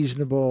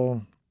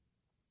reasonable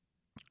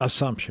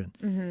assumption.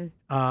 Mm-hmm.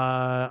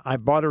 I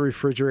bought a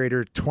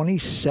refrigerator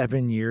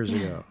 27 years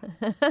ago.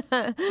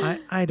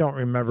 I don't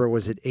remember.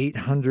 Was it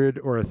 800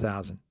 or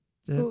 1,000?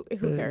 Who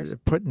cares?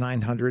 Put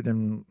 900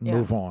 and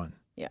move on.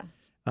 Yeah.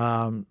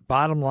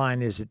 Bottom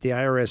line is that the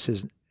IRS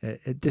is,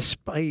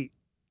 despite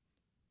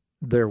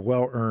their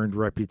well-earned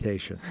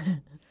reputation,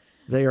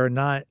 they are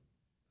not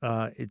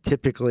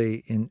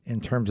typically,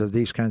 in terms of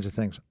these kinds of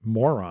things,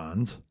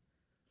 morons.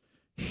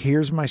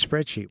 Here's my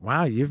spreadsheet.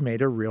 Wow, you've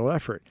made a real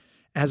effort.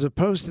 As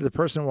opposed to the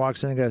person who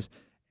walks in and goes,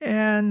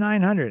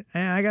 900.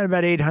 I got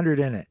about 800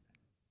 in it.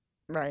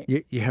 Right.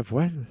 You have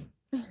what?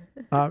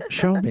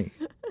 Show me.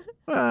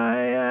 Well,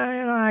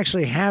 I don't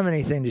actually have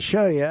anything to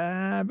show you,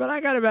 but I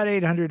got about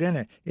 800 in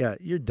it. Yeah,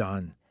 you're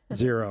done.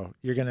 Zero.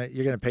 You're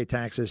gonna pay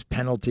taxes,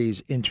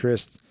 penalties,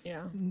 interest,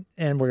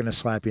 and we're gonna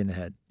slap you in the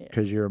head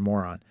because you're a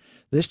moron.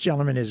 This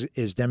gentleman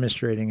is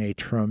demonstrating a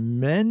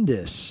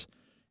tremendous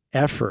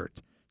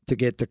effort to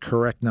get the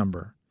correct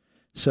number.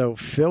 So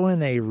fill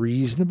in a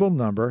reasonable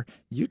number.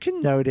 You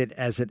can note it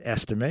as an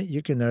estimate.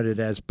 You can note it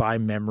as by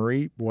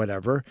memory,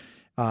 whatever.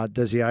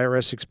 Does the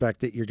IRS expect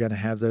that you're going to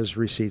have those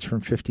receipts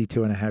from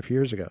 52 and a half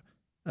years ago?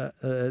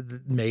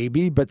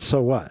 Maybe, but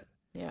so what?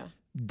 Yeah.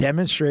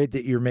 Demonstrate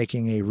that you're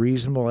making a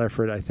reasonable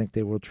effort. I think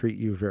they will treat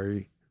you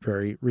very,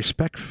 very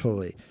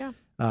respectfully. Yeah.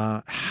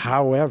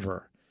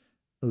 However,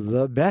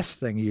 the best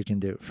thing you can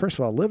do, first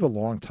of all, live a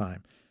long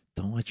time.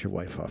 Don't let your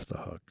wife off the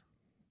hook.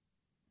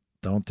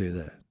 Don't do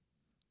that.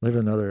 Live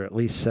another at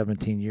least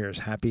 17 years,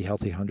 happy,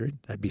 healthy 100.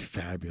 That'd be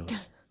fabulous.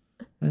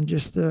 And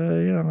just,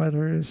 let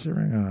her say,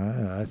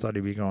 I thought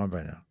he'd be gone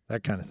by now.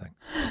 That kind of thing.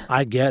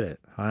 I get it.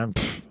 I'm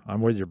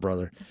with you,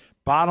 brother.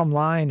 Bottom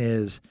line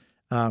is,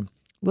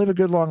 live a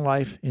good long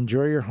life.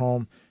 Enjoy your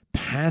home.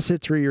 Pass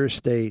it through your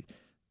estate.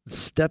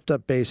 Stepped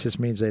up basis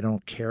means they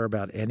don't care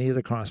about any of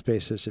the cost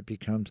basis. It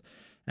becomes,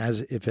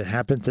 as if it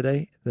happened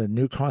today, the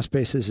new cost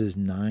basis is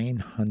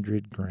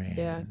 $900,000.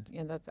 Yeah,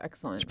 that's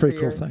excellent. It's a pretty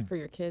cool thing for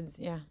your kids.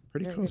 Yeah,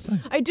 pretty cool thing.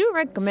 I do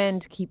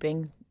recommend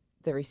keeping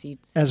the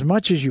receipts as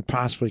much as you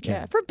possibly can.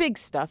 Yeah, for big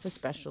stuff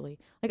especially.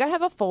 Like I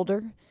have a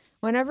folder.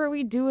 Whenever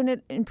we do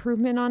an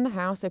improvement on the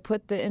house, I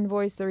put the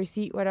invoice, the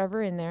receipt,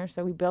 whatever in there.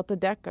 So we built the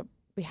deck.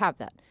 We have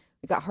that.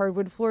 We got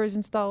hardwood floors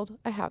installed.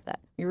 I have that.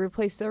 We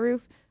replaced the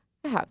roof.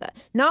 I have that.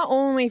 Not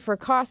only for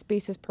cost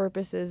basis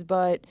purposes,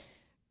 but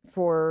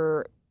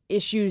for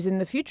issues in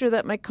the future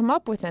that might come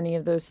up with any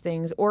of those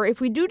things. Or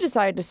if we do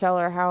decide to sell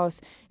our house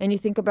and you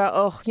think about,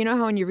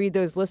 how when you read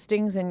those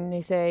listings and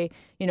they say,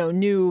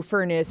 new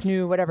furnace,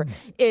 new whatever,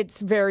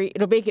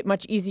 it'll make it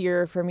much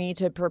easier for me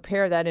to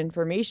prepare that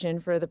information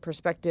for the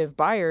prospective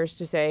buyers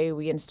to say,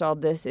 we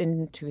installed this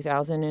in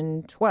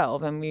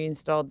 2012 and we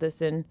installed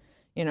this in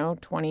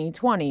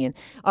 2020,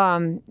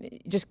 and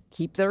just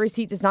keep the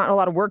receipts. It's not a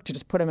lot of work to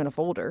just put them in a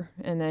folder,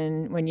 and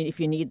then if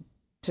you need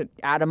to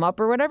add them up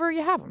or whatever,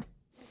 you have them.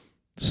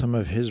 Some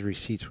of his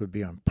receipts would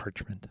be on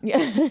parchment,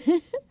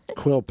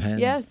 quill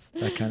pens,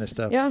 that kind of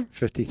stuff.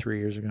 53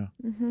 years ago.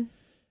 Mm-hmm.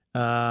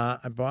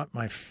 I bought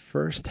my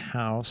first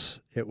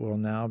house. It will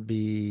now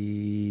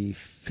be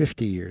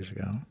 50 years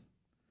ago,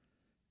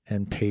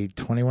 and paid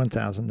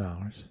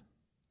 $21,000.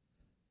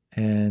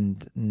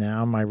 And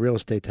now my real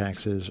estate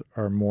taxes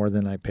are more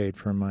than I paid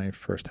for my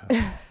first house.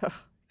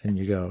 And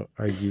you go,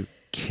 are you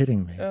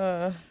kidding me?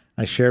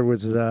 I shared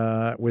with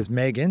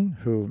Megan,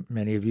 who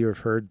many of you have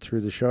heard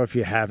through the show. If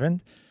you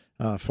haven't,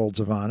 Folds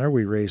of Honor,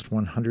 we raised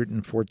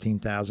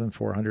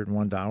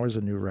 $114,401,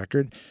 a new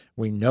record.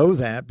 We know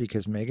that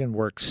because Megan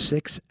worked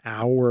 6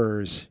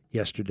 hours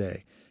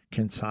yesterday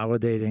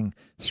consolidating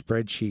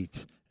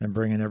spreadsheets and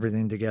bringing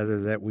everything together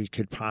that we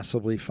could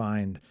possibly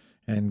find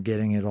and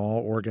getting it all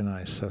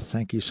organized. So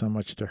thank you so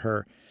much to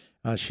her.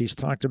 She's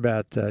talked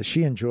about,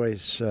 she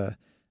enjoys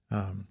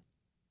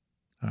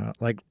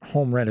like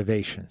home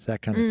renovations,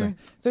 that kind of thing.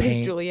 So Paint,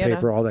 does Juliana.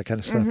 paper, all that kind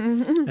of stuff.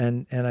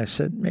 And I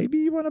said, maybe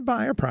you want to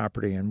buy a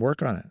property and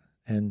work on it.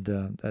 And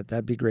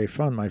that'd be great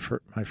fun. My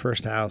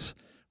first house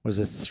was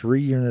a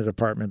 3-unit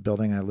apartment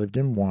building. I lived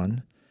in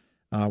one.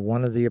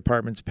 One of the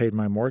apartments paid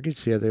my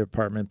mortgage. The other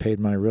apartment paid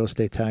my real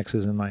estate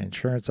taxes and my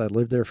insurance. I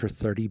lived there for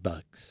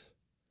 $30.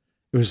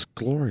 It was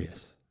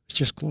glorious. It's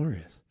just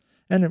glorious.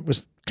 And it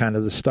was kind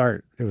of the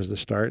start. It was the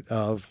start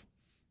of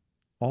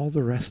all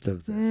the rest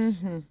of this.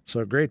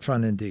 So great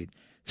fun indeed.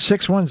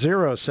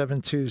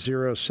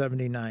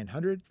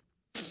 610-720-7900.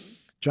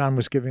 John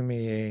was giving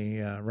me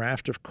a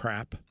raft of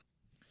crap,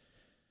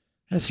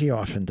 as he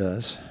often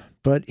does.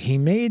 But he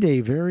made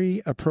a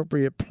very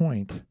appropriate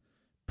point,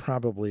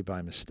 probably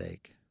by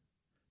mistake,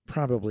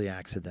 probably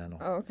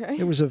accidental. Okay.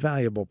 It was a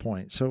valuable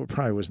point, so it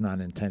probably was not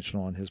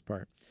intentional on his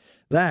part.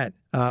 That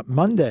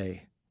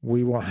Monday,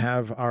 we will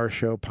have our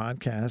show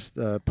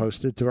podcast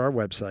posted to our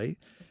website.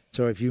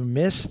 So if you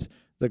missed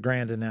the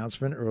grand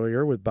announcement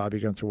earlier with Bobby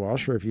Gunther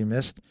Walsh, or if you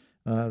missed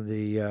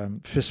the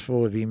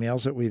fistful of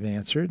emails that we've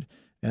answered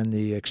and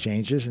the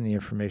exchanges and the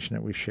information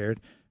that we've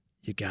shared,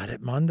 you got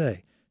it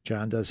Monday.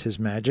 John does his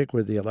magic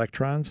with the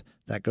electrons.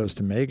 That goes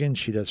to Megan.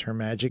 She does her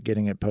magic,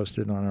 getting it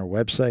posted on our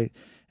website.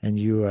 And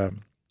you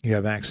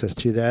have access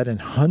to that. And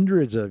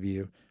hundreds of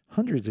you,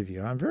 I'm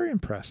very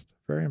impressed,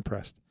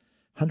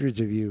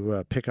 hundreds of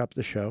you pick up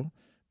the show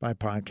by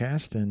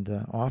podcast. And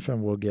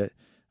often we'll get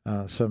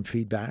some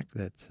feedback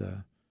that's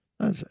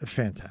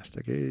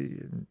fantastic.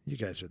 You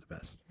guys are the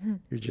best.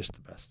 You're just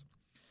the best.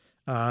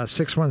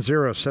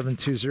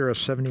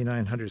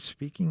 610-720-7900.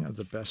 Speaking of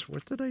the best,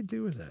 what did I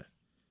do with that?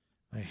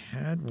 I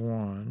had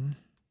one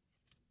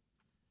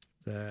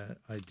that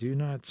I do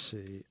not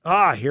see.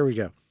 Here we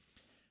go.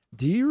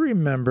 Do you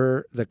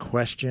remember the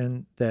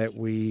question that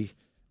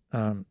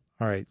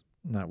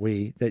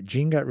that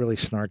Gene got really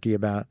snarky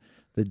about,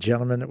 the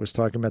gentleman that was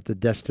talking about the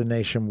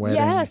destination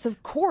wedding? Yes,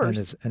 of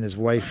course. And his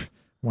wife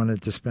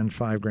wanted to spend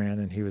 $5,000,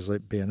 and he was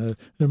like,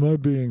 am I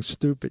being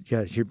stupid?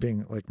 Yes, you're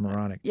being like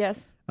moronic.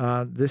 Yes.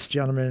 This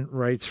gentleman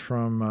writes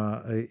from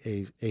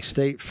a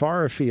state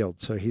far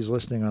afield, so he's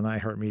listening on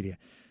iHeartMedia.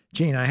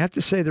 Gene, I have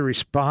to say the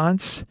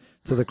response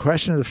to the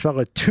question of the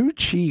fellow too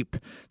cheap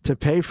to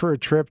pay for a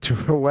trip to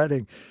a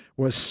wedding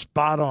was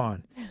spot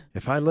on.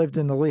 If I lived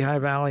in the Lehigh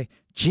Valley,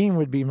 Gene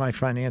would be my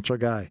financial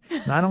guy.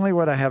 Not only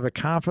would I have a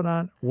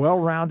confidant,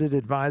 well-rounded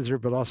advisor,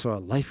 but also a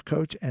life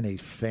coach and a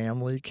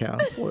family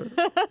counselor.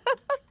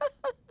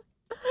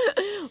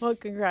 Well,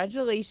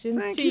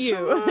 congratulations Thank to you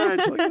so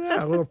much. Look at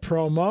that. A little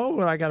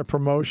promo. I got a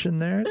promotion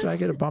there. Do I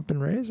get a bump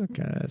and raise?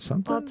 Okay,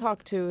 something. I'll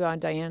talk to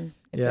Diane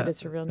if that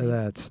is her real name.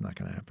 That's not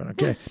going to happen.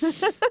 Okay.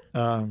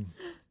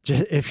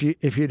 If you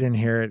didn't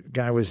hear it,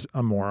 guy was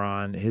a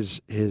moron.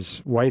 His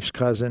wife's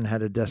cousin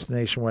had a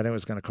destination wedding. It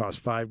was going to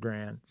cost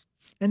 $5,000.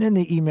 And in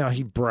the email,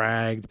 he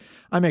bragged,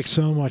 I make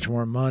so much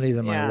more money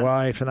than my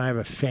wife, and I have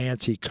a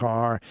fancy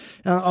car.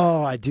 And,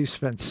 I do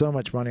spend so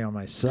much money on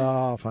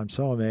myself. I'm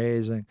so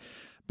amazing.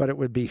 But it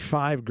would be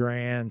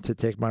 $5,000 to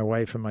take my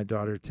wife and my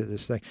daughter to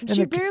this thing. And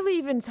she barely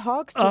even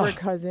talks to her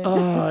cousin.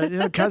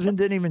 Cousin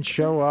didn't even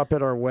show up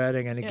at our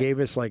wedding, and he gave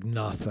us like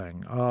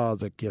nothing. Oh,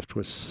 the gift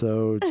was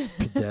so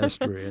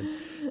pedestrian.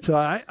 So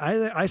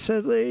I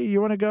said, Lee,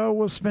 you want to go?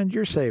 We'll spend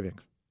your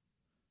savings.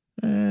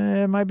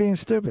 Am I being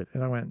stupid?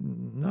 And I went,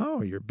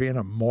 no, you're being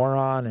a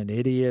moron, an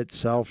idiot,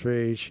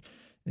 selfish.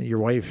 Your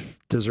wife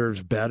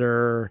deserves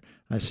better.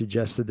 I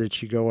suggested that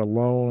she go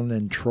alone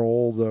and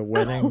troll the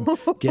wedding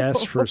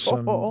guests for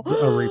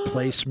a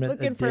replacement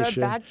Looking edition. For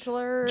a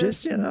bachelor. I'm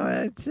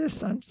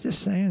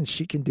just saying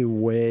she can do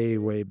way,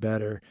 way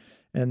better.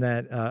 And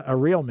that a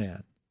real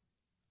man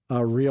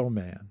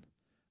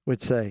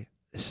would say,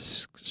 this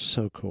is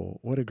so cool.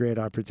 What a great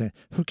opportunity.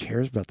 Who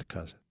cares about the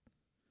cousin?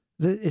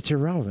 It's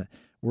irrelevant.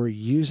 We're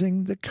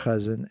using the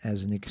cousin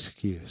as an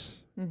excuse.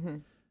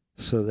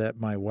 So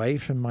that my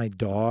wife and my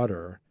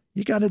daughter,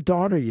 you got a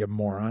daughter, you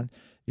moron.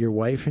 Your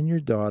wife and your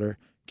daughter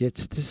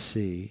gets to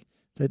see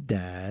that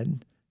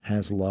dad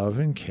has love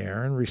and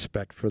care and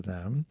respect for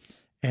them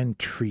and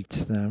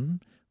treats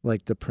them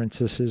like the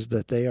princesses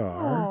that they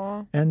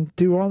are. And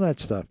do all that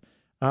stuff.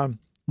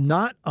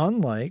 Not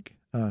unlike,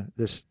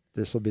 this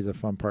will be the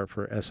fun part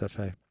for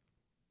SFA.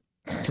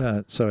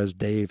 So as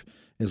Dave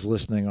is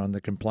listening on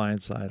the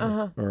compliance side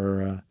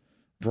or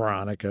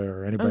Veronica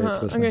or anybody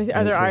that's listening. I'm gonna,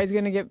 are their eyes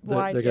going to get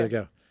wide? They're going to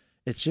go.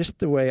 It's just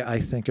the way I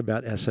think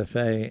about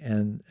SFA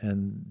and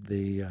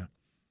the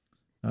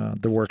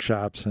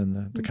workshops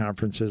and the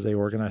conferences they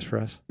organize for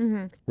us.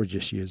 We're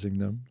just using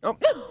them.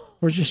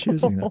 We're just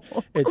using them.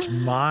 It's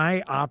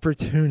my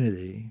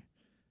opportunity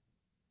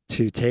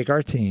to take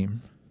our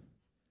team.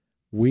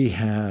 We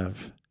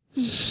have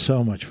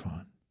so much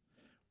fun.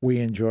 We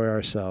enjoy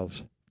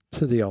ourselves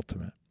to the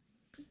ultimate.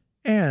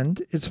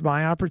 And it's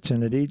my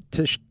opportunity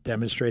to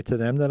demonstrate to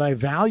them that I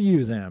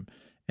value them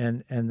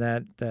and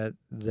that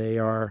they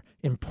are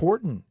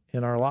important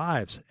in our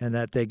lives, and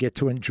that they get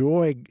to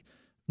enjoy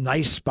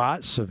nice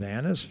spots.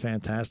 Savannah's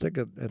fantastic.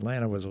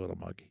 Atlanta was a little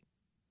muggy.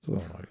 It's a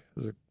little muggy.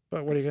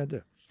 But what are you going to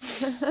do?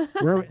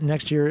 Where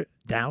next year?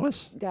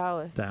 Dallas.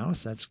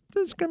 That's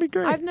going to be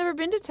great. I've never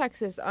been to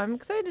Texas. I'm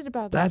excited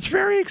about that. That's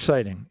very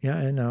exciting. Yeah,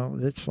 I know.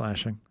 It's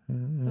flashing.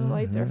 The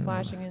lights are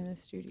flashing in the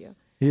studio.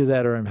 Either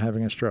that or I'm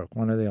having a stroke.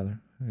 One or the other.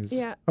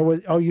 Yeah.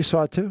 Oh, you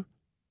saw it too?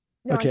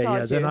 No, okay, I saw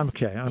yeah, it then too. I'm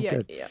okay. I'm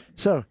good. Yeah.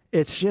 So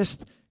it's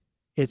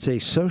a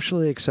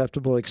socially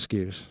acceptable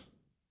excuse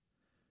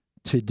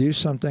to do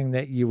something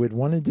that you would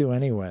want to do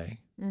anyway,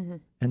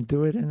 and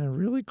do it in a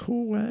really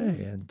cool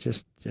way. And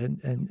just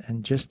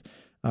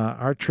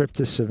our trip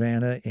to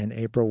Savannah in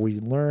April, we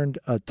learned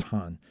a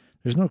ton.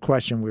 There's no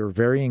question we were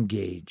very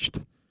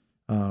engaged.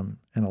 And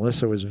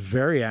Alyssa was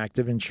very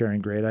active in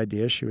sharing great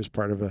ideas. She was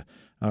part of a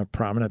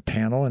prominent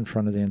panel in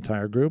front of the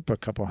entire group, a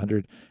couple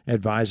hundred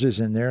advisors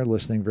in there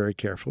listening very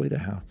carefully to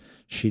how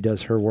she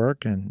does her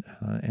work. And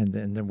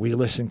then we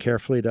listen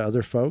carefully to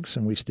other folks,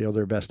 and we steal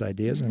their best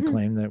ideas and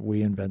claim that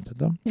we invented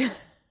them.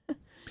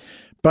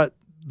 But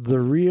the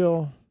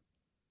real,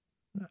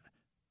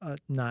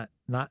 not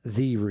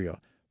the real,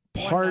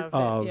 part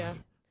of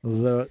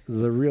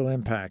the real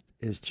impact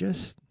is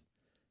just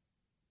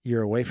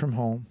you're away from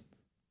home.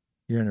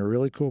 You're in a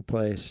really cool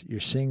place. You're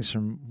seeing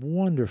some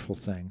wonderful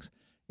things.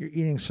 You're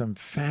eating some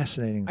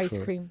fascinating ice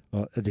food. cream.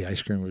 The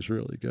ice cream was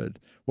really good.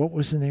 What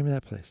was the name of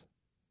that place?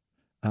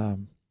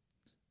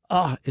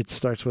 It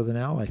starts with an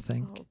L, I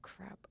think. Oh,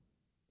 crap.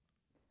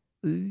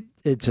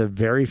 It's a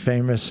very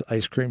famous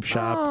ice cream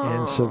shop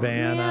in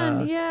Savannah.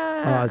 Man,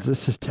 yeah.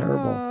 This is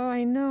terrible. Oh,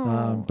 I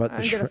know. But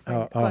the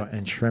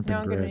shrimp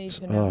and grits.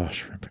 Oh,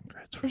 shrimp and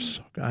grits were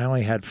so good. I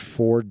only had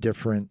 4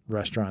 different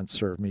restaurants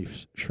serve me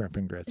shrimp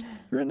and grits.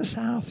 You're in the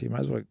South. You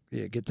might as well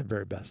get the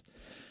very best.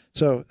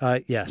 So,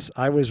 yes,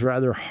 I was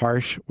rather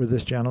harsh with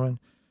this gentleman.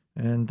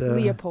 And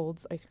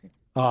Leopold's ice cream.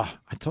 I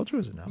told you it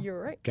was an L.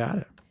 You're right. Got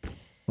it.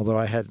 Although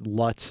I had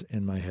Lutz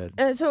in my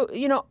head. So,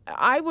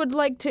 I would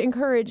like to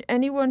encourage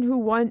anyone who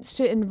wants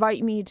to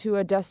invite me to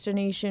a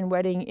destination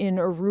wedding in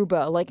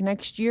Aruba, like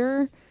next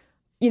year,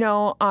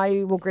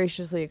 I will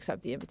graciously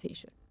accept the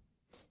invitation.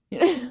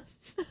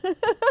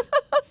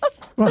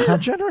 Well, how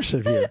generous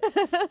of you.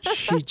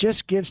 She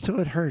just gives till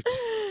it hurts.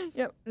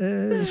 Yep.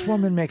 This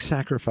woman makes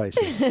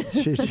sacrifices.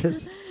 She's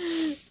just...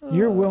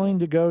 You're willing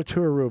to go to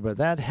Aruba,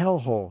 that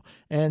hellhole,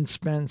 and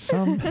spend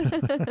some...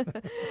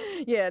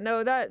 Yeah,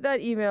 no, that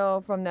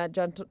email from that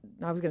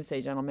I was going to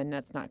say gentleman,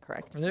 that's not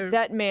correct.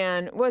 That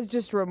man was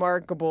just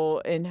remarkable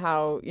in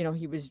how,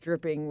 he was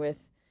dripping with,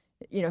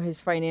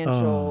 his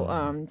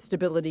financial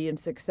stability and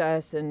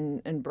success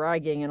and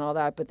bragging and all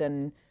that, but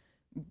then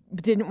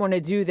didn't want to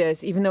do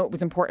this, even though it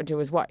was important to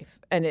his wife,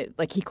 and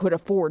he could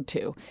afford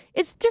to.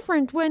 It's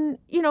different when,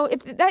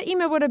 if that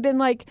email would have been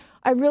like,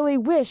 I really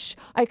wish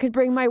I could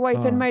bring my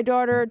wife and my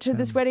daughter to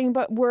this wedding,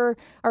 but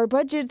our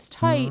budget's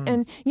tight.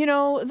 And,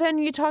 then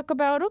you talk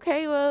about,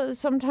 okay, well,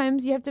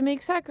 sometimes you have to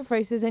make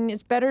sacrifices and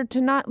it's better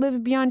to not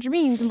live beyond your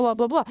means and blah,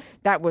 blah, blah.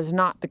 That was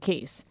not the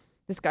case.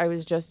 This guy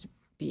was just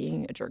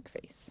being a jerk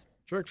face.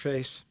 Jerk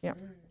face. Yeah.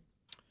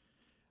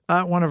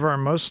 One of our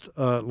most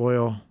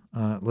loyal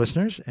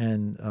listeners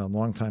and a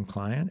longtime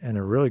client and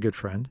a really good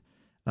friend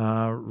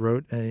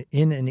wrote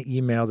in an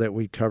email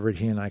that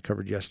he and I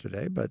covered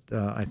yesterday, but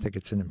I think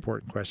it's an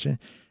important question.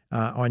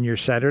 On your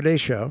Saturday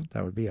show,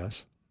 that would be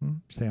us.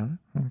 Stay on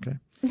it?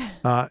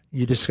 Okay.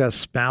 You discuss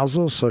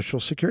spousal Social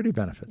Security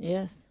benefits.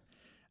 Yes.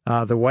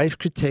 The wife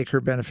could take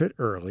her benefit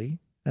early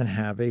and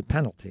have a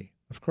penalty,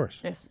 of course.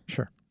 Yes.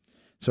 Sure.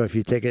 So if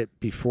you take it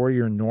before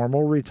your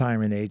normal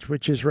retirement age,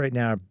 which is right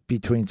now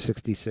between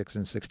 66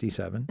 and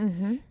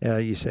 67,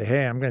 you say,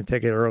 hey, I'm going to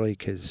take it early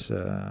because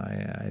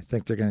I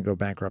think they're going to go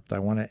bankrupt. I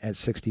want it at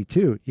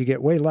 62. You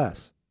get way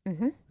less.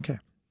 Okay.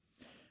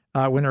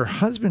 When her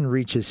husband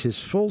reaches his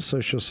full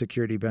Social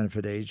Security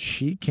benefit age,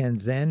 she can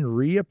then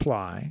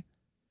reapply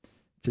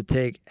to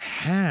take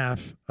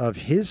half of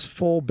his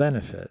full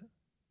benefit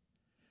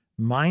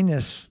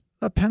minus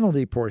a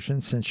penalty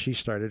portion since she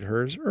started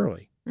hers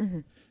early.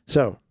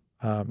 So,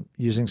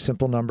 using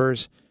simple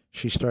numbers,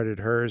 she started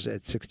hers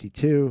at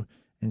 62,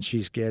 and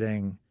she's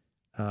getting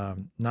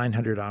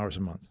 $900 a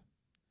month.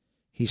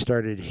 He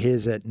started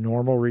his at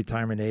normal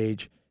retirement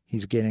age.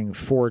 He's getting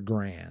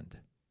 $4,000.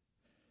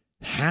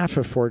 Half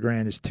of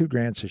 $4,000 is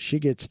 $2,000, so she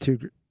gets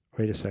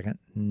Wait a second.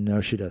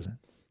 No, she doesn't.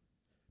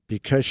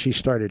 Because she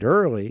started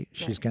early,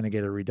 she's going to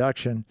get a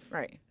reduction.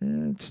 Right.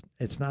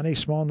 It's not a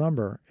small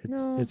number.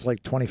 It's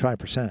like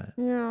 25%.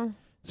 Yeah.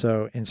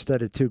 So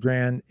instead of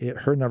 $2,000,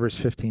 her number is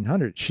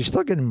 $1,500. She's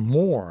still getting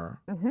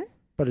more,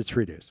 but it's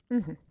reduced.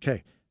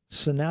 Okay.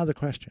 So now the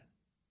question: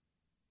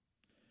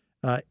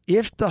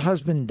 if the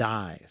husband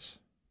dies,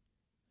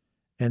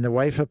 and the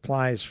wife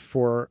applies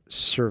for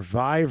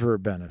survivor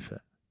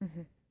benefit,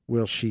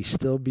 will she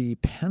still be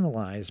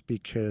penalized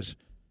because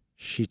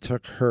she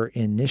took her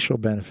initial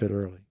benefit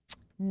early?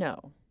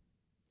 No.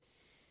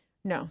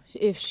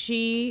 If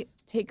she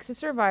takes a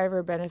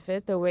survivor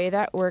benefit, the way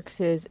that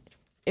works is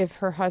if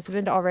her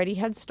husband already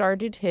had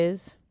started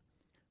his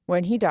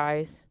when he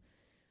dies,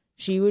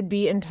 she would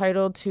be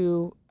entitled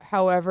to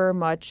however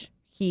much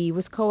he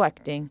was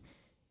collecting.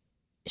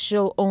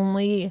 She'll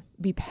only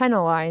be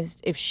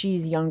penalized if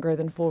she's younger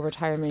than full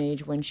retirement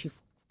age when she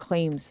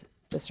claims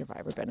the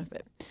survivor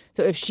benefit.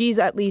 So if she's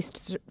at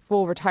least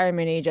full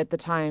retirement age at the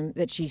time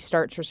that she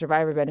starts her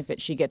survivor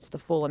benefit, she gets the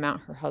full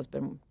amount her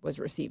husband was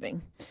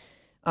receiving.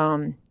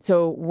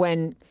 So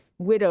when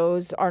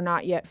widows are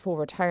not yet full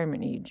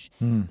retirement age,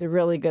 it's a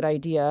really good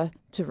idea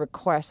to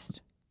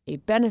request a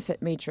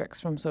benefit matrix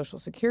from Social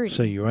Security.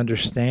 So you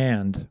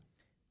understand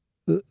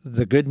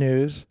the good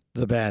news,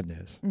 the bad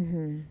news.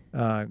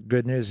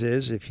 Good news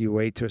is if you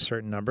wait to a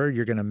certain number,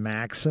 you're going to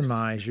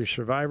maximize your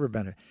survivor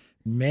benefit.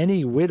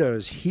 Many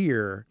widows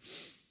here,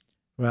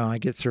 well, I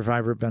get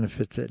survivor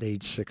benefits at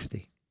age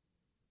 60.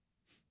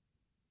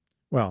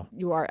 Well,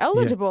 you are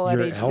eligible at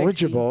age 60. You're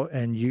eligible,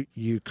 and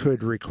you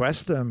could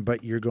request them,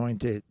 but you're going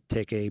to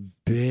take a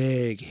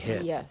big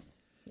hit. Yes.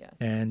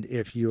 And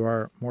if you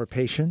are more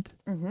patient,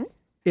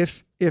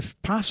 if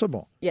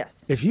possible,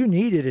 yes. If you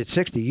need it at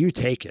 60, you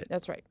take it.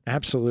 That's right.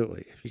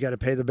 Absolutely. If you got to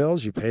pay the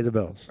bills, you pay the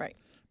bills. Right.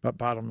 But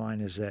bottom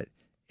line is that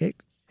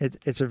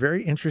it's a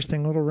very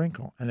interesting little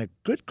wrinkle and a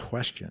good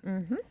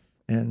question.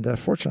 And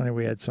fortunately,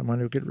 we had someone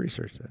who could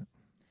research that.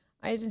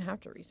 I didn't have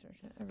to research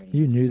it.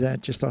 You knew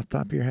that just off the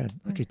top of your head.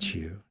 Look at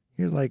you.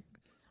 You're like...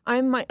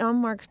 I'm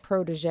Mark's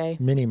protege.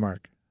 Mini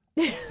Mark.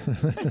 Mini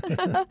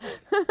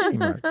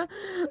Mark.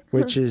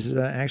 Which is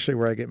actually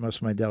where I get most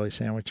of my deli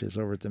sandwiches,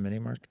 over at the Mini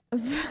Mark.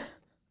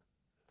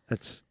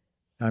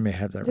 I may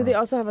have that wrong. Do they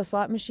also have a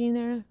slot machine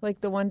there?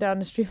 Like the one down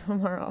the street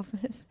from our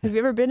office? Have you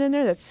ever been in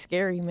there? That's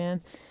scary,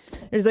 man.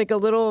 There's like a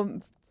little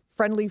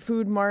friendly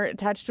food mart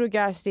attached to a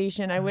gas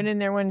station. I went in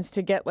there once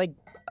to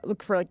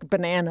look for like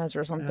bananas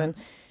or something.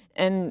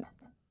 And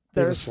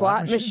there's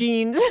slot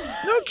machines.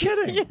 No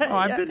kidding. Yeah,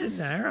 I've been in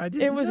there. I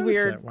didn't. It was notice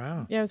weird. That.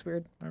 Wow. Yeah, it was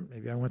weird.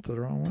 Maybe I went to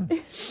the wrong one.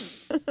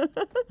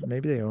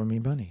 Maybe they owe me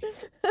money.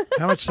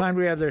 How much time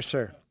do we have there,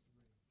 sir?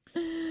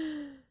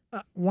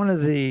 One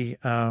of the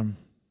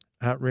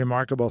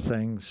remarkable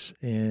things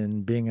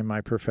in being in my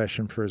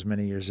profession for as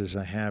many years as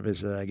I have is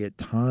that I get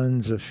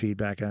tons of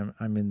feedback.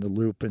 I'm in the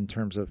loop in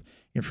terms of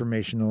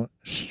informational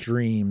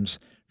streams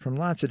from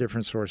lots of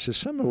different sources,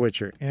 some of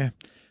which are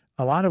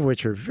a lot of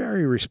which are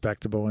very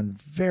respectable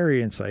and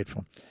very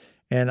insightful.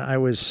 And I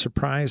was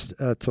surprised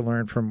to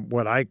learn from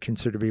what I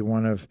consider to be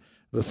one of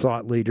the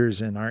thought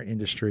leaders in our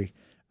industry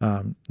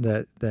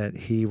that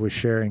he was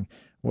sharing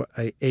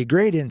a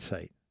great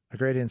insight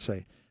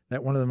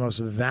that one of the most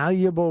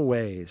valuable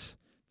ways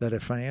that a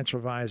financial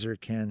advisor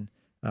can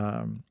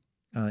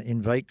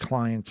invite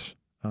clients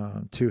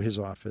to his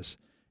office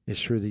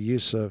is through the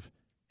use of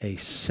a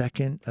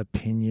second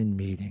opinion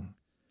meeting,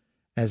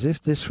 as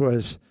if this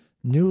was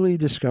newly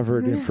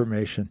discovered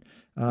information.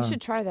 You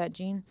should try that,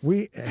 Gene.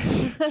 We've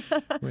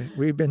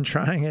been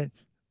trying it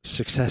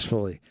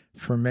successfully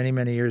for many,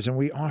 many years, and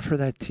we offer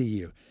that to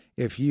you.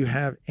 If you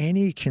have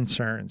any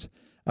concerns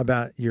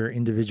about your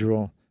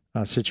individual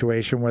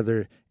situation,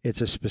 whether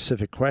it's a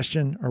specific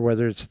question or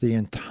whether it's the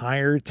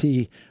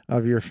entirety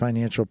of your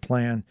financial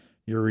plan,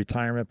 your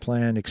retirement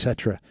plan,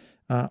 etc.,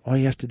 all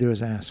you have to do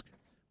is ask.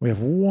 We have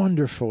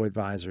wonderful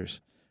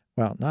advisors.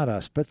 Well, not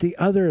us, but the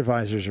other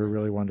advisors are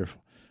really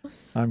wonderful.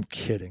 I'm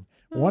kidding.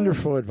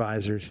 Wonderful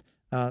advisors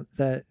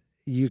that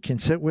you can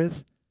sit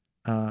with,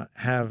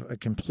 have a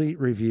complete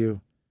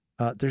review.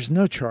 There's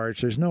no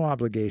charge. There's no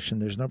obligation.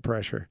 There's no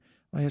pressure.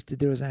 All you have to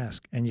do is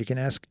ask. And you can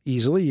ask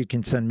easily. You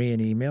can send me an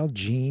email,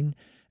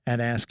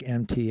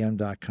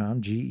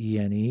 gene@askmtm.com,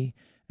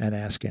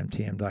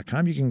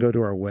 GENE@askmtm.com. You can go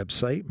to our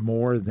website,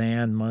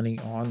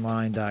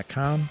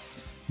 morethanmoneyonline.com,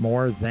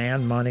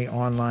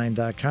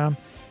 morethanmoneyonline.com.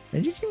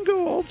 And you can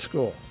go old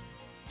school.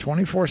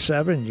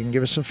 24/7, you can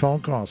give us a phone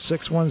call,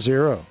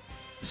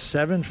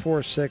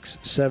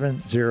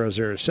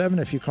 610-746-7007.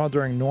 If you call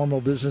during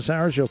normal business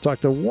hours, you'll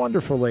talk to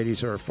wonderful ladies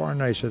who are far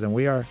nicer than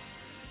we are,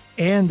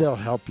 and they'll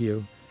help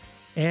you.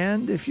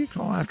 And if you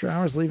call after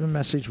hours, leave a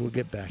message. We'll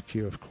get back to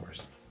you, of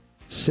course.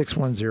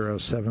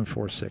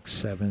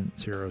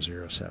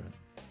 610-746-7007.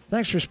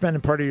 Thanks for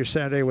spending part of your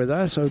Saturday with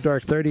us. Oh,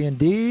 dark 30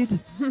 indeed.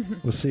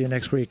 We'll see you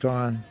next week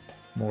on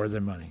More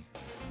Than Money.